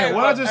 minutes. Man,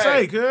 what I just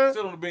say, cuz?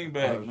 Sit on the bean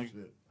bag, Oh, nigga.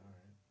 shit.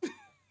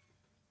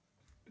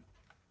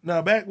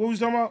 Now back. What we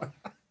talking about?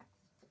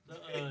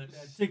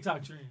 that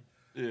TikTok trend.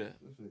 Yeah.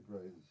 This shit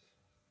crazy.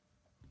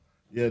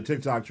 Yeah,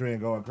 TikTok trend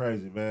going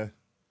crazy, man.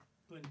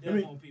 Putting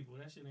death on people.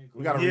 That shit ain't cool.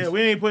 We gotta Yeah,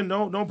 we ain't putting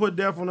don't put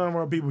death on none of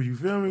our people. You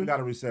feel me? we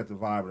gotta reset the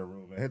vibe of the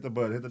room, man. Hit the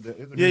button. Hit the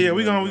Yeah, music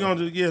we button, gonna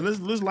bro. do. Yeah,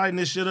 let's lighten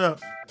this shit up.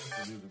 Hit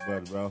the music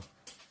button, bro.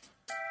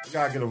 We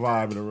gotta get a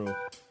vibe in the room.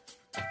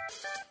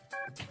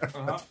 Let's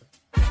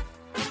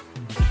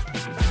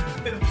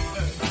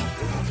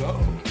go.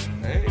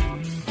 Hey,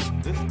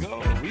 let's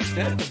go.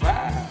 Reset the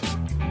vibe.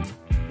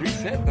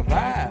 Reset the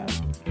vibe.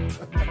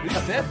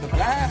 Reset the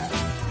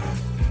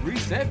vibe.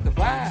 Reset the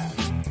vibe.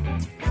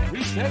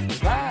 Reset the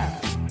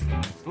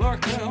vibe. Floor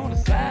cut on the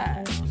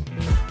side.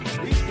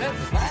 Reset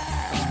the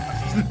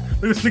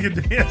vibe. Look at this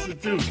nigga dancing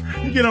too.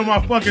 You get on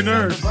my fucking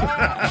nerves. Reset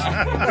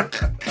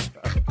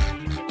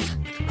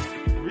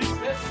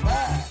the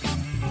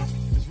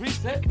vibe. Just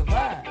reset the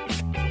vibe.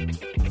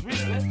 Just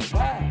reset the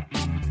vibe.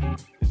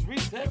 Just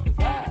reset the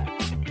vibe.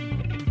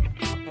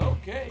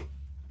 Okay.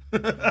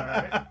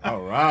 All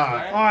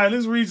right. All right,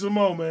 let's read some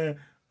more, man.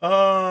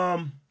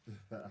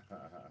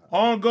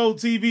 On Go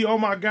TV, oh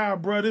my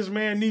God, bro, this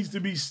man needs to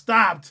be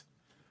stopped.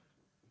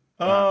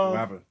 What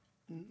happened?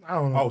 I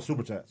don't know. Oh,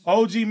 super chats.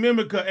 OG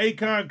Mimica,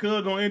 Akon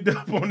Cub gonna end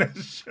up on that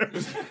shirt.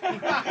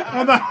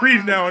 I'm not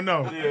reading that one,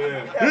 no.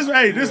 Yeah.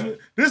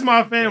 This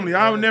my family.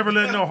 I would never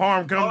let no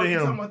harm come to You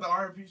talking him. about the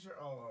RP shirt?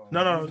 Oh.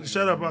 No,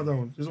 shut up, I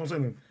don't. Just don't say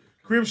nothing.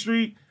 Crib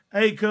Street,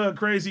 hey, Cub,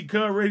 crazy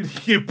Cub, ready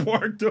to get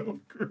parked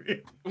on crib.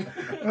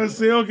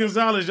 Sale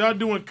Gonzalez, y'all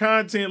doing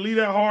content. Leave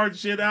that hard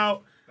shit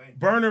out.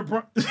 Burner,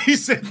 he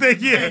said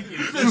that, yeah.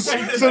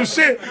 Some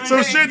shit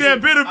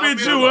that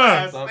benefits you,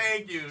 huh?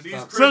 Thank you.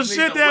 These Some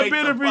shit that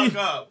benefits you.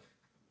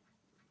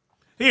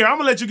 Here, I'm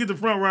gonna let you get the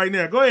front right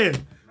now. Go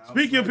ahead.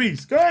 Speak your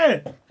piece. Go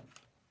ahead.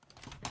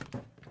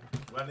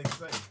 What nigga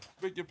say?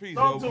 Speak your piece,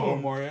 Talk to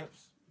him. more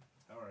apps.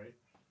 All right.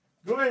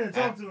 Go ahead and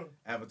talk to him.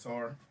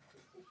 Avatar.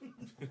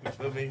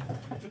 Feel me?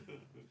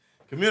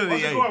 Community.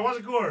 What's the chord? What's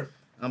the chord?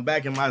 I'm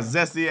back in my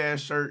zesty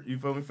ass shirt. You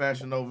feel me?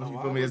 Fashion Nova.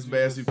 You feel me? It's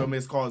best. You feel me?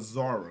 It's called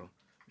Zara.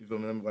 You feel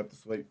me? Let me wipe the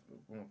sweat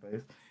from my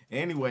face.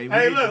 Anyway.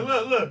 Hey,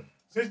 look.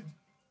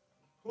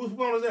 Whose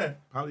phone is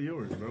that? Probably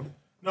yours, bro.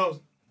 No.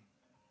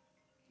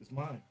 It's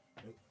mine.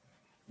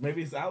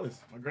 Maybe it's Alice,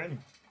 my granny.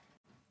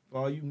 For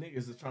all you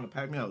niggas that's trying to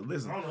pack me out.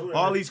 Listen, I don't know who that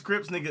all is. these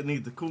Crips niggas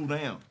need to cool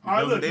down. All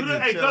right, look. They Do need this.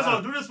 to Hey, chill out.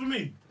 Cuzzo, do this for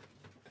me.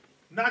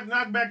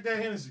 Knock back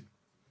that Hennessy.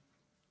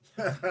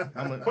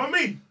 For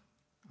me.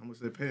 I'm gonna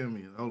say pay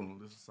me. Hold on.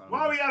 This is solid.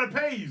 Why we gotta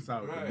pay you?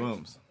 Solid Right.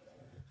 bums.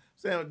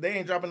 Saying they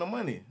ain't dropping no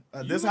money.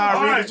 This You how I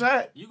gonna- read the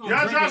chat. You gonna Y'all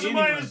drink drop it some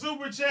money in anyway. the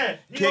super chat.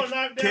 He gonna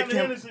knock down the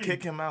Hennessy.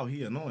 Kick him out.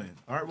 He annoying.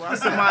 All right, well, I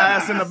sit my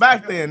ass in the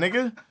back then,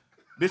 nigga.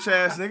 Bitch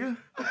ass nigga.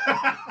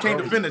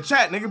 Can't defend the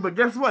chat, nigga. But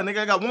guess what, nigga?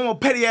 I got one more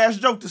petty ass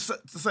joke to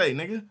say,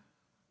 nigga.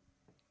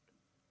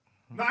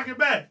 Knock it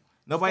back.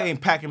 Nobody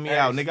ain't packing me Hey,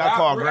 out, nigga. I stop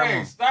call reading-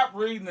 grandma. Stop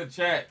reading the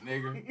chat,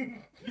 nigga.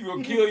 You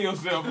gonna kill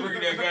yourself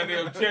reading that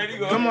goddamn chat. You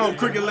gonna Come on,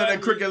 cricket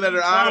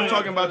letter. I'm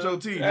talking about your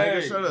teeth,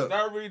 Hey, nigga. Shut up.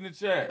 Stop reading the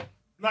chat.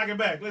 Knock it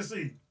back. Let's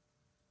see.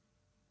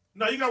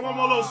 No, you got one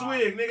more little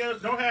swig,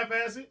 nigga. Don't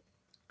half-ass it.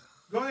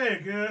 Go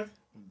ahead, girl.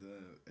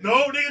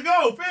 No, nigga,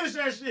 go. Finish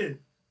that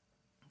shit.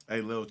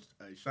 Hey,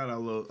 shout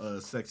out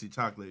little sexy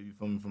chocolate. You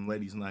feel me, from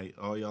Ladies Night.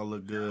 All y'all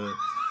look good.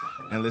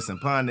 And listen,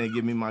 Pond didn't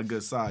give me my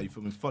good side. You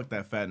feel me? Fuck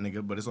that fat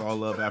nigga. But it's all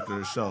love after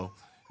the show.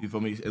 You feel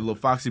me? Hey, little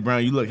Foxy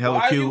Brown, you look hella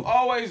Why cute. you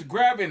always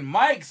grabbing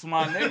mics,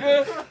 my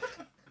nigga?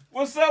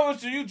 What's up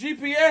with you? You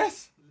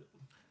GPS?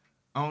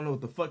 I don't know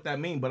what the fuck that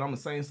mean, but I'm the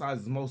same size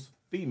as most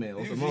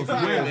females, You or most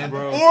GPS, women,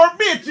 bro. or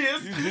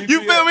bitches.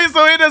 You feel me?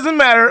 So it doesn't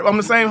matter. I'm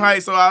the same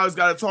height, so I always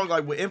gotta talk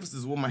like with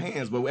emphasis with my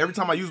hands. But every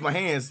time I use my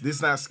hands, this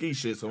is not ski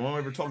shit. So I don't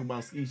ever talk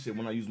about ski shit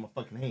when I use my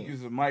fucking hands.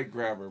 Use a mic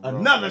grabber, bro.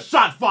 Another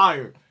shot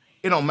fired.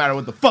 It don't matter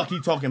what the fuck he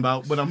talking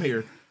about, but I'm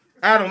here.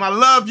 Adam, I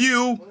love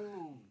you.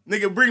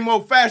 Nigga, bring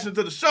more fashion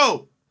to the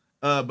show.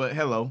 But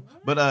hello.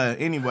 But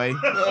anyway.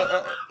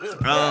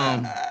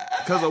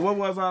 Cause of what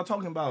was I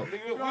talking about?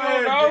 Nigga, we Go don't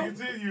ahead, know.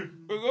 continue.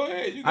 But go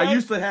ahead. You I got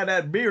used to have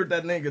that beard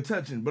that nigga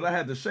touching, but I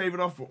had to shave it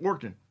off for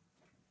working.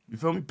 You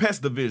feel me?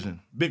 Pest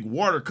division. Big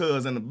water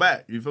cuz in the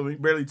back. You feel me?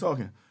 Barely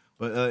talking.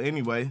 But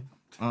anyway,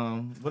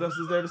 what else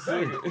is there to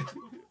say?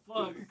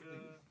 Fuck.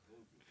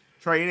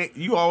 Trey,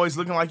 you always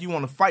looking like you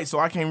want to fight, so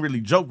I can't really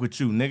joke with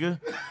you, nigga.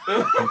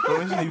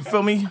 You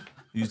feel me?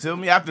 You tell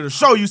me? After the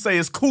show, you say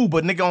it's cool,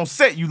 but nigga on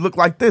set, you look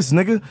like this,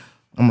 nigga.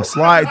 I'ma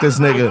slide this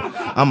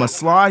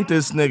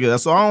nigga.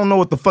 So I don't know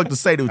what the fuck to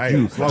say to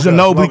you.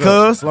 Ginobili,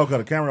 cuz. Slow cut.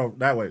 The camera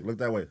that way. Look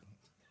that way.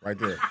 Right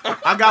there.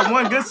 I got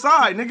one good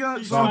side,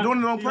 nigga. So I'm doing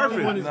it on He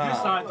only want purpose. his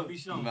good side to be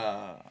shown.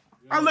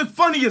 I look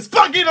funny as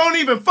fuck. It don't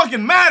even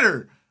fucking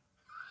matter.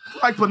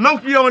 Like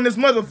Pinocchio and this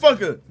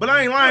motherfucker. But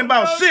I ain't lying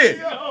about shit.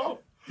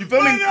 You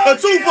feel me? A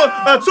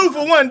two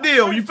for one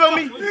deal. You feel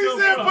me?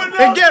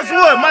 And guess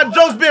what? My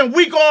joke's been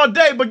weak all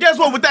day. But guess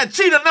what? With that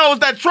cheetah nose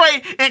that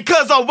Trey and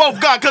Cuzzo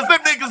both got, cause them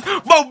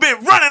niggas both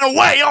been running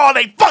away all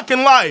they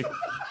fucking life.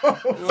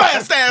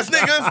 Fast ass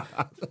niggas.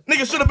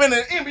 Niggas should have been in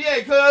the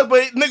NBA, cuz,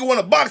 but nigga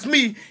wanna box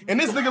me, and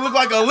this nigga look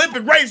like an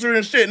Olympic racer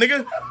and shit,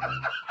 nigga.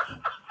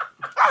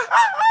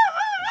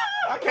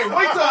 I can't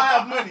wait till I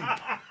have money.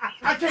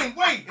 I can't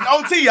wait. And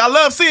OT, I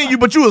love seeing you,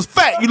 but you was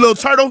fat, you little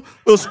turtle,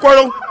 little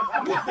squirtle.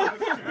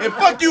 And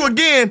fuck you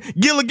again,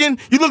 Gilligan.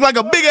 You look like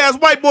a big ass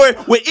white boy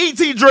with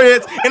ET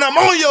dreads, and I'm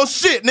on your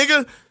shit,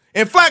 nigga.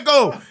 And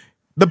Flacco,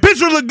 the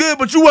picture looked good,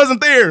 but you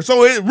wasn't there,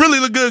 so it really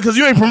looked good because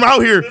you ain't from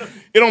out here.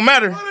 It don't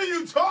matter. What are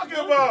you talking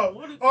about?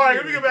 All right,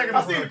 let me get back in the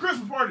I seen the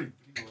Christmas party.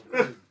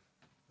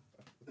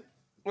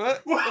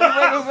 What? What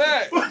was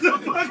that? What the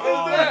fuck is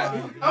that?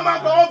 I'm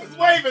out the office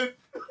waving.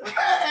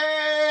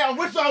 Hey, I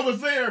wish I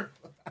was there.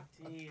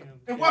 Damn.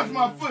 And watch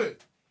my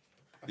foot.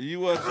 You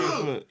watch your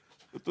foot.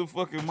 With the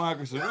fucking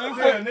moccasins.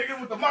 Yeah, nigga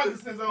with the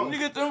moccasins on. Where you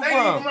get them They ain't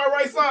from? even my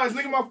right size.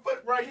 Nigga, my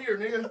foot right here,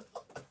 nigga.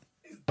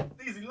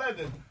 These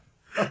 11.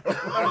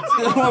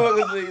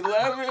 Motherfuckers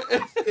 11.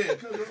 Yeah,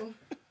 cuz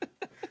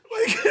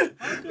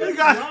You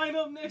got line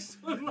up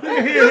next to him.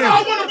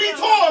 I want to be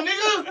tall,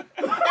 nigga.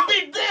 And be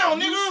down,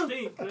 nigga.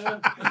 Stink, cuz.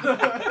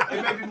 Hey,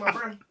 baby, my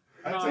breath.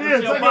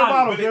 Take your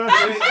bottle, cuz.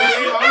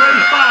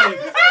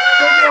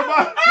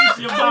 It's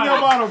your Take your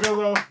bottle,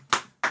 cuz.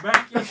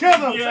 Back your Take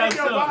ass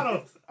your up. bottle.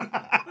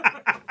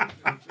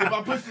 If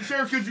I push the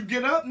chair, could you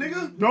get up,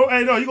 nigga? No,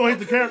 hey, no, you gonna hit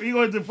the camera. You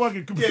gonna hit the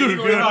fucking computer, you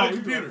gonna hit cuz. the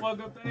computer. Fuck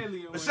up the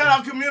alien. But shout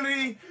out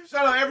community.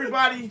 Shout out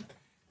everybody.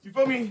 You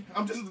feel me?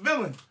 I'm just the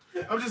villain.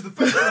 I'm just the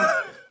villain.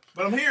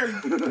 But I'm here.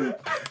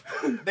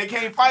 They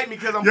can't fight me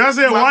because I'm. Y'all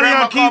said, my why do grandma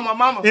y'all called my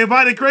mama. keep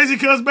inviting crazy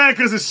cuz back?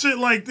 Because it's shit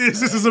like this.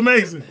 This is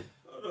amazing.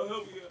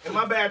 And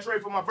my bad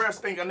trait for my breath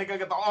stink. I nigga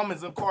got the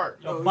almonds in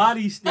cart. Your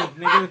body stink,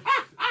 nigga.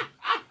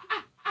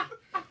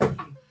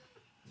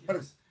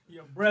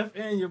 Your breath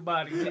and your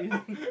body,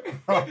 nigga.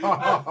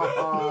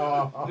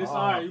 This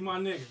alright, you my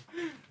nigga.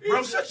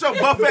 Bro, shut your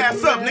buff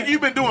ass up, nigga. You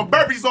been doing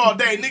burpees all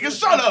day, nigga.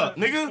 Shut up,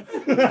 nigga.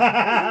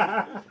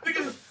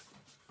 Nigga.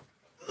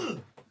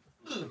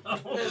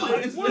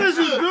 What is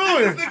you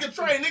doing? This nigga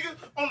Trey, nigga,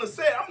 on the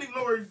set. I don't even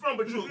know where he's from,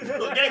 but you a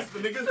gangster,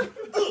 nigga.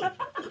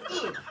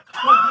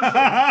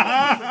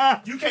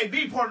 You can't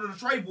be part of the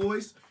Trey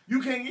boys.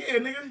 You can't, yeah,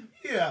 nigga.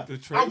 Yeah.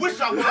 I wish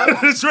I was.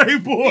 The Trey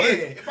boy.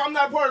 Yeah. If I'm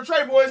not part of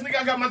Trey boys, nigga,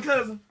 I got my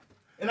cousin.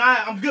 And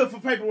I'm good for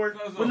paperwork,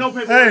 but no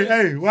paperwork. Hey,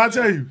 hey, what I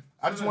tell you?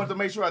 I just wanted to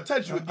make sure I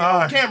touch you again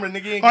on camera,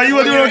 nigga. Oh, you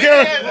want to do it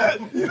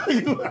on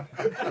camera?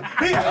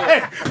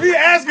 He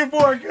asking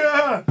for it, cuz.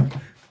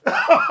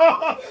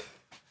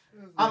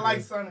 I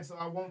like Sonic, so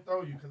I won't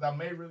throw you because I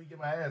may really get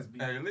my ass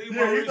beat. Hey, leave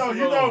Yeah, Maurice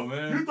alone,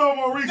 man. You throw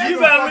Maurice. You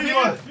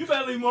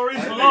better leave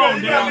Maurice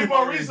alone, You gotta leave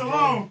Maurice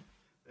alone.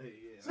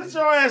 Sit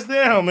your ass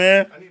down,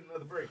 man. I need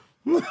another break.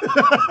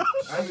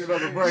 I need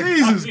another break.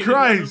 Jesus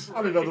Christ.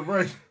 I need another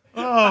break.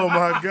 Oh,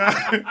 my God.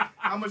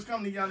 How much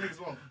comedy y'all niggas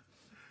want?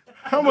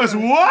 How much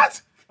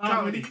what?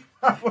 Comedy.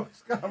 How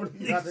much comedy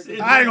y'all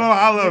niggas- I ain't gonna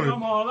lie, I love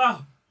I'm it. all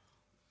out.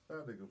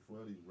 That nigga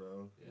funny,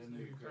 bro. That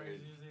nigga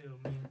crazy as hell,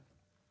 man.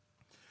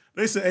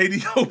 They said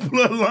ADO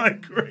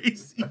bloodline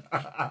crazy.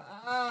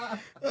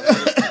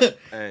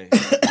 Hey.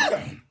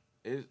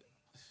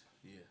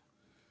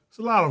 It's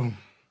a lot of them.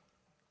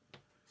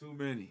 Too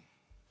many.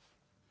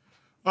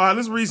 All right,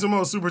 let's read some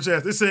more super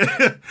chats. They said,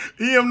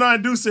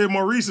 EM9 Do said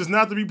Maurice is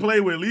not to be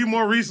played with. Leave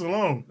Maurice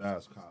alone.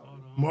 That's cold.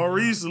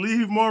 Maurice,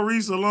 leave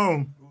Maurice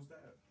alone.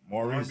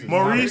 Maurice.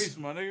 Maurice?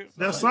 My nigga.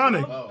 That's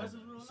Sonic.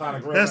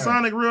 Sonic real That's name.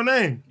 Sonic real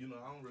name. You know,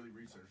 I don't really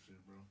research shit,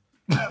 bro.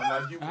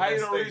 How you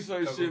don't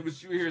research shit,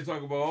 but you here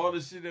talking about all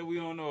the shit that we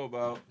don't know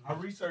about? I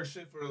researched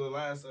shit for the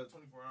last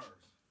 24 hours,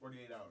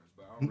 48 hours,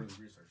 but I don't really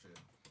research shit.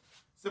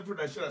 Except for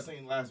that shit I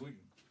seen last week.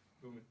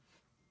 Feel me?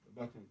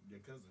 About your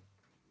cousin.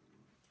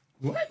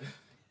 What?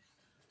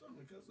 Talking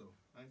to cousin.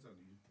 I ain't talking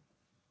to you.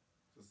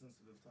 It's a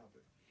sensitive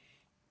topic.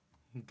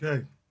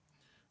 Okay.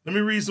 Let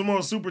me read some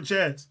more super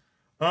chats.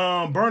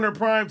 Burner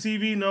Prime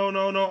TV, no.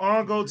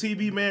 Ongo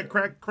TV, man,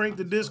 crank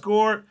the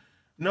Discord.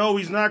 No,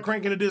 he's not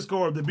cranking the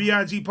Discord. The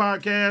BIG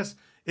podcast,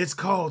 it's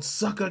called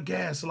Sucker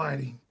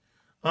Gaslighting.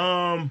 We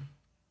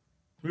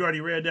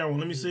already read that one.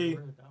 Let me see.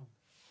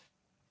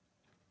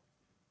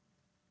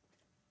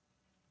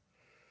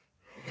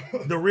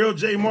 The real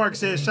J Mark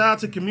says, shout out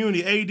to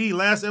community. AD,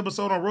 last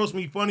episode on Roast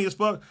Me, funny as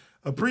fuck.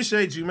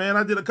 Appreciate you, man.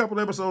 I did a couple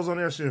episodes on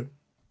that shit.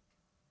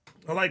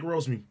 I like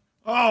Roast Me.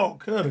 Oh,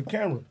 cut the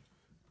camera.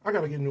 I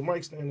gotta get a new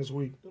mic stand this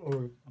week.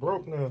 Oh,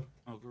 broke now.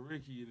 Uncle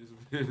Ricky in this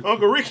bitch.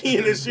 Uncle Ricky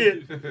in this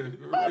shit.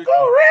 Ricky.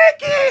 Uncle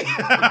Ricky!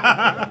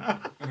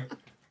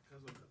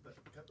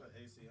 Cut the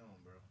AC on,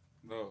 bro.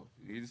 No,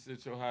 you need to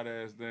sit your hot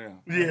ass down.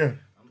 Yeah.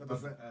 I'm Cut the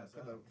busting fan, ass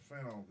cut the out.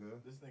 fan on,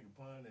 good. This nigga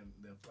pun and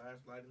then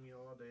flashlighting me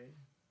all day.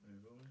 You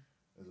feel me?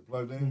 Is it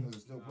plugged in? Is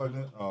it still plugged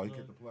in? Oh, he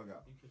kicked the plug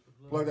out.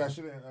 Plug that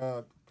shit in,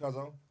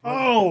 Cuzzo.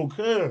 Oh,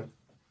 good.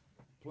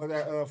 Plug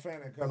that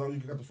fan in, Cuzzo. You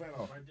can cut the fan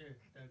off. Right there.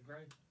 That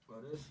gray.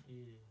 What is? Yeah.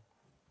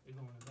 They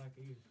going in the back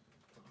of here.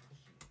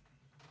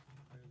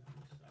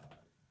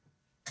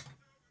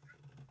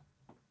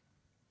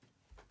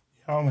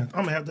 I'm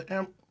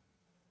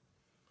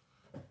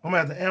gonna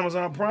have to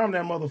Amazon Prime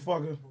that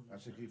motherfucker.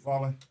 That shit keep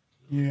falling.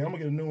 Yeah, I'm gonna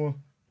get a new one.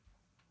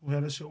 We'll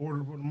have that shit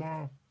ordered for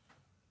tomorrow.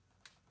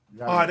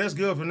 You All got right, it. that's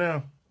good for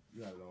now.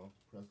 You got it on.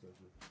 Press that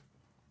shit.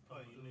 Oh,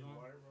 you need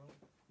water, bro?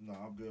 No,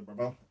 I'm good,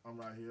 bro. I'm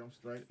right here. I'm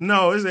straight.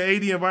 No, it's an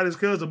AD invite his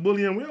cousin to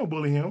bully him. We don't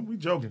bully him. We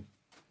joking.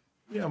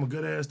 Yeah, I'm a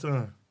good ass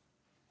time.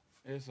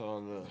 It's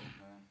all love,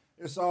 man.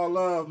 It's all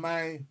love,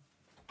 man.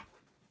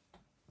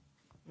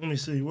 Let me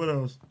see. What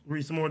else?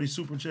 Read some more of these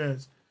super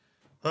chats.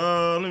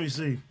 Let me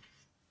see.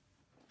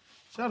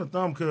 Shout out to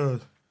Thumb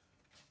Cuz.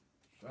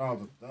 Shout out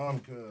to Thumb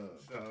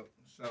Cuz.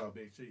 Shout out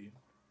Big Chi.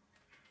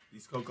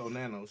 These Coco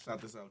Nanos. Shout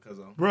this out,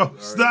 cuzzo. Bro,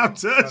 stop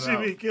touching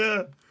me,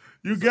 cuz.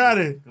 You got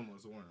it. Come on,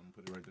 it's a warning. I'm going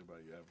to put it right there by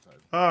you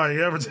advertising. All right,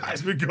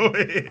 advertisement, go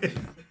ahead.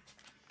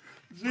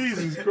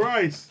 Jesus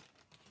Christ.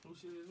 Who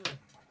shit is that?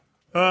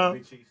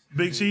 Big cheese.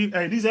 Big Chief.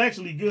 Hey, these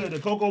actually good. The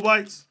Cocoa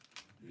Bites,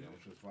 Yeah,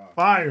 which is fire.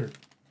 fire.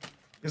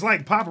 It's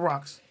like Pop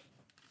Rocks.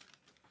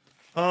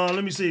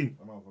 Let me see.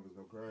 Them motherfuckers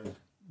go crazy.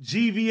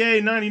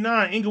 GVA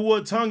 99,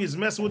 Inglewood Tongues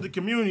messing with the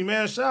community,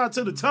 man. Shout out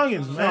to the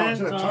Tongues, man. Shout out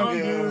to the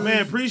Tongues.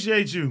 Man,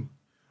 appreciate you.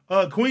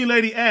 Queen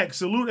Lady Axe,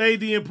 salute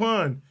AD and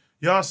Pun.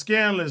 Y'all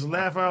scandalous.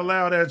 Laugh out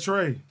loud at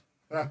Trey.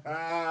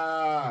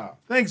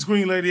 Thanks,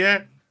 Queen Lady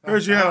Axe.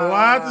 Heard you had a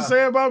lot to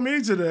say about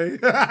me today.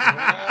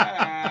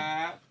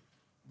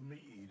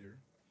 Meat eater.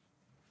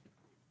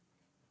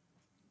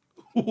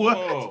 What?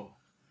 Whoa.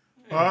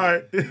 All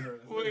right.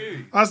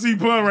 Wait. I see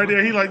Pun right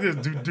there. He like this.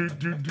 I'm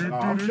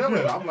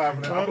chilling. I'm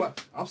laughing.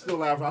 I'm still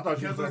laughing. I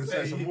thought you was going to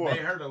say some more. They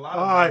heard a lot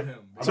All about right. him.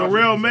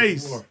 Terrell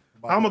Mace.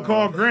 I'm going to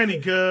call Granny,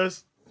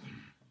 cuz. I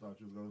thought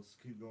you was going to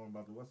keep going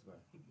about the what's that?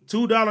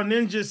 $2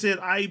 Ninja said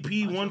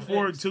IP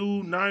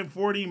 142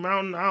 940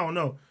 Mountain. I don't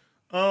know.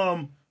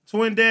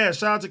 Twin Dash,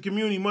 shout out to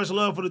community. Much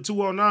love for the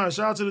 209.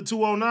 Shout out to the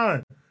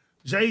 209.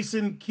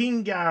 Jason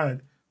King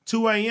God,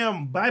 2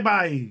 a.m. Bye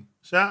bye.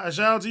 Shout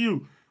out to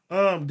you.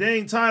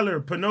 Dane Tyler,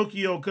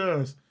 Pinocchio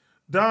cuz.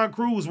 Don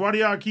Cruz, why do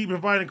y'all keep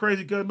inviting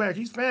Crazy Cuz back?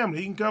 He's family.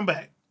 He can come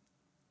back.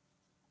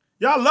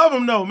 Y'all love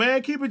him though,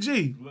 man. Keep it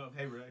G.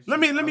 Let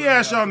me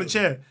ask y'all in the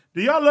chat.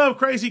 Do y'all love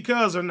Crazy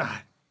Cuz or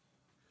not?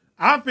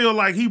 I feel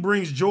like he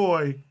brings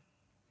joy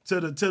to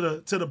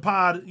the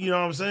pod, you know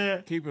what I'm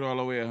saying? Keep it all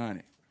the way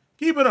 100.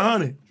 Keep it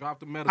 100. Drop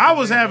the medical. I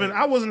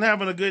wasn't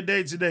having a good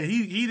day today.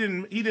 He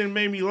didn't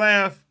make me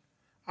laugh.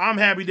 I'm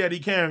happy that he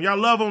came. Y'all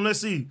love him?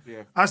 Let's see.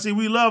 Yeah. I see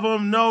we love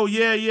him. No,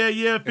 yeah.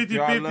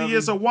 50-50.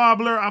 It's a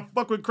wobbler. I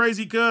fuck with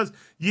Crazy Cuz.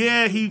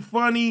 Yeah, he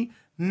funny.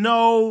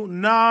 No,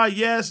 nah,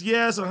 yes,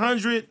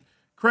 100.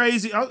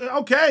 Crazy.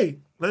 Okay.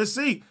 Let's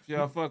see. If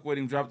y'all fuck with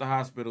him, drop the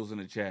hospitals in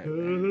the chat. Man.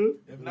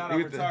 Mm-hmm. If not,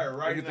 I'm retired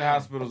right Get the now.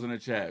 hospitals in the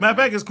chat. Matter of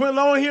fact, is Quinn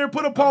Lowe in here?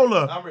 Put a poll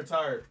up. I'm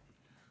retired.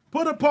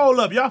 Put a poll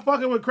up. Y'all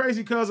fucking with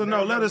Crazy Cuz or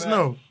no? Let us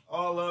know.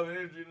 All love and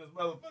energy in this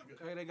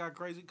motherfucker. Hey, they got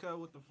Crazy Cut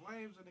with the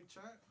flames in the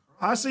chat.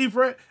 I see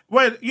Fred.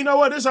 Wait, you know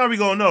what? This is how we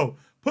gonna know.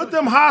 Put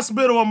them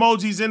hospital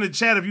emojis in the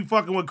chat if you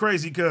fucking with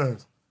Crazy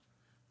Cuz.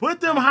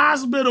 Put them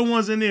hospital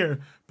ones in there.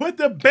 Put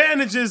the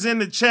bandages in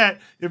the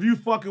chat if you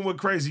fucking with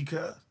Crazy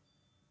Cuz.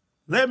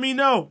 Let me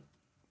know.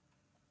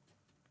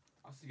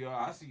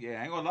 I see. Yeah,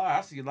 I ain't gonna lie.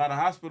 I see a lot of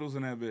hospitals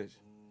in that bitch.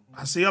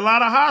 I see a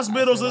lot of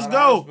hospitals. Let's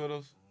go.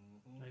 They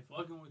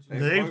fucking with you.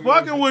 They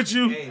fucking with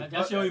you. Hey,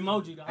 That's your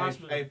emoji, the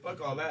hospital. Hey, fuck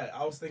all that.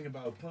 I was thinking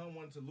about Pun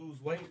wanting to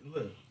lose weight.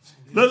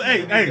 Look,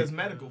 hey. Nigga's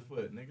medical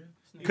foot, nigga.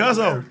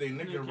 Cuzzo. Everything,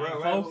 Nigga nigga. can't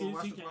Relax.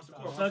 focus. He can't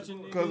stop touching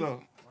niggas.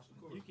 Cuzzo.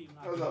 You keep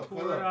knocking the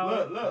cord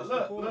out.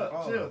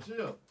 Look.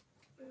 Chill.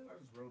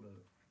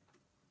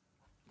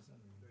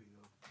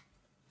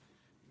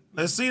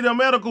 Let's see the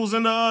medicals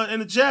in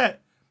the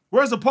chat.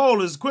 Where's the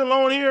poll? Is Quinn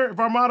Lowe in here? If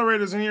our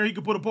moderator's in here, he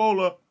could put a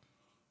poll up.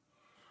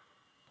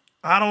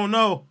 I don't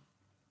know.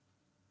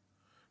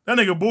 That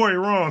nigga Bory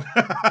wrong.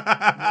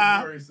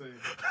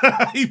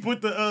 He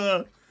put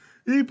the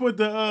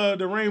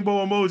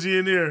rainbow emoji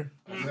in there.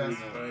 The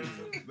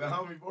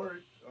homie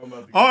board.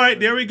 All right,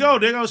 there we go.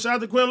 There goes shout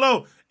out to Quinn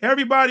Lowe.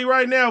 Everybody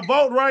right now,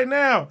 vote right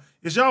now.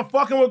 Is y'all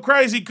fucking with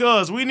Crazy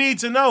Cuz? We need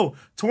to know.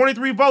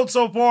 23 votes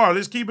so far.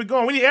 Let's keep it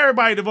going. We need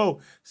everybody to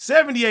vote.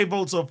 78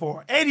 votes so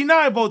far.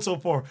 89 votes so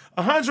far.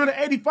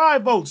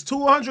 185 votes.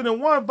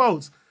 201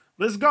 votes.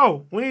 Let's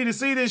go. We need to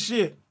see this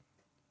shit.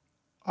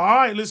 All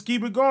right, let's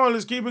keep it going.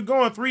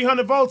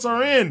 300 votes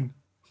are in.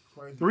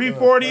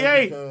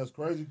 348.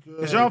 Crazy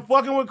Cuz. Is y'all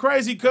fucking with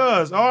Crazy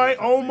Cuz? All right,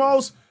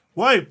 almost.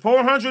 Wait,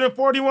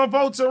 441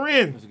 votes are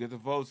in. Let's get the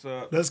votes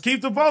up. Let's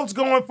keep the votes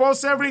going.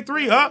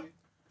 473 up.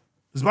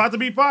 It's about to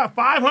be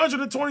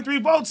 523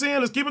 votes in.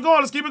 Let's keep it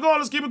going.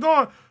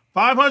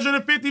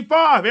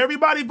 555.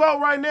 Everybody vote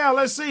right now.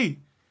 Let's see.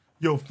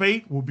 Your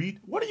fate will be.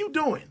 What are you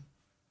doing?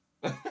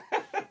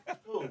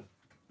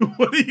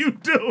 What are you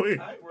doing?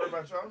 I ain't worried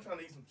about y'all. I'm trying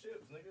to eat some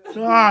chips, nigga.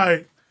 All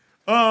right.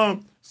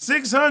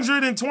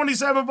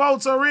 627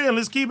 votes are in.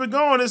 Let's keep it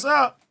going. It's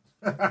up.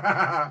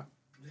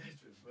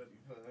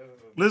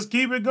 Let's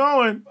keep it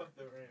going. Fuck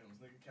the Rams,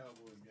 nigga.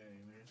 Cowboys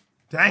game, man.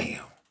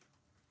 Damn.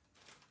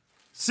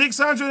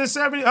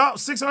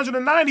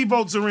 690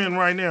 votes are in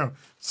right now.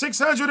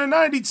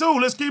 692.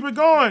 Let's keep it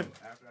going.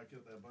 After I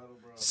killed that bottle,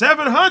 bro.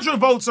 700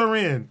 votes are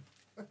in.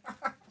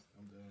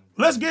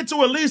 Let's get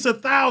to at least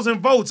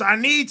 1,000 votes. I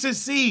need to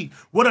see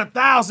what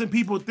 1,000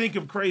 people think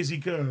of Crazy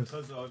Cuz. So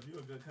if you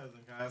a good cousin,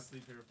 can I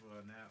sleep here for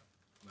a nap?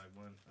 Like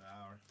an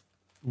hour?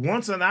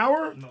 Once an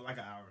hour? No, like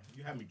an hour.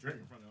 You have me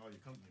drinking in front of all your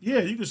company. Yeah,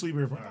 you can sleep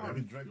here for an hour.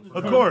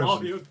 Of course.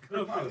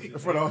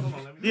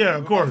 Yeah,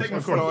 of course.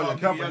 Of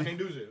course. Y'all can't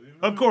do shit.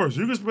 Of course.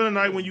 You can spend a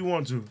night when you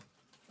want to.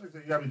 You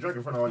got me drinking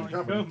in front of all your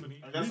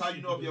company. That's how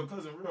you know if your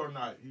cousin real or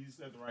not. He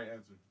said the right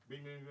answer.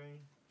 Bing, bing, bing.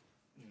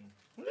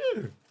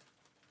 Yeah.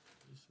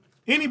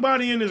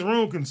 Anybody in this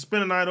room can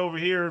spend a night over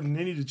here and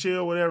they need to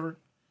chill, whatever.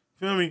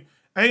 Feel me?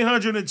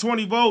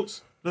 820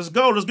 votes. Let's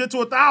go. Let's get to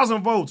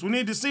 1,000 votes. We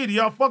need to see. Do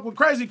y'all fuck with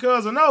Crazy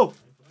Cuz or no?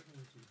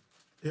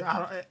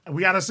 Yeah,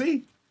 we got to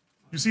see.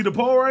 You see the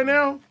poll right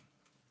now?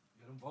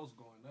 Yeah, them votes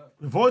going up.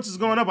 The votes is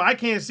going up, but I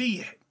can't see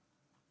yet.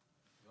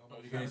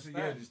 You can't see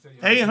yet. Just tell you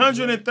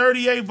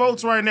 838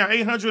 votes right now.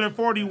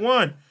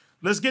 841.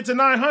 Let's get to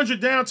 900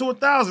 down to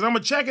 1,000. I'm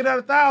gonna check it at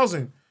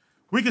 1,000.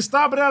 We can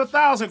stop it at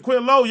 1,000.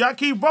 Quit low. Y'all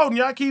keep voting.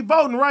 Y'all keep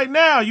voting right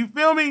now. You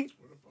feel me?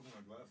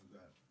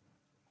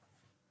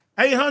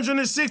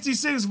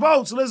 866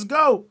 votes. Let's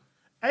go.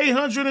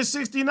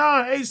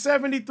 869.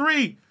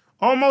 873.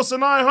 Almost to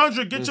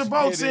 900. Get your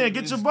votes in.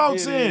 Get your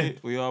votes in.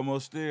 We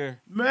almost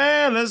there.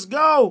 Man, let's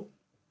go.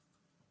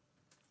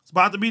 It's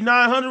about to be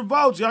 900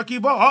 votes. Y'all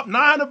keep voting. Up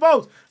 900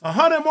 votes.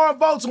 100 more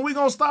votes and we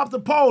going to stop the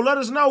poll. Let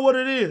us know what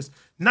it is.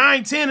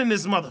 910 in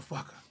this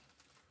motherfucker.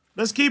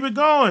 Let's keep it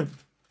going.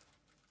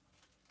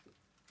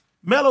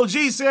 Mellow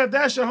G said,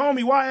 that's your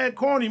homie. Why act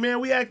corny, man?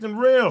 We acting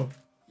real.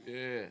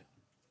 Yeah.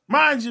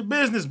 Mind your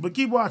business, but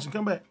keep watching.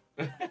 Come back.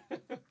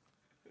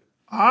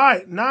 All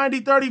right,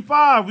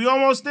 90-35. We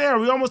almost there.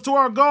 We almost to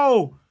our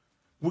goal.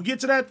 We'll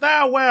get to that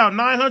thou wow.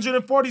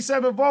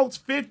 947 votes,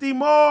 50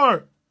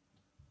 more.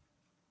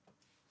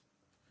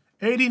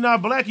 80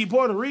 not black, he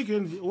Puerto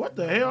Rican. What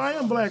the hell? I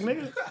am black,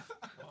 nigga.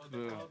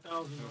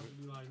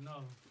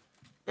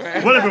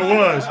 What if it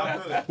was?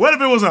 What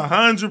if it was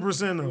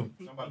 100% though?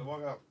 I'm about to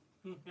walk out.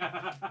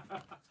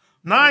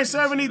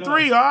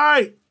 973, all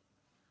right.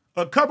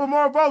 A couple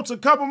more votes, a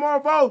couple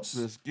more votes.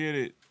 Let's get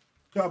it.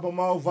 Couple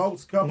more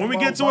votes, When we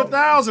get to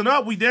 1,000,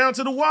 up, we down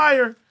to the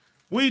wire.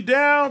 We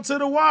down to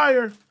the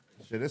wire.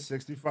 Shit, it's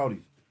 60-40.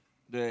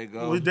 There you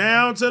go. We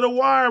down to the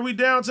wire. We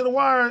down to the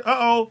wire.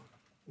 Uh-oh.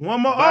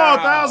 One more. Oh,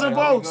 1,000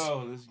 votes.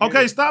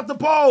 Okay, stop the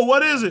poll.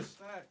 What is it?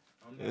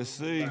 Let's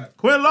see.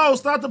 Quit low.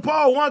 Stop the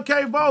poll.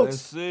 1K votes.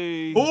 Let's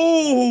see.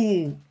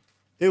 Ooh.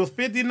 It was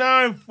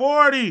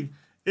 59-40.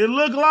 It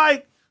looked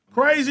like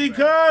Crazy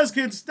Cuz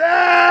can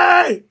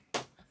stay.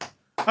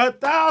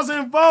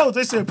 1,000 votes.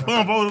 They said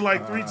Pump voted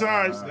like 3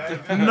 times.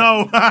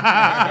 No.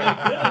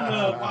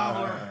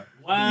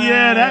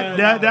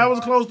 Yeah, that was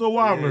close to a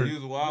wobbler. Yeah, he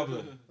was a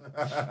wobbler.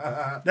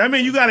 That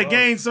means you got to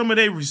gain some of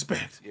their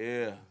respect.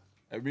 Yeah.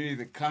 I really need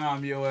to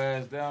calm your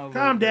ass down.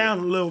 Calm down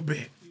a little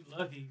bit. You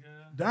lucky, girl.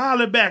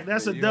 Dial it back.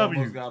 That's a You W.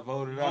 almost got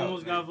voted out.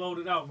 Almost got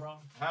voted out, bro.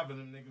 Half of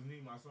them niggas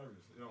need my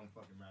service. It don't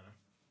fucking matter.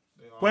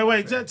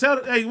 Wait.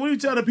 Hey, what do you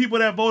tell the people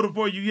that voted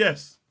for you?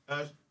 Yes.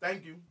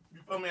 Thank you. You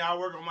feel me? I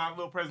work on my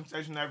little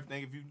presentation and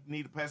everything. If you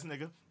need a pest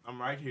nigga,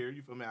 I'm right here.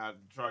 You feel me? I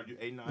charge you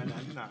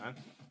 $89.99.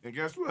 And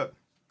guess what?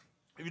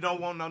 If you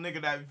don't want no nigga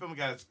that, you feel me,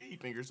 got a ski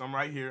finger, so I'm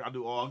right here. I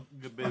do all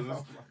good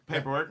business.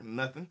 Paperwork,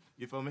 nothing.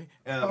 You feel me?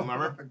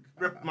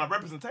 My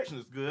representation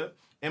is good.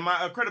 And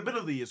my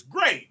credibility is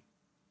great.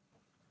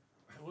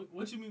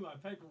 What you mean by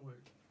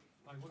paperwork?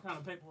 Like, what kind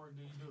of paperwork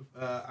do you do?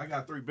 I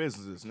got 3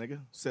 businesses, nigga.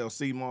 Sell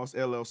CMOS,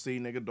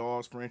 LLC, nigga,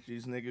 dogs,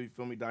 Frenchies, nigga, you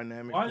feel me,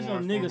 dynamic. Why is your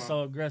nigga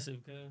so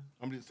aggressive, cuz?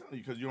 I'm just telling you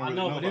because you don't I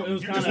really know, know but about it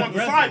was me. You kinda just want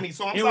to aggressive. sign me,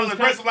 so I'm sounding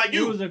aggressive like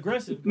you. It was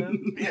aggressive, cuz.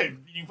 Yeah,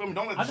 you feel me?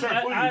 Don't let the I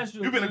shirt fool asked you.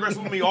 you You've been a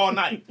aggressive with me all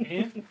night.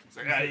 And?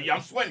 So,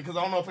 I'm sweating because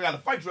I don't know if I got to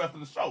fight you after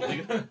the show,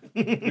 nigga.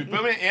 You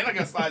feel me? And I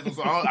got slides on,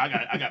 so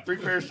I got 3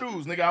 pair of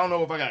shoes, nigga. I don't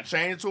know if I got to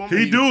change to them.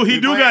 He do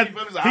got.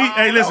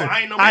 Hey, listen.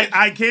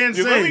 I can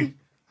say.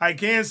 I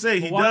can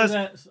say he does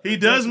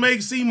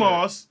make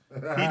CMOS.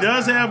 He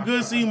does have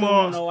good I don't know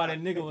CMOS. why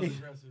that nigga was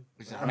aggressive.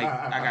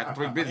 I got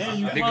 3 businesses. And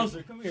you nigga.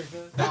 closer. Come here,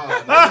 cuz.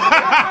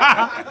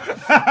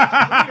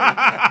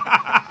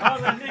 Why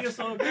was that nigga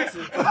so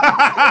aggressive? Hey,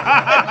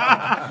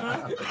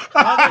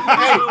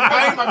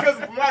 I ain't my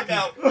cousin from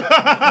Lockout.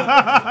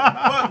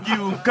 Fuck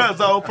you,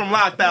 cuzzo from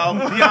Lockout.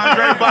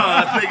 DeAndre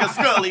Bonds, nigga,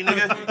 Scully,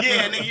 nigga.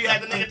 Yeah, nigga, you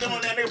had the nigga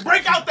doing that, nigga.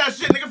 Break out that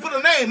shit, nigga, for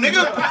the name,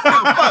 nigga.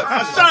 Nigga,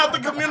 fuck. Shout out the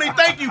community.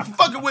 Thank you for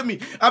fucking with me.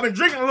 I've been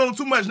drinking a little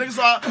too much, nigga,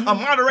 so I'm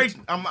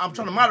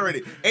trying to moderate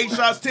it. 8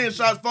 shots, 10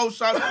 shots, 4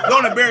 shots.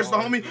 Don't embarrass the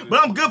homie, but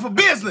I'm good for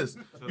business.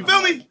 You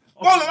feel me?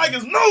 Balling like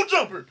it's no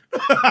jumper.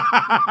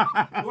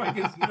 Like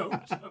it's no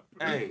jumper.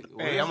 Hey,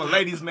 I'm a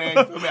ladies man.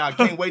 You feel me? I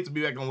can't wait to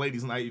be back on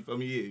ladies night. You feel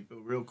me? Yeah, you feel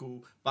real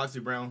cool. Foxy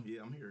Brown.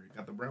 Yeah, I'm here.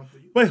 Got the brown for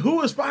you. Wait,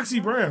 who is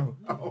Foxy Brown?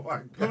 Oh my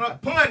God.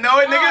 Pun, know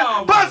it, nigga.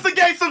 Oh, Punch the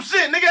gate some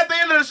shit, nigga, at the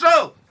end of the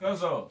show.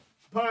 Cuzzo,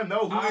 Pun,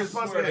 no. Who I is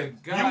Punch swear the to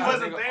gate? God, You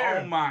wasn't nigga, there.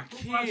 on my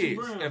Foxy kids.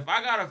 Brown? If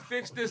I gotta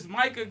fix this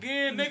mic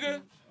again,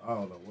 nigga, I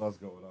don't know what's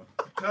going on.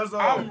 Cuzzo.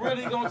 I'm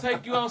really gonna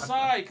take you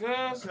outside,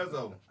 cuz.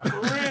 Cuzzo.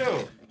 For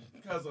real.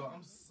 Cuzzo,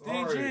 I'm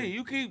sorry. DG,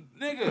 you keep,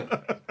 nigga.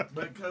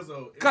 But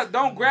Cuzzo.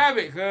 Don't grab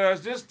it,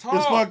 cuz. Just talk.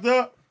 It's fucked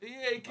up.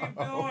 Yeah, you keep doing it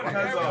Cuzzo.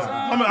 every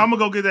time. I'm gonna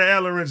go get that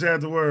Allen wrench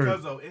afterwards.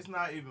 Cuzzo, it's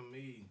not even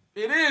me.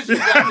 It is you.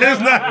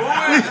 It's not.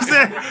 He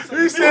said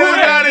it's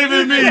not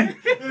even me.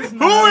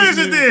 Who is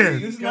it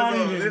then? It's not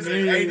Cuzzo, even listen,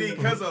 me. AD,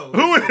 Cuzzo.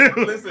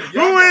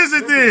 Who is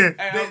it then?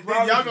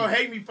 Y'all gonna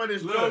hate me for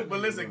this joke,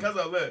 but listen,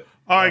 Cuzzo, look.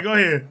 All right, go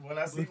ahead. When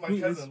I see my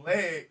cousin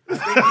leg, I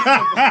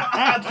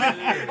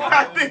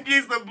think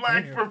he's the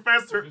black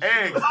Professor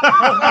X.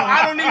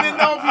 I don't even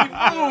know if he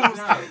moves,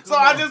 so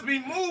I just be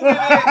moving it,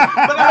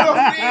 but I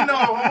don't need no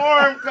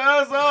horn,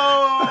 Cuzzo.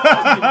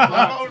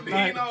 I don't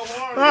need no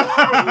horn.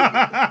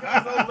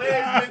 Cuzzo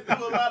legs been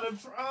through a lot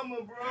of trauma,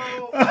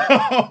 bro.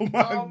 Oh my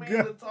I don't mean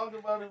God. to talk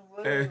about his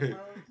legs,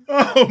 bro.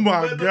 Oh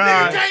my But the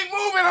God. nigga can't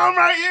move it. I'm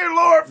right here,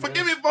 Lord.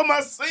 Forgive me for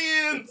my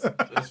sins.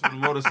 That's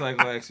from the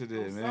motorcycle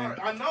accident, man. Sorry.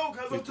 I know,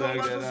 cuz We I'm telling thugged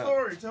about your that out.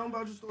 story. Tell them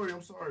about your story.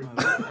 I'm sorry.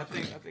 I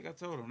think I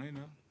told him. They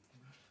know.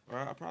 Or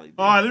I probably did.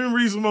 All right, let me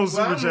read some more Well,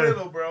 super I'm chats.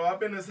 little, bro. I've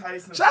been this high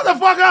since. Shut the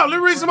fuck up. Let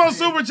me read some more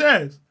super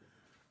chats.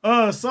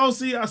 I saw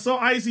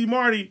Icy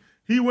Marty.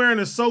 He wearing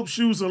his soap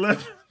shoes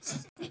 11.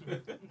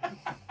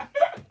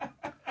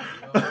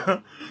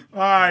 All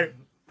right.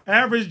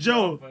 Average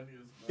Joe.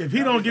 If he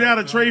don't get out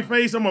of Trey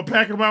face, I'm gonna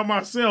pack him out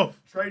myself.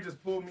 Trey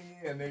just pulled me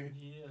in, nigga.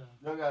 Yeah.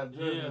 Y'all got a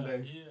drip Yeah.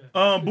 today.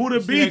 Yeah.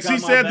 Buddha See, Beach, I he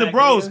got said my the back,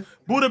 bros. nigga.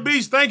 Buddha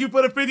Beach, thank you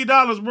for the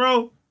 $50,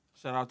 bro.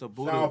 Shout out to Shout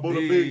Buddha out Buddha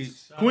Beach.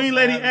 Beach. Queen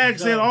Lady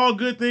X said all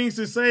good things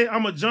to say.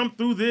 I'm gonna jump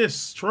through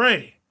this.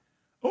 Trey.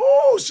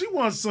 Oh, she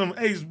wants some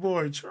Ace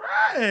Boy.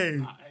 Trey.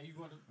 You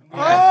want to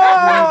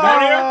Oh, go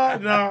there?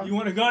 no. You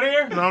want to go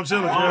there? No, I'm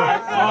chilling. All All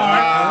right.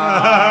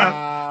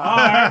 All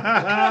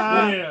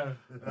right. Yeah.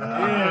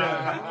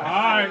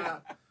 All right.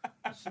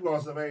 She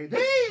wants some AD.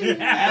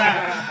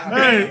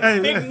 Hey.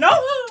 Big no.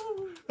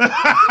 Hey,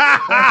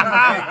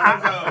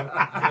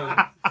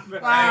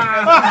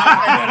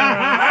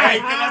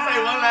 can I say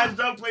one last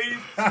joke, please?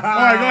 All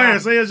right, go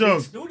ahead. Say your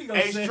joke.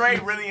 Ace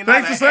Straight really not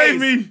Thanks an to save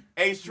ace. me.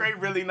 Ace Straight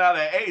really not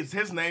an ace.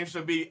 His name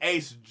should be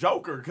Ace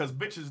Joker, because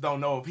bitches don't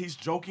know if he's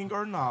joking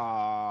or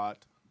not.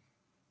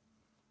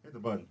 Hit the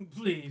button.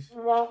 Please.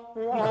 You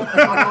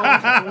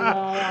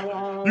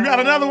got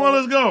another one?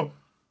 Let's go.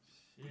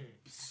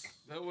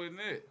 That wasn't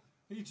it.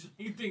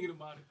 He thinking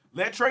about it.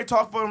 Let Trey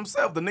talk for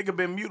himself. The nigga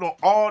been mute on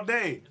all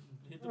day.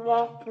 Hit the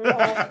button.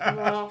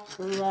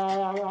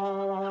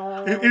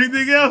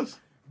 Anything else?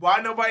 Why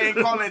nobody ain't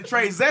calling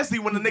Trey zesty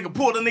when the nigga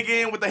pulled the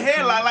nigga in with the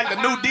headline like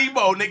the new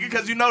Debo, nigga?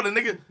 Because you know the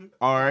nigga,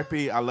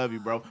 R.I.P., I love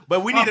you, bro.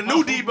 But we need a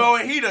new Debo,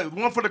 and he the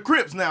one for the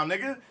Crips now,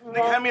 nigga.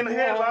 Nigga, have me in the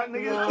headline,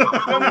 nigga.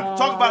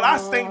 Talk about I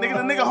stink, nigga.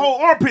 The nigga whole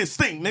armpit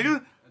stink,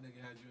 nigga. That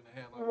nigga had you in the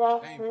headline.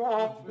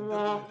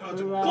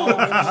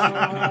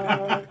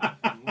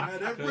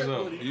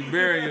 You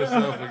bury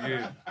yourself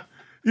again.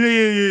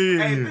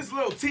 Yeah. Hey, this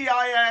little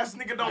T.I. ass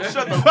nigga don't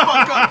shut the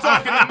fuck up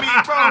talking to me,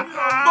 bro.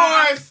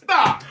 Boy,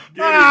 stop.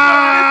 He Wait a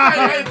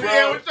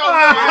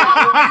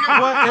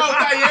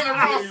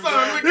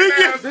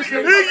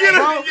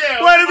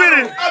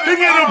minute. He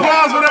getting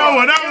applause for that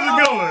one. That was a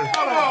good one.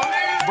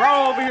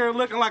 Bro over here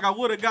looking like I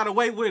would have got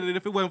away with it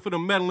if it wasn't for the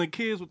meddling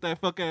kids with that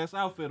fuck ass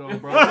outfit on,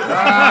 bro. My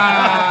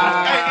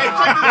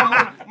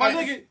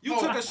nigga, you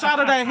took a shot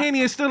of that Henny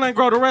and still ain't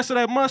grow the rest of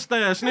that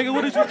mustache, nigga.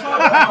 What did you talking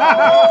about?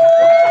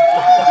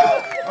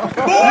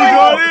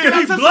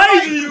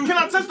 Can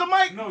I touch the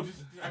mic? No, just.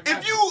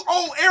 If you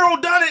old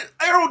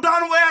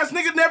aerodontal ass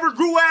nigga, never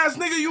grew ass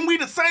nigga, you we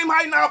the same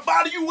height and I'll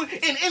body you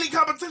in any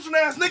competition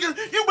ass nigga,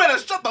 you better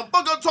shut the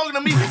fuck up talking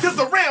to me, cause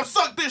the Rams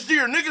suck this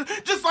year, nigga.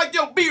 Just like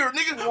your beard,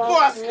 nigga. Boy,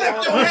 I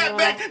snap your hat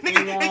back,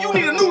 nigga, and you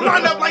need a new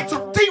lineup like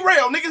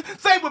T-Rail, nigga.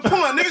 Same with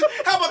Pun, nigga.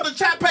 How about the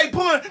Chappay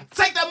Pun?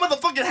 Take that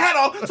motherfucking hat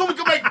off so we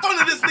can make fun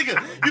of this nigga.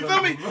 You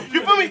feel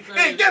me?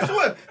 And guess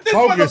what? This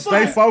Focus,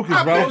 stay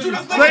focused, bro.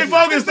 Stay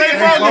focused. This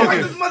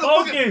motherfucker.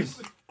 Focus.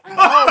 Fuck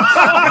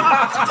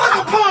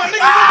a Pun,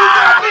 nigga, what you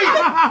got me?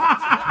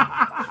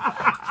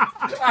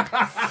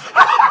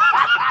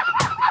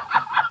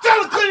 Tell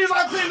the cleaners I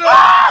cleaned up. I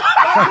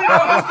cleaned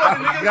up my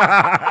stomach, nigga.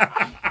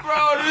 Bro,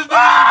 this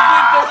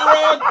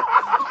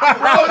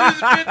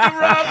nigga bit the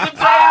raw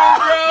potato,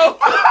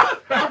 bro.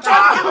 I'm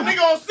trying to get a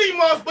nigga on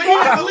CMOS, but he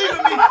didn't believe in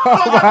me. So I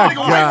got the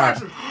nigga White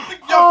Rancher.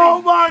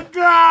 Oh my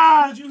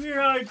God. Did you hear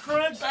how it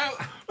crunched?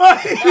 I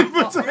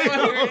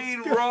eat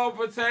raw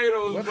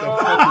potatoes, bro.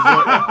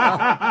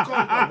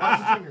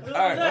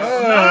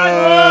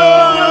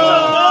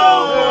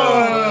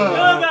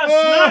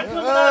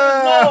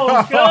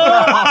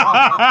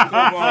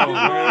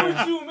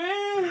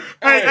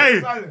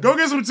 Hey, go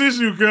get some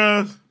tissue,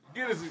 cuz.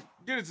 Get it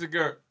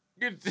together.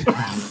 Get it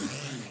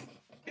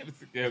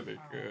together,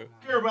 cuz.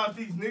 Care about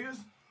these niggas.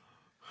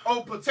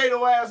 Old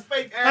potato ass,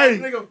 fake ass Hey,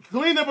 nigga.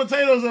 clean the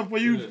potatoes up before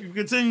you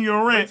continue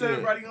your rant. Tell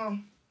everybody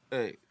on.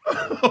 Hey,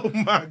 Oh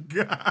my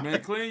God.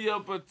 man, clean your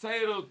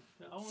potato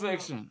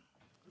section.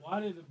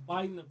 Why did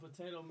biting the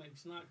potato make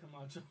snot come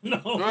out your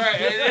nose?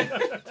 Right.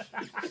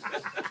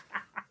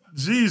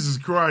 Jesus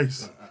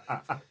Christ.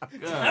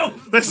 God.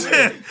 They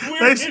said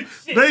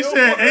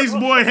Ace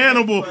Boy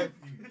Hannibal.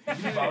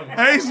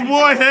 Ace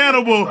Boy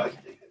Hannibal.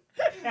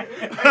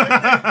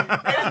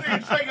 That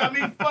nigga Trey got me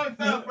fucked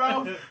up,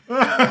 bro.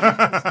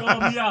 Storm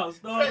me out.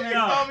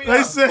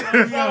 They said,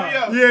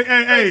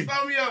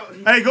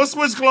 hey, go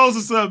switch clothes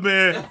or something,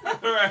 man.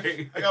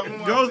 Right. I got one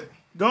more.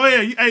 Go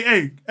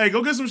ahead. Hey,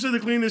 go get some shit to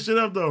clean this shit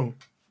up, though.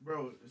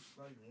 Bro, it's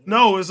like,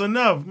 No, it's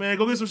enough, man.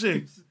 Go get some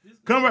shit.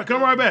 Come right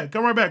back,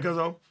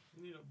 cuzzo.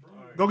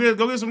 Go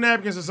get some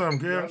napkins or something,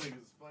 y'all girl. niggas is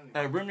funny.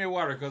 Hey, bring me a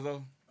water,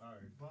 cuzzo.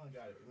 Bun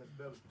got it. Let's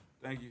build it.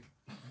 Thank you.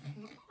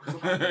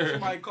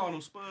 Somebody call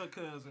him Spud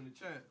Cuz in the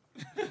chat.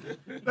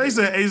 They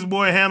said Ace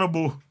Boy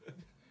Hannibal.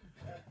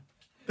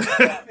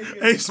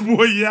 Ace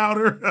Boy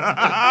Youter.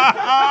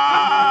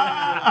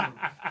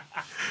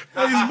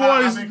 These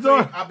boys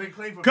doing. I've been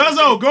clean for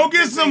Cuzzo, go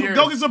get 15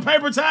 years. some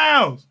paper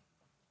towels.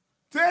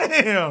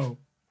 Damn.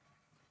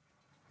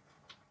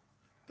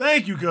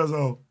 Thank you,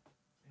 Cuzzo.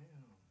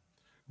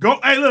 Go.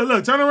 Hey,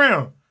 look. Turn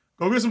around.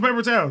 Go get some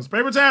paper towels.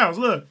 Paper towels.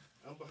 Look.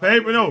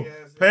 Paper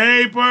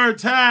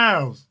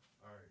towels.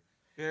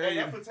 Hey,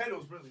 that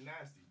potato's really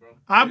nasty, bro.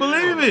 I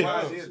believe it.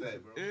 Why did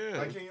that, bro? Yeah.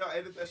 Like, can y'all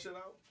edit that shit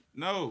out?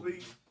 No.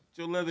 Please.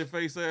 Get your leather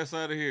face ass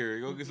out of here.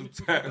 Go get some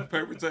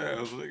paper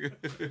towels, nigga.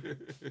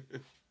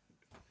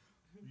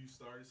 You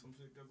started some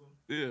shit, Cuzzo?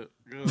 Yeah,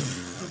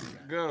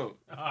 go.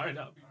 All right,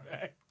 I'll be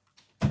back.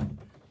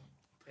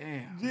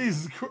 Damn.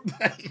 Jesus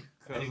Christ.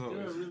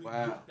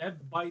 Wow.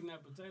 That biting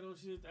that potato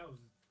shit, that was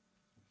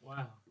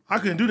wow. I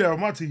couldn't do that with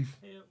my teeth.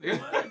 Hell,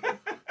 what?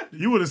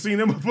 You would have seen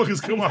them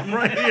motherfuckers come out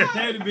right here.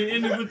 Had to be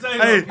in the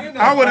potato. Hey,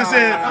 I would have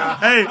said,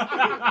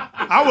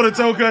 I would have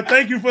told her,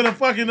 thank you for the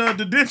fucking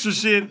the denture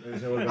shit.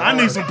 I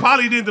need some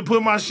polydent to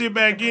put my shit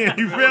back in.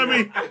 You feel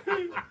me?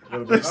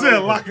 They said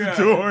lock the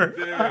door.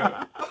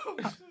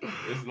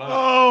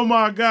 Oh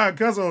my God,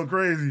 Cuzzo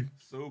crazy.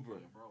 Super,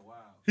 bro. Wow.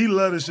 He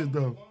love this shit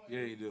though.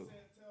 Yeah, he do.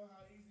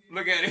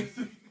 Look at it.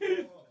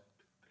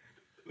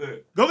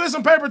 Look. Go get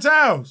some paper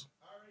towels.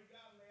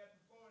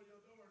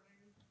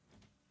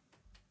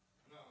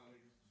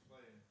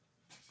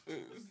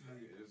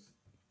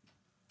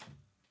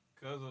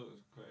 Cuzzo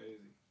is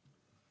crazy.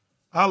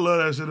 I love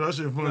that shit. That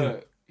shit funny.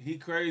 Look, he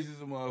crazy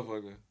as a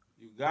motherfucker.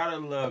 You gotta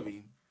love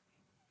him.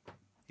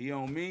 He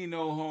don't mean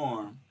no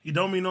harm. He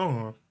don't mean no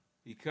harm.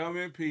 He come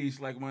in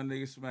peace, like my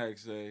nigga Smack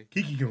say.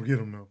 Kiki gonna get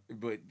him though.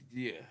 But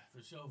yeah.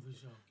 For sure.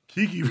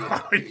 Kiki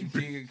already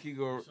Kiki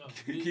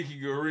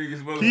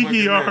Rodriguez motherfucker.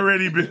 Kiki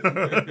already been.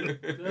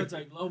 They'll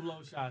take low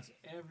blow shots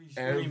every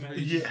stream.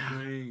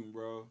 Stream,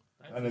 bro.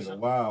 That nigga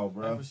wild,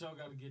 bro. For sure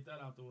got to get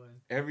that out the way.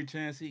 Every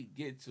chance he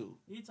get to.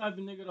 He type of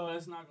nigga though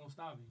that's not gonna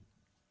stop him.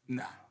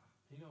 Nah.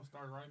 He gonna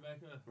start right back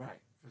up. Right,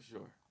 for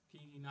sure.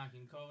 Kiki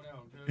knocking cold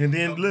out. And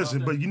then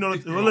listen, but you know,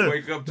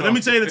 look, let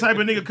me tell you the type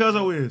of nigga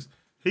Cuzzo is.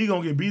 He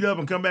gonna get beat up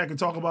and come back and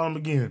talk about him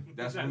again.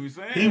 That's what we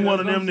saying. He one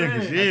of them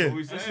niggas. Yeah.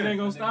 That shit ain't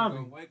gonna stop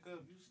him. Wake up,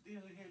 you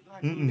still here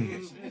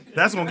like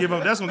That's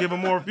gonna give him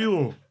more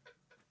fuel.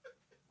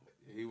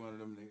 Yeah, he one of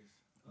them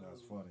niggas.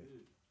 That's funny.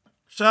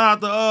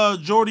 Shout out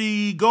to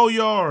Jordy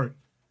Goyard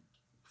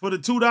for the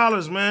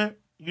 $2, man.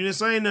 You didn't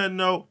say nothing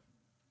though.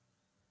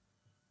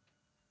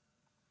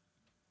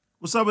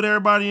 What's up with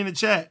everybody in the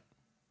chat?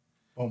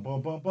 Boom,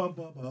 boom, boom, boom,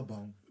 boom, boom,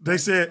 boom. They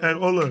said,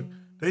 oh look,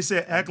 they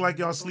said act like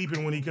y'all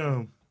sleeping when he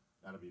come.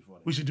 That'll be funny.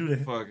 We should do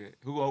that. Fuck it.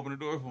 Who open the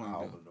door for him?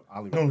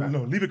 I'll leave No, it crack.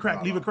 no, leave it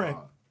crack, leave it crack.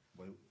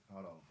 Wait,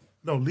 hold on.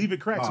 No, leave it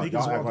crack so he can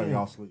y'all just act walk like in.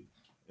 y'all sleep.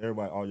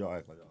 Everybody, all y'all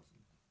act like y'all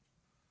sleep.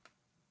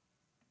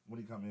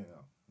 When he come in,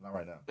 not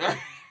right now.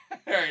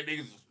 All right,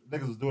 niggas.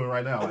 Niggas is doing it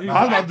right now. Like,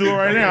 I was about to do it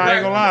right now. I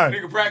ain't gonna lie.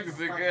 Nigga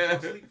practicing,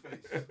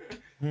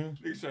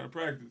 Niggas trying to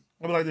practice.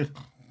 I'll be like this.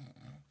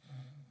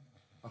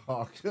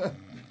 oh, good.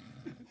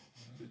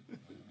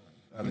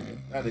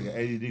 That nigga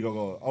ADD gonna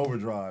go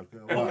overdrive.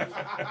 Watch.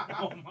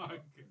 Oh my God.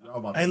 Y'all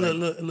about to Hey, make,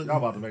 look. Y'all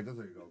about to make this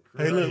nigga go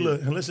crazy. Hey,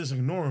 look. And let's just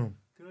ignore him.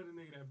 Could a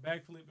nigga that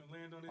backflip and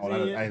land on his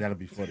Oh, head? that'll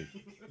be funny.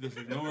 Just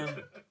ignore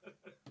him.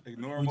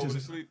 Ignore him over to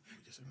sleep.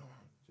 Just ignore him.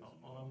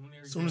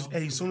 Soon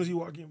As soon as he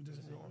walk in, we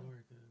just ignore him.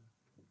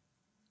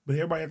 But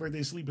everybody act like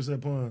they sleep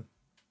except Pun.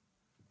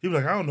 He was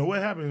like, I don't know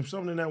what happened.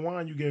 Something in that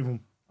wine you gave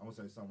him. I'm gonna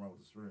say something wrong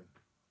with the string.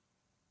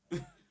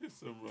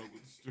 Something wrong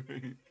with the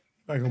string.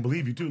 I ain't gonna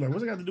believe you too. Like,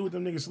 what's it got to do with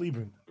them niggas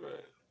sleeping? Right.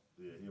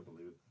 Yeah, he'll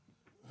believe it.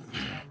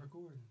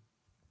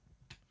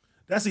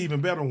 That's an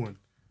even better one.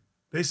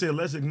 They said,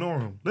 let's ignore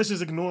him. Let's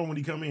just ignore him when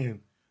he come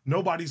in.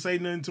 Nobody say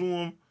nothing to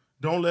him.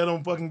 Don't let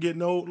him fucking get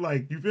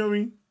like, you feel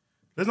me?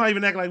 Let's not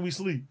even act like we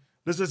sleep.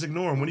 Let's just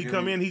ignore him. When he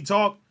come in, he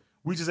talk,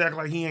 we just act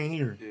like he ain't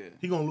here. Yeah.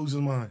 He gonna lose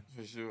his mind.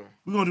 For sure.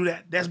 We gonna do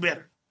that. That's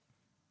better.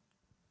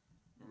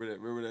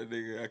 Remember that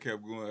nigga? I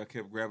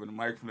kept grabbing the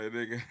mic from that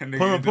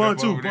nigga. Pun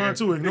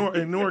too.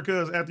 Ignore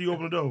cuz after you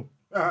open the door.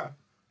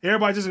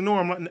 Everybody just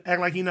ignore him, act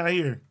like he not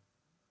here.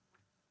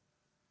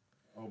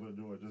 Open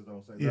the door, just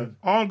don't say Yeah. nothing.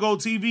 On Go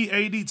TV,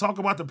 AD talk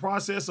about the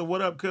process of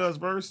What Up Cuz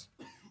verse.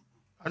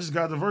 I just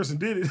got the verse and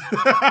did it.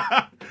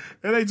 That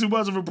ain't too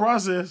much of a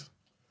process.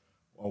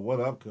 Oh,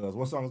 what up, cuz?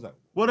 What song is that?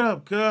 What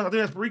up, cuz? I think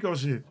that's Perico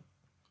shit.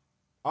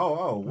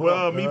 Oh, what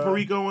Well, up, me, cuz?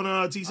 Perico,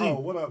 and TC. Oh,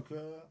 what up, cuz?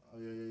 Oh,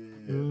 yeah.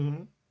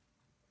 Mm-hmm.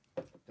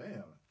 Damn,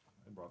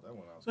 they brought that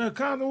one out. So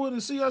Compton with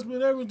a C, I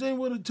spit everything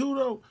with a two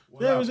though.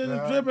 What up, Everything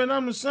cuz? dripping,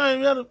 I'm the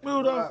same. Yeah, the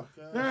blue What up,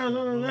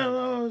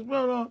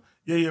 though. cuz?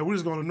 Yeah, we're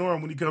just gonna ignore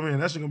him when he come in.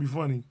 That shit gonna be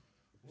funny.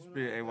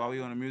 Spirit, hey, while we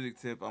on the music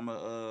tip, I'm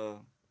gonna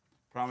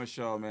promise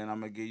y'all, man, I'm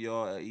gonna give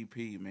y'all an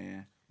EP,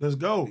 man. Let's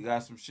go. We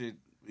got some shit.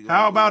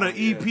 How about an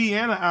EP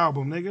and an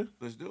album, nigga?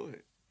 Let's do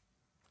it.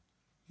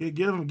 Yeah,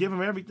 give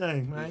him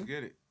everything, man. Let's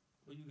get it.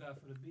 What you got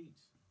for the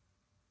beats?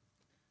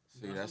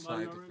 See, that's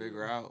something to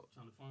figure out.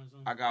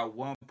 I got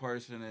one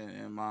person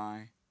in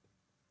mind.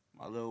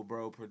 My little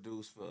bro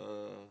produced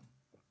for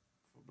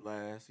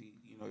Blast. He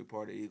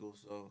part of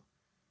Eagles, so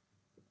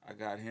I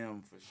got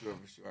him for sure.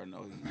 I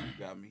know he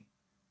got me.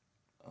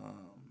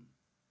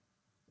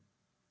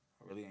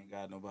 I really ain't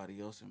got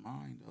nobody else in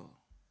mind though.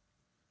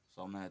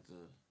 So I'm gonna have to,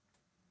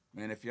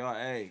 man. If y'all,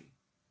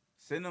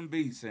 send them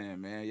beats in,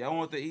 man. Y'all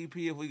want the EP?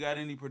 If we got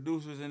any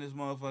producers in this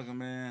motherfucker,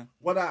 man.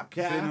 What up,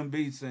 Cal? Send them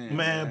beats in,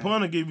 Man,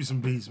 Pun will give you some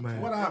beats,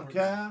 man. What up,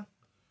 Cal?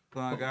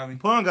 Pun got me.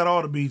 Pun got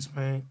all the beats,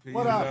 man.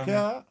 What up,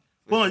 Cal?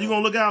 Pun, you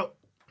gonna look out?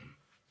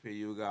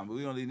 You got me.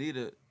 We only need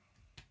a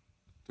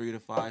 3 to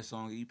 5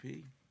 song EP.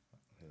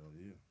 Hell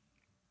yeah.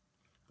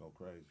 Go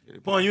crazy.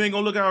 Pun, you ain't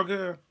gonna look out,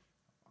 girl?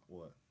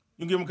 What?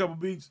 You give him a couple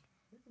beats?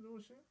 You can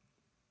do shit.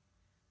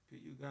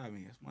 You got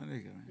me. That's my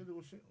nigga, man. You can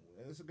do shit.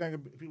 It's a gang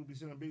of people be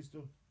sending beats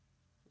too.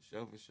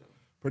 For sure.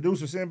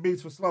 Producer send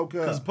beats for Slow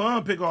Cut. Cause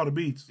Pun pick all the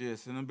beats. Yeah,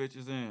 send them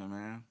bitches in,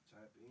 man.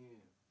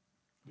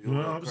 You know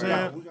what I'm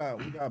saying?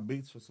 We got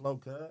beats for Slow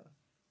Cut.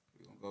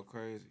 We gonna go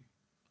crazy.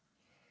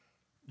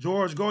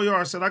 George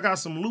Goyard said, I got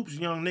some loops,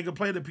 young nigga.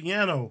 Play the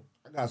piano.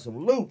 I got some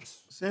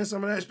loops. Send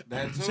some of that,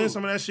 That too. send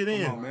some of that shit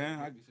in. Come on,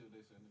 man.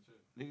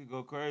 Nigga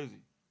go crazy.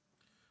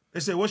 They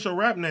said, what's your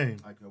rap name?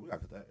 We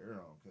got to put that air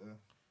on, cuz.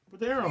 Put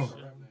the air on.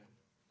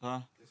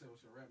 Huh? They said,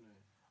 what's your rap name?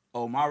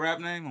 Oh, my rap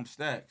name? I'm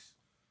Stacks.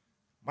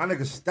 My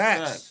nigga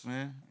Stacks. Stacks,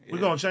 man. Yeah. We're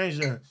going to change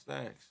that.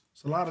 Stacks.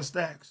 It's a lot of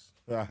stacks.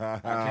 I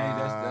can't.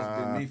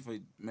 That's been me for,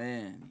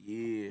 man,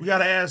 years. We got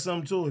to add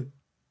something to it.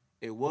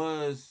 It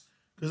was.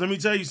 Because let me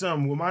tell you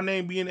something. With my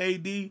name being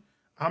AD,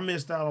 I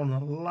missed out on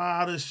a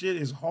lot of shit.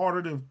 It's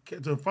harder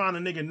to find a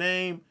nigga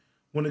name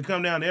when it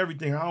come down to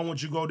everything. I don't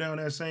want you to go down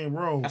that same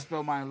road. I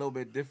spell mine a little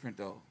bit different,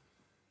 though.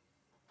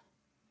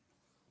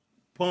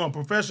 Pun,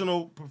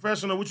 professional,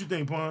 what you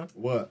think, Pun?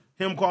 What?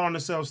 Him calling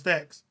himself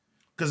Stacks.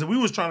 Because if we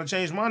was trying to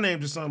change my name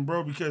to something,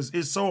 bro, because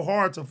it's so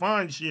hard to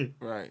find shit.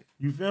 Right.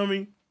 You feel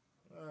me?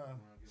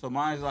 So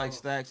mine's like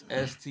Stacks,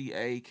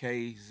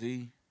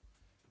 STAKZ.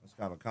 That's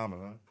kind of common,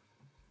 huh?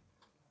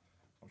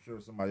 I'm sure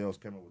somebody else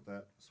came up with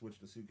that. Switch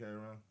the CK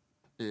around.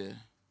 Yeah.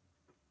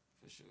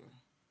 For sure.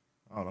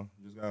 I don't know.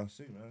 Just gotta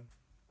see, man.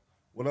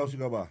 What else you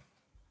go by?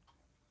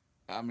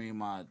 I mean,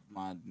 my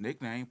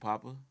nickname,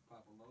 Papa.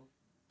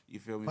 You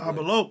feel me? Papa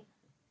But- Lope.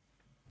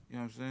 You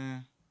know what I'm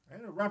saying?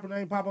 Ain't a rapper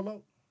named Papa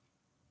Lope?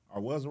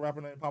 Or was a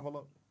rapper named Papa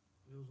Lope?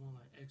 It was one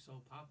like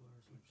XO Papa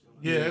or some shit.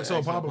 Yeah,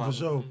 XO Papa for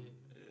sure.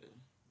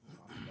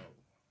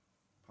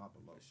 Papa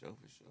Lope.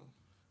 For sure.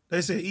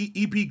 They said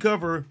EP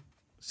cover,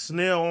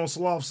 Snail on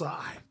Sloth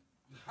side.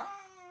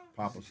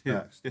 Papa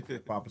Stacks.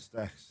 Papa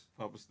Stacks.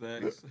 Papa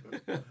Stacks.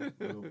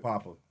 Little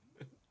Papa.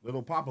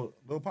 Little Papa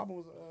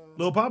was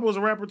Lil Papa was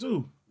a rapper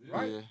too.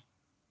 right? Yeah.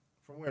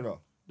 From where though?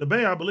 The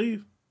Bay, I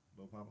believe.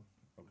 Little Papa.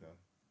 Okay.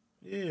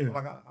 Yeah.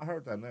 Like I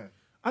heard that name.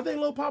 I think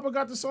Lil Papa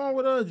got the song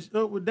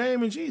with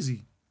Dame and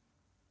Jeezy.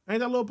 Ain't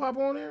that Lil Papa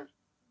on there?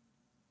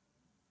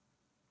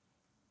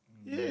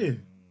 Yeah.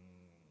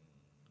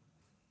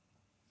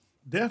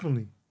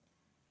 Definitely.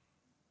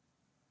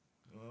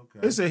 Okay.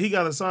 They said he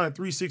got to sign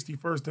 360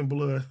 first in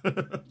blood.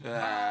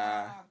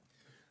 Ah.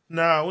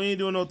 Nah, we ain't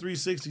doing no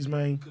 360s,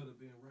 man. Could have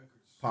been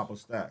records. Papa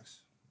Stacks.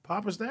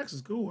 Papa Stacks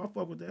is cool. I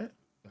fuck with that.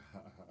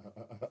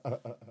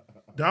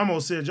 Damo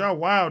said, y'all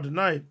wild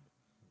tonight.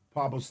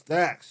 Papa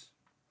Stacks.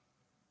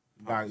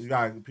 You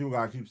got people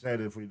gotta keep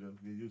saying it if we get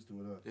used to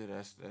it. Yeah,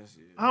 that's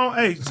it. I don't,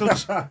 hey, so,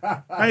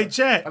 hey,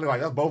 chat. I look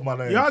like that's both my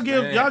names.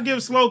 Y'all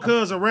give Slow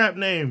Cuz a rap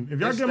name. If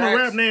y'all It's give him a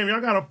Stacks. rap name,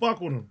 y'all gotta fuck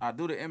with him. I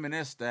do the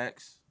M&S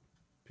Stacks.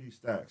 P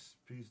Stacks.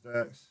 P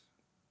Stacks.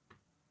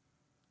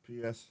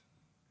 PS.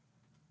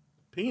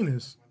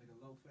 Penis. My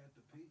nigga low fat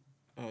the P.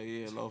 Oh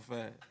yeah, low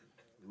fat.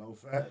 Low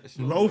fat. That's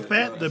Low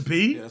fat, the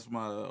P? Yeah, that's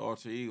my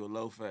alter ego,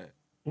 low fat.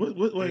 Wait,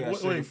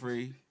 Sugar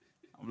free.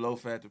 I'm low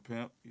fat the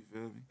pimp. You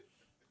feel me?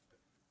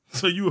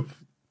 So you,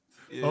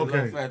 Yeah,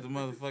 Okay. Low fat the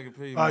motherfucking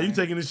P. you man.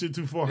 taking this shit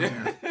too far.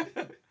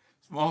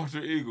 It's my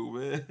alter ego,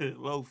 man.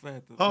 Low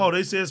fat. The Oh,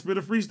 they said spit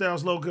a freestyle,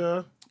 Slow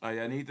Cuz. Oh,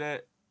 y'all need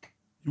that?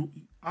 You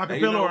Hey, acapella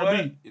you know or a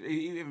what? beat?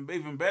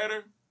 Even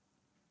better.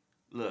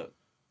 Look,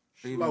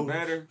 even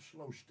better.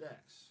 Slow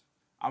Stacks.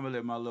 I'm gonna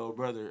let my little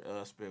brother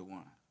spit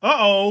one.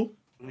 Uh-oh.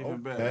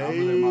 Even better. Okay.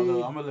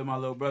 I'm gonna let my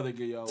little brother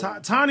get y'all.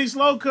 one. Tiny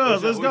Slow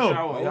Cuz, let's What go.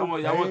 Y'all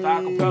want the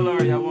acapella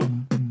or y'all want?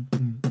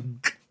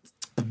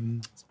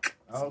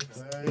 Okay.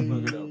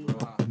 Fuck it up, bro.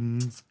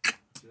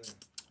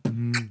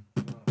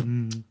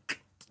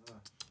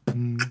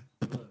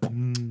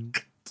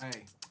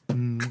 Hey,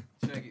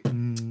 check it.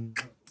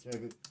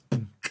 Check it.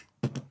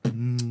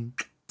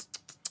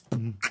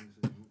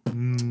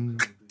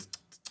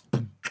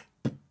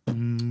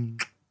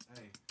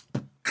 Hey,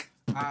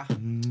 I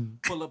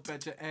pull up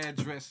at your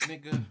address,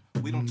 nigga.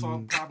 We don't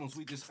talk problems,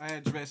 we just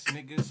address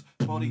niggas.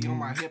 40 on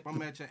my hip,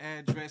 I'm at your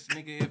address,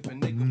 nigga. If a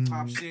nigga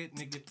pop shit,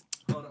 nigga,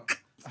 hold up.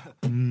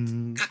 Go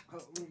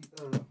ahead,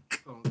 bro.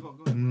 I'm gonna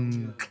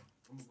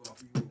go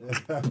off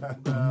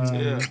of you.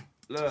 Yeah,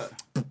 look.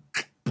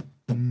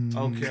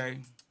 Okay.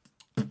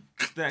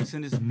 Stacks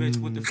in this bitch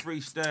with the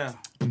freestyle.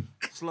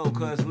 Slow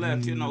Cuz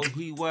left, you know,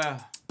 he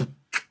wild.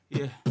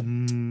 Yeah.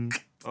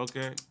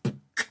 Okay.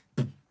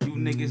 You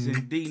niggas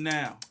in D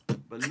now.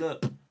 But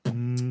look,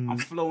 I'm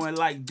flowing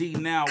like D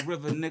now,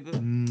 river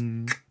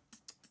nigga.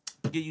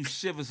 Give you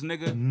shivers,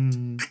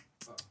 nigga.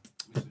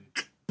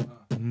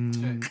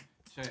 Check.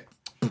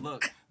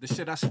 The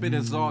shit I spit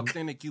is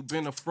authentic, you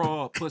been a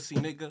fraud, pussy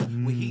nigga.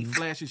 When heat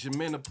flashes, your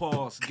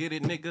menopause. Get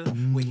it, nigga?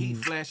 When heat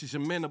flashes,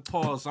 your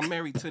menopause. I'm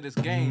married to this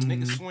game.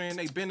 Niggas swearing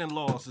they been in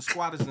laws. The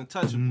squad is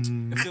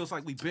untouchable. It feels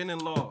like we been in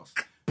laws.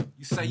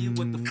 You say you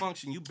with the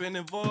function, you been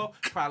involved?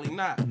 Probably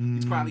not.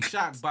 You probably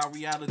shocked by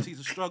realities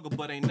of struggle,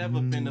 but ain't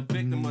never been a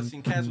victim or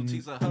seen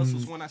casualties of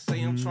hustles. When I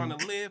say I'm trying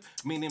to live,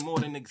 meaning more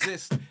than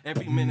exist.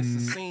 Every minute's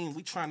a scene,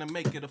 we trying to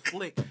make it a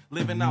flick.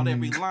 Living out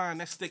every line,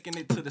 that's sticking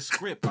it to the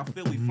script. I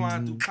feel we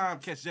flying through time,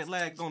 catch jet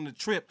lag on the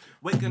trip.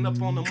 Waking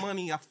up on the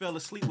money, I fell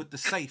asleep with the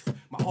safe.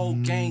 My whole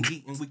gang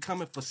eating, we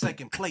coming for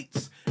second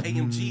plates.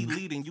 AMG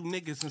leading, you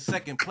niggas in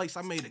second place.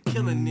 I made a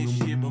killing this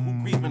year, but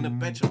who grieving to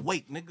bet your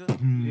weight, nigga?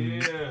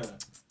 Yeah.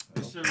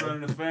 This shit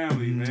running the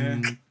family, man.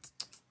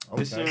 Okay.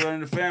 This shit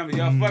running the family.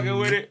 Y'all fucking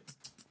with it?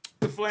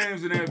 The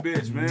flames in that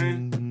bitch,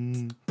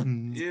 man.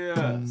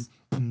 Yeah.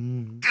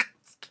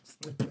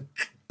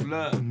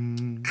 Look.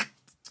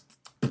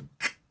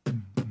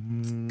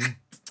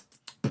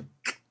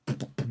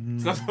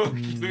 Cause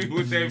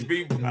with that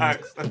beatbox.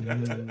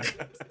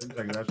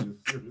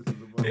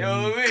 You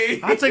know what I mean?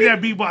 I take that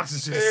beatbox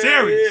and shit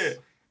serious.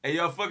 Yeah. Hey,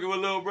 y'all fucking with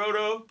little bro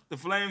though? The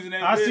flames in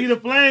that I bitch? see the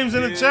flames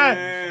in the chat.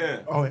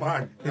 Yeah. Oh,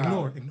 My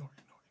ignore God. it.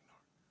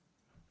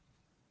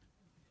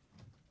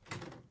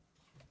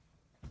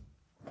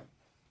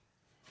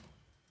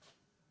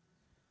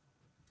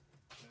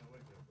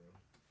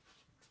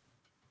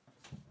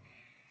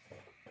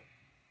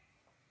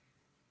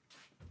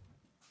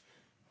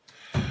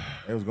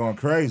 It was going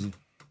crazy.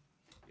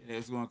 Yeah,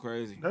 it's going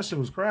crazy. That shit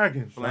was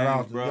cracking. Flames, Shout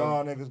out to bro.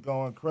 y'all niggas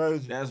going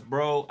crazy. That's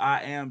bro.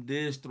 I am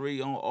Diz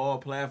 3 on all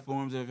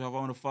platforms. If y'all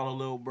want to follow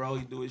little bro,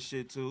 he do his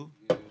shit too.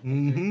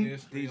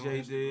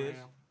 DJ Diz.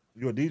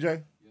 You a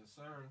DJ? Yes,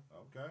 sir.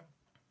 Okay.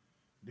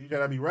 DJ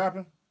that be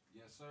rapping?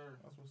 Yes, sir.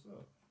 That's what's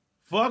up.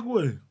 Fuck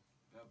with it.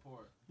 That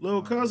part.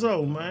 Lil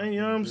Cuzzo, man.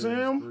 You know what I'm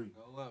saying?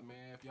 Go up, man.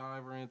 If y'all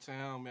ever in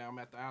town, man, I'm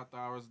at the After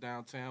Hours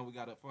downtown. We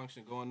got a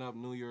function going up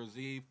New Year's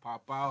Eve.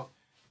 Pop out.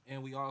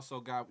 And we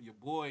also got your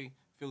boy,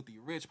 Filthy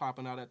Rich,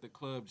 popping out at the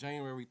club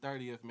January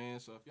 30th, man.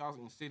 So if y'all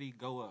in the city,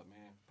 go up,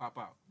 man. Pop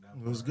out.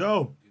 Let's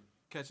go.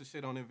 Catch the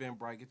shit on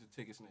Eventbrite. Get the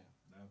tickets now.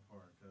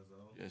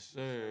 Yes,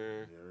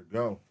 sir. There we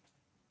go.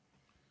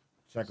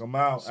 Check them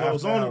out. So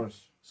it's After only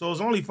Hours. so it's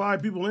only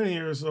 5 people in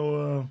here.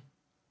 So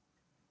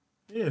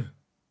yeah,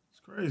 it's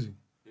crazy.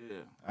 Yeah.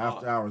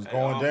 After Hours Hey,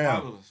 going all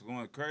down. 5 of us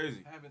going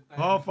crazy.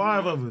 All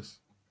 5 of us.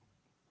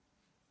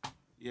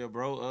 Yeah,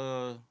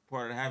 bro.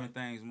 Part of having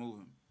things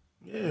moving.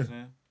 You know Yeah. what I'm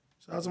saying?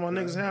 Shout out to my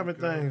niggas having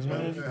things,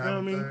 man. You feel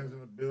Having me? things in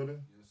the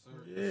building.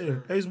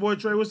 Yeah. Ace Boy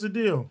Trey, what's the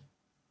deal?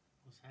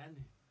 What's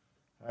happening?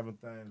 Having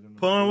things in the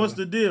Pun, what's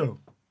building. the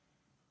deal?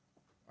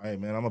 Hey,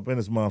 man, I'm up in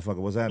this motherfucker.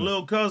 What's happening?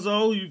 Lil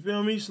Cuzzo, you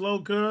feel me? Slow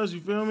Cuz,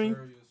 you feel me? Yes,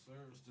 sir.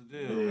 What's the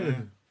deal, Yeah.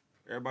 man?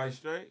 Everybody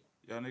straight?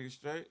 Y'all niggas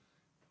straight?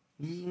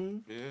 Mm-hmm.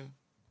 Yeah.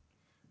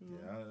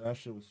 Yeah, that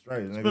shit was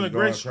straight. It's been a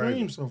great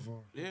stream so far.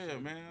 Yeah,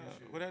 man.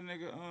 What that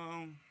nigga,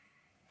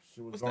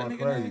 Shit was what's that going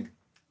nigga crazy. name?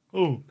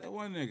 Who? That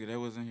one nigga that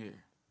wasn't here.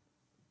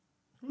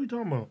 Who you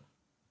talking about?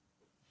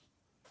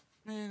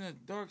 Man,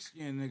 that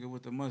dark-skinned nigga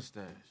with the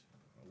mustache.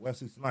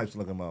 Wesley Snipes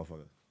looking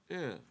motherfucker.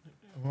 Yeah.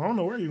 I don't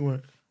know where you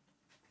went.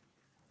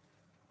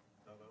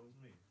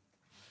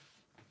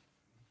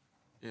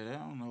 Yeah,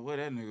 I don't know where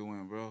that nigga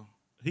went, bro.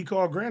 He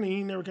called Granny,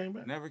 he never came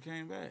back. Never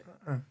came back.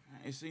 Uh-uh.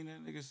 I ain't seen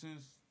that nigga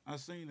since I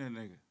seen that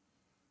nigga.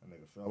 That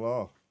nigga fell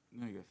off.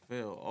 Nigga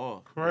fell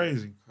off.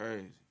 Crazy.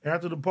 Crazy.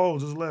 After the poll,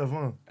 just left,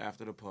 huh?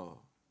 After the poll.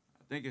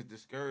 I think it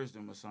discouraged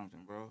him or something,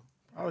 bro.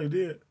 Probably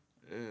did.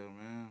 Yeah,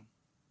 man.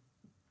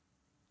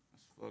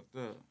 That's fucked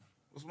up.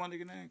 What's my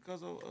nigga name?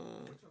 Cuzzo, What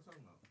y'all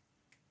talking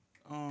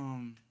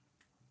about?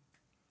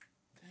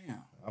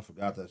 Damn. I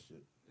forgot that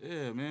shit.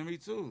 Yeah, man, me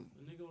too.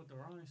 The nigga with the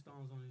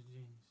rhinestones on his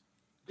jeans.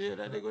 Yeah,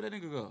 that nigga, where that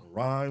nigga go?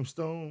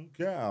 Rhinestone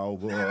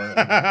Cowboy.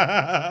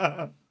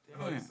 Damn.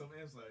 Some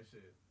inside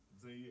shit.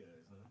 So yeah,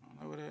 I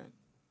don't know where that.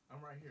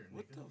 I'm right here.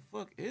 What the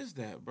fuck is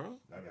that, bro?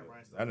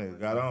 That nigga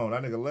got on.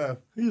 That nigga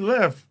left. He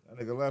left. That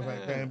nigga left and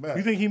Yeah. came back.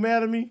 You think he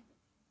mad at me?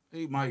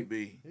 He might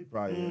be. He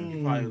probably is.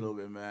 He probably a little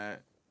bit mad.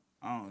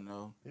 I don't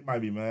know. He might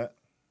be mad.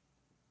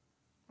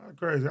 That's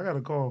crazy. I got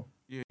a call.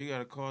 Yeah, you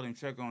gotta call him,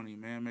 check on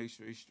him, man. Make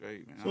sure he's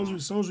straight, man.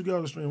 As soon as we get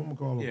out the stream, I'm going to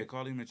call him. Yeah,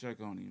 call him and check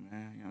on him,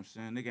 man. You know what I'm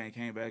saying? Nigga ain't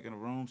came back in the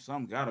room.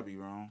 Something gotta be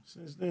wrong.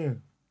 Since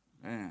then.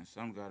 Man,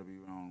 something gotta be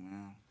wrong,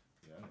 man.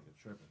 Yeah, that nigga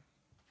tripping.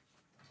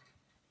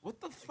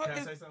 What the fuck Can I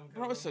is... say something,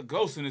 Bro, Cuzzo? it's a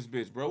ghost in this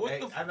bitch, bro. What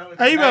the I fuck? know.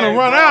 Hey, you better Hey,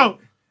 run bro. out.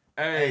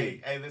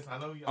 Hey, Hey, listen, I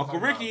know you. Uncle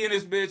Ricky in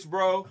this bitch,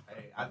 bro.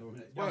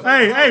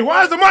 Hey,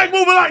 why is the mic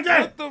moving like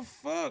that? What the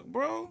fuck,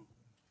 bro?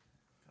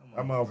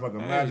 That motherfucker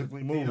Hey.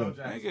 magically moving.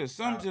 Nigga,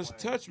 something just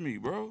touched me,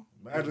 bro.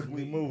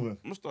 Magically moving. I'm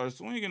gonna start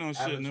swinging on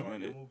shit in a Avatar, the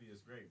minute. movie is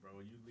great, bro.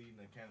 You leading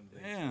the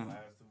candidates Damn. the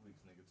last 2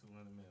 weeks, nigga.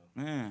 200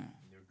 mil. Man,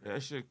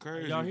 that shit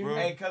crazy, Y'all hear bro.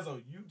 Hey,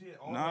 Cuzzo, you did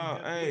all Nah,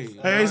 them hey.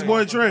 hits. Hey, Ace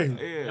Boy Trey.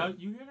 Yeah, Y'all,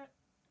 you hear that?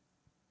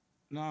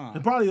 nah.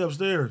 They're probably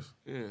upstairs.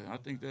 Yeah, I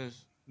think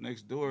that's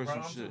next door or Bro,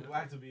 some I'm too shit.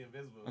 black to be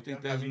invisible. I think Y'all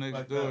got that's me next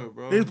fucked door, up.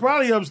 bro. He's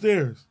probably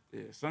upstairs.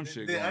 Yeah, some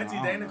shit Did going on. Auntie I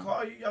don't Dana know.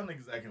 call you? Y'all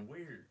niggas acting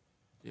weird.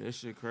 Yeah, that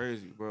shit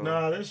crazy, bro.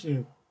 Nah,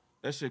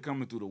 that shit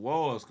coming through the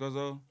walls, cuz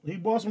he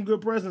bought some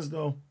good presents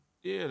though.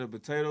 Yeah, the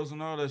potatoes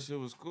and all that shit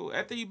was cool.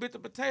 After he bit the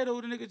potato,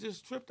 the nigga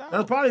just tripped out.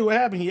 That's probably what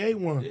happened. He ate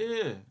one.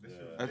 Yeah.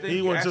 I think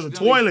he went to the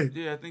toilet.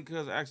 Yeah, I think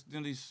cuz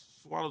accidentally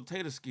swallowed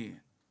tater skin.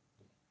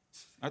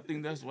 I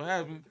think that's what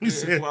happened. He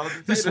said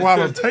he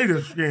swallowed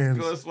tater skins.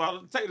 Cuz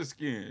swallowed tater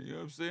skin. You know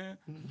what I'm saying?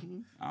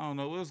 I don't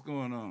know what's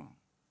going on.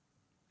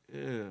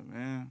 Yeah,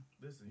 man.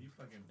 Listen, you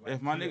fucking black.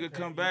 If my nigga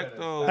come back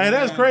though, hey,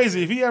 that's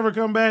crazy. If he ever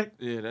come back,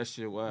 yeah, that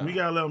shit wild. We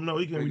gotta let him know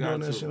he can't be doing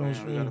that shit on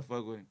stream. We gotta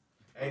fuck with him.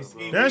 Hey,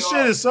 Ski, that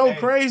shit is so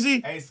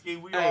crazy. Hey, Ski,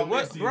 we Hey, all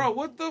what, miss you. bro?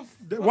 What the?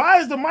 Why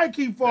is the mic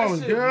keep falling,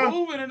 that shit girl?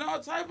 moving and all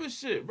type of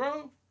shit,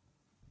 bro.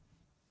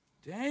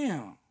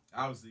 Damn.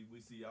 Obviously,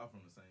 we see y'all from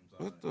the same side.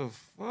 What the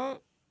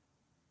fuck?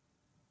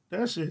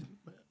 That shit.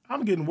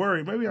 I'm getting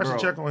worried. Maybe I should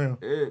check on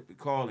him.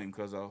 Call him,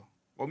 cuz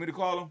want me to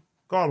call him?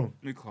 Call him.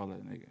 Let me call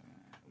that nigga.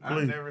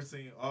 I've never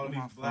seen all these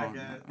black phone,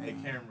 guys. Hey,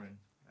 Cameron,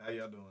 how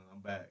y'all doing? I'm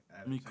back. I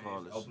had Let me to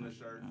call this open the nigga,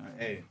 shirt. man.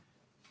 Hey,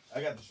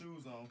 I got the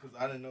shoes on because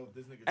I didn't know if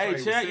this nigga. Hey, Trey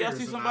was Chad, y'all serious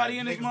see or somebody not.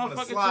 in this Niggas wanna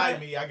motherfucking slide chat?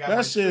 me. I got That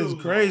my shit is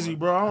shoes crazy, on.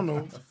 bro. I don't know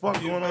what the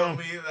fuck You going feel on.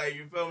 me? Like,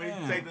 you feel me?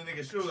 Damn. Take the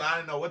nigga shoes. I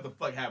didn't know what the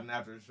fuck happened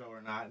after the show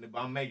or not. But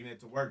I'm making it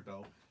to work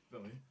though.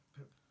 Feel me?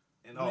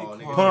 And all,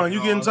 nigga. Pun,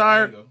 you getting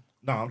tired?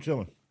 No, I'm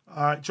chilling.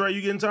 All right, Trey,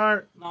 you getting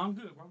tired? No, I'm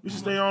good, bro. You should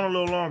stay on a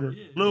little longer.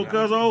 Yeah. Little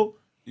cuzzo,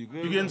 You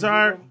good? you getting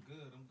tired? I'm good.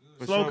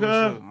 For Slow sure, for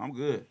cuz? sure. I'm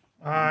good.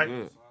 All I'm right.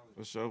 good.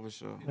 For sure, for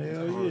sure. Hell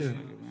yeah.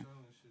 Nigga, man.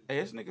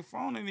 Hey, this nigga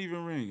phone ain't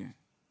even ringing.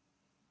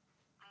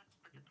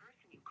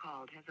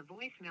 Has a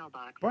voicemail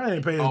box. Probably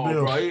ain't pay his Oh,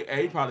 bill. bro,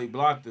 he probably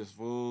blocked this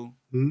fool.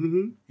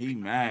 Mm-hmm. He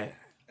mad.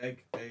 Hey,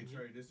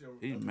 Trey, this your.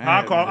 He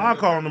mad. I'll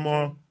call him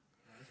tomorrow.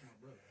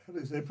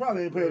 They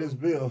probably ain't paid his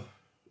bill.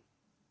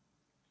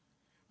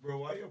 Bro,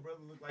 why your brother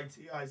look like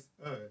T.I.'s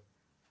stud?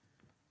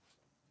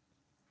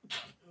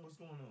 What's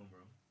going on, bro?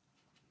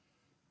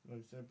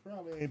 They said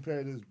probably ain't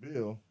paid his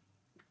bill.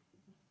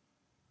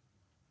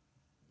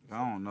 I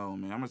don't know,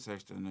 man. I'm gonna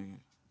text that nigga.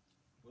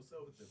 What's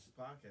up with this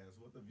podcast?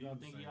 What the Y'all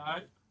views think saying? he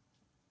alright?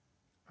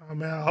 Oh,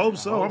 man, I hope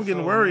so. I'm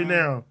getting worried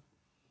now.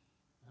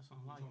 That's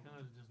unlike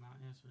cuz just not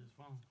answer his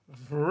phone.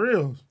 For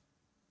real.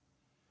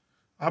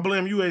 I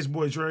blame you, Ace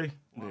Boy Trey.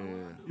 Yeah.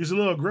 You're a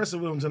little aggressive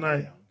with him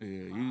tonight. Yeah,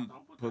 you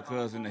put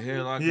cuz in the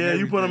headlock. Yeah, and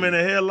you put him in a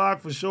everything.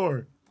 headlock for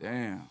sure.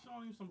 Damn.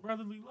 Showing him some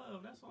brotherly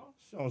love, that's all.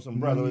 Showing some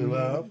brotherly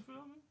love. You feel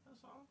me?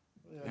 That's all.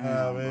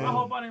 Yeah, man. I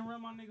hope I didn't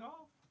run my nigga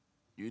off.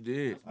 You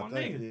did. My I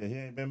think, nigga. yeah, he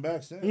ain't been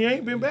back since. He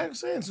ain't been back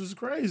since. It was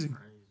crazy.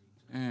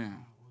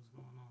 Damn. What's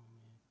going on,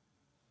 man?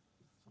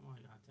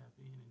 Somebody gotta tap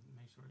in and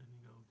make sure that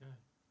nigga okay.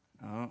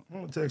 Oh.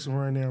 I'm gonna text him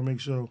right now and make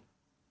sure.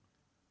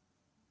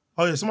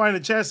 Oh yeah, somebody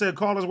in the chat said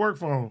call his work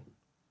phone.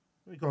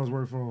 Let me call his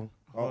work phone.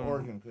 All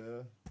working,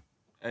 cuz.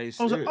 Hey, I was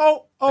Siri.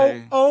 like,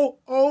 Hey.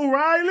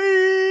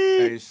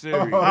 O'Reilly. Hey,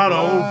 Siri. How the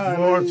old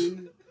parts.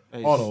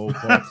 Hey, All the old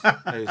parts.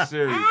 Hey,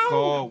 Siri,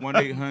 call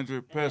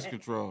 1-800 Pest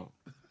Control.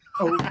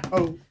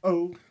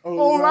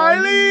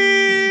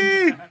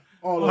 O'Reilly.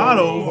 All How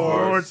the the old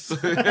parts.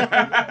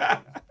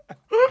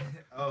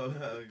 Oh,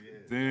 hell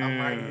yeah. Damn. I'm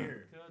right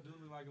here. Cuz do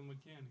look like a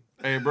mechanic.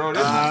 Hey, bro,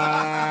 this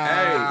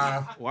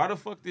hey, why the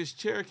fuck this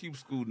chair keeps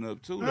scooting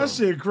up too? Though? That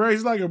shit crazy.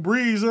 It's like a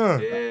breeze, huh?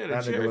 Yeah, the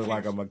That chair nigga look keeps...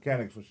 like a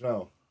mechanic for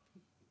sure.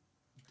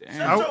 Shut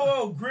Damn. your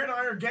old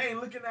gridiron game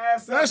looking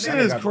ass up. That shit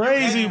nigga. is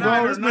crazy,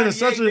 bro.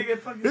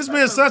 It's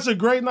been such a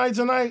great night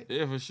tonight.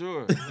 Yeah, for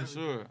sure, for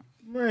sure.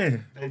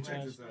 Man. Hey,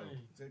 check this out.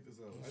 Check this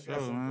out. I got Sure,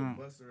 some man.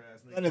 buster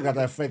ass That nigga got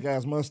that fake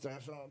ass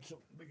mustache on too.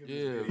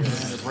 Yeah,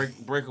 man.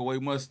 Breakaway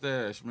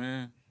mustache,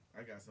 man.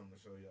 I got something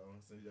to show y'all.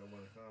 So y'all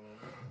want to comment?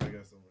 I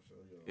got something to show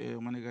y'all. Yeah,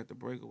 my nigga got the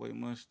breakaway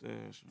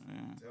mustache,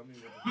 man. Tell me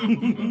what the fuck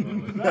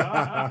is going on.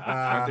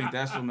 I think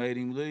that's what made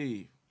him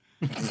leave.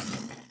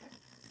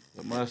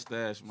 The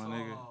mustache, my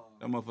nigga.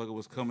 That motherfucker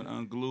was coming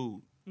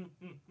unglued.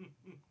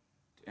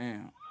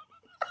 Damn.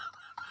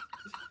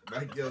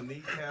 Back your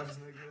kneecaps,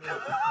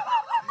 nigga.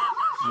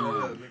 Shut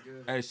up,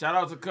 nigga. Hey, shout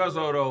out to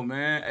Cuzzo though,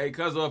 man. Hey,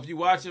 Cuzzo, if you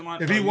watching, my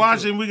If he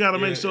watching, we gotta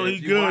make sure he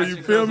if good. You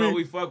watching, feel Cuzzo, me?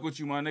 we fuck with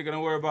you, my nigga.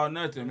 Don't worry about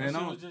nothing, man. That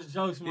shit was just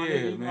jokes, my Yeah,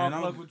 nigga. man,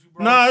 I'll I'm- fuck with you,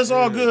 bro. Nah, it's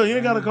all Yeah, good. You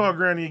ain't man. gotta call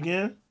Granny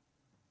again.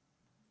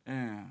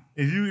 Damn.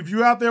 If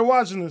you out there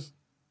watching us,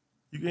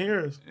 you can hear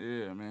us.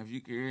 Yeah, man. If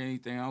you can hear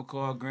anything, don't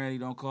call Granny,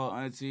 don't call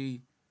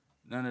Auntie,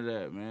 none of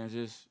that, man.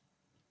 Just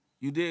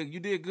you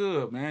did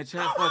good, man.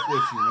 Chat fuck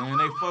with you, man.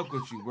 They fuck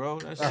with you, bro.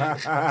 That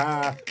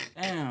shit.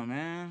 Damn,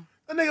 man.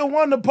 That nigga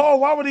won the poll.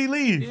 Why would he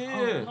leave?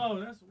 Yeah. Oh,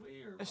 that's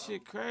weird. That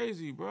shit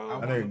crazy, bro.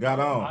 That nigga got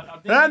on. I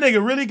think That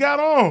nigga really got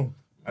on.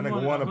 That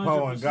nigga won the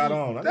poll and got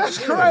on. That's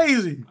yeah.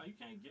 crazy. you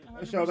can't get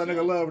That showed that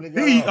nigga love when he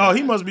got Oh, on.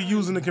 he must be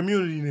using the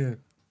community then.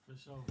 For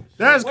sure.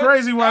 That's What?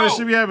 crazy why this Yo,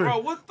 shit be happening. bro,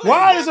 what the-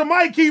 Why does the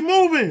mic keep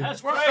moving?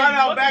 That's crazy. Shout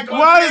out What back the on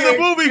Why does the big.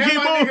 movie Get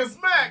keep my moving? nigga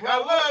Smack. I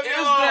What love is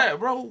y'all. that,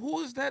 bro? Who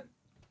is that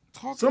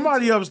talking?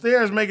 Somebody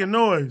upstairs making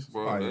noise.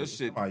 Bro, Somebody- that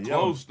shit somebody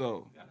close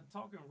though. Got a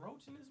talking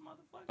roach in this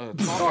motherfucker?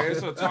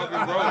 It's a talking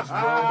roach, bro.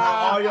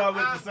 All y'all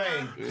look the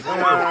same. All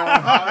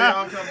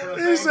y'all come from the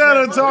He same said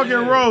a place.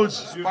 talking roach.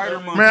 Spider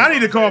monkey. Man, I need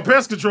to call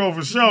pest control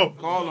for sure.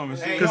 Call them and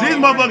see. Because these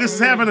motherfuckers is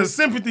having a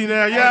sympathy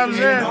now. You know what I'm You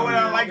know what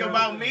saying? I like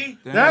about me?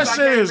 That I shit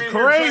came is in here,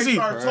 Trey crazy.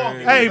 started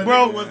talking. Hey, The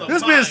bro, nigga was a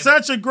this been mind.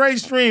 such a great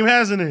stream,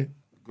 hasn't it?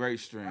 Great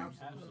stream.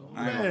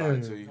 I ain't gonna lie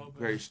to you.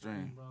 Great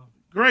stream.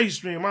 Great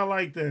stream. I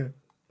like that.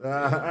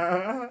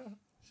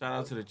 Shout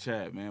out to the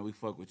chat, man. We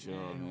fuck with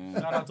y'all, man.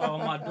 Shout out to all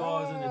my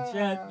dogs in the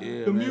chat.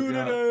 Yeah, Community.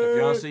 Man, if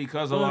y'all see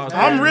Cuzzo out there,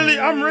 I'm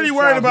really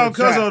worried about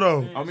Cuzzo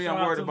though. I mean,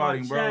 I'm worried about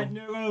him,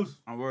 bro.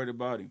 I'm worried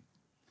about him.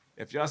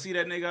 If y'all see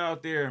that nigga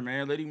out there,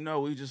 man, let him know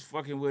we just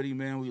fucking with him,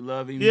 man. We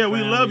love him. Yeah, we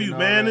love you,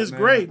 man. It's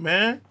great,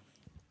 man.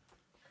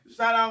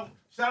 Shout out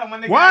my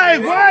nigga. Why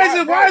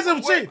is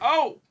it shit?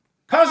 Oh,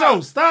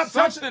 Cuzzo, stop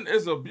touching. Something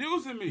is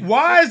abusing me.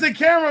 Why is the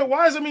camera?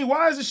 Why is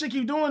the shit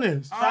keep doing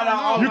this? Shout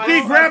out You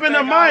keep grabbing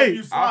the mic.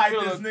 You slide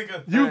this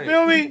nigga. You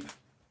feel me?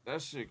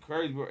 That shit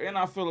crazy, bro. And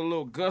I feel a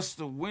little gust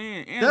of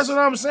wind. And That's what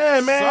I'm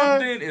saying, man.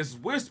 Something is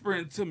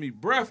whispering to me,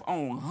 breath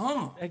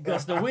on, That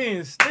gust of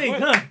wind stink,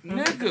 huh?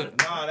 Nigga.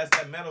 Nah, that's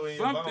that metal in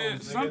your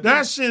bones, nigga.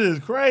 That shit is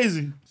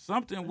crazy.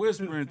 Something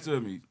whispering to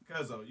me.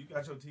 Cuzzo, you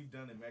got your teeth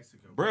done in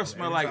Mexico. Breath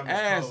smell like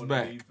ass cold,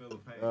 back. nigga, you feel the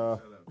pain.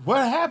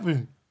 What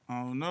happened? I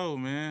don't know,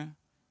 man.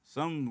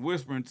 Something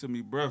whispering to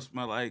me, breath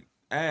smell like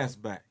ass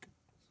back.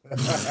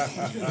 It's like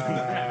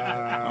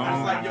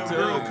your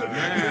girl cooking.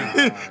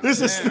 Man.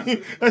 This is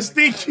a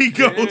stinky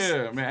ghost.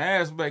 Yeah,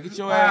 man, ass back. Get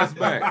your ass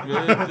back,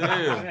 man.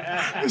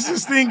 Yeah. It's a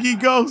stinky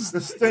ghost. The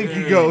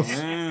stinky ghost.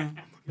 Man.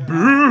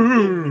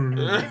 Boo.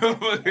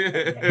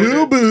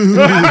 Boo boo.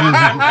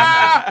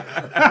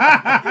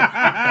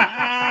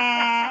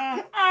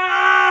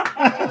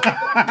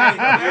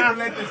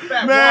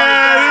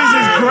 Man,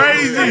 this is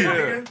crazy.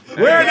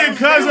 Where did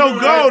Cuzzo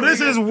go?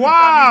 This is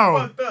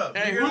wild.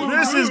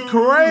 This is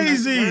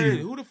crazy.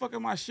 Who the fuck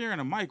am I sharing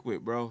a mic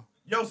with, bro?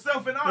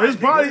 Yourself and I. It's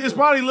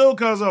probably Lil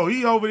Cuzzo.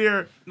 He over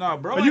there. No,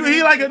 bro. He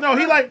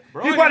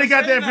probably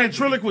got that nothing.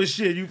 ventriloquist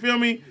shit. You feel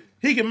me?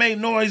 He can make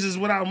noises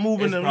without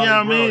moving It's them. You know what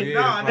I probably mean?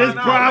 bro, yeah,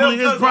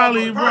 It's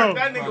probably, bro.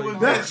 That nigga was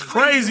That's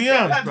crazy,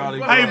 huh? probably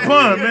Hey, bro.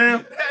 Pun,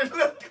 man.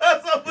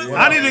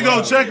 I need to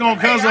go check on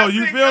Cuzzo.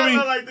 You feel me?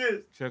 Like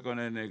this. Check on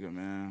that nigga,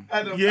 man.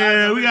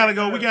 Yeah, we gotta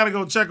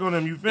go check on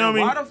him. You feel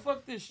me? Why the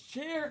fuck this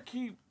chair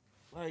keep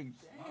like?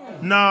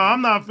 Damn. No,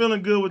 I'm not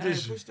feeling good with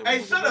this shit.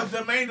 Hey, shut up,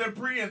 Jermaine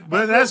Dupri and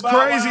But that's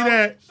crazy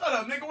that. Shut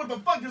up, nigga. What the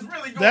fuck is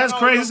really going That's on?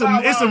 crazy.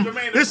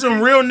 It's some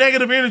real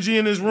negative energy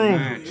in this room.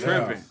 Man,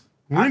 tripping.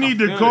 We need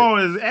to call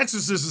his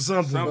exorcist or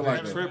something. Something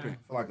like tripping. I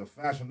feel like a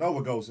Fashion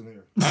Nova ghost in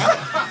here.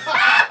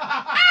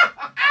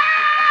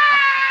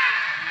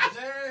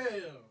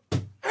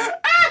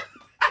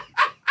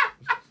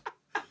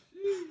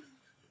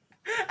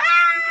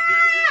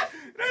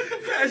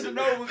 Fashion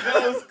Nova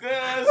goes,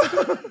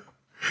 cuz.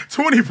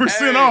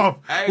 20% off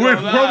I ain't with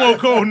gonna promo lie.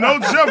 code No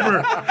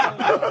Jumper.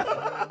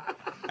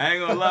 I ain't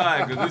gonna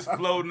lie, cause this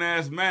floating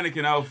ass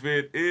mannequin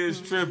outfit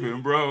is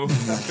tripping, bro. Y'all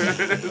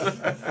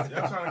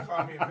trying to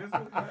call me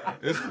invisible?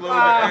 It's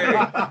floating.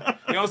 Hey,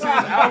 you don't see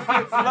this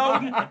outfit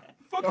floating?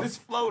 Fuck this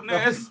floating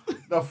ass.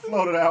 The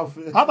floated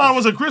outfit. I thought it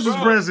was a Christmas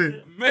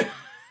present. Man.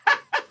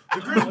 The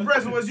Christmas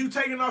present was you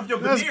taking off your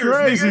That's veneers,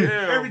 crazy. nigga.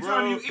 Yeah, Every bro.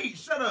 time you eat.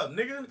 Shut up,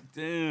 nigga.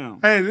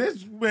 Damn. Hey,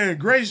 this man,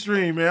 great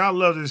stream, man. I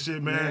love this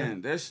shit, man.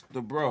 Man, that's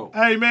the bro.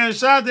 Hey, man,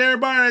 shout out to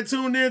everybody that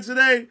tuned in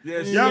today.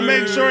 Yes, Y'all sir.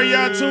 make sure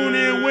y'all tune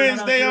in Shout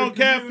Wednesday out on to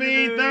the caffeine,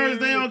 community.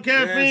 Thursday on Yes,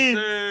 caffeine.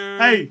 sir.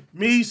 Hey,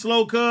 me,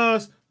 Slow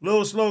Cuz,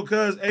 Lil Slow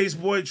Cuz, Ace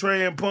Boy,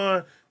 Trey, and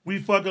Pun. We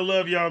fucking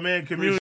love y'all, man. Community.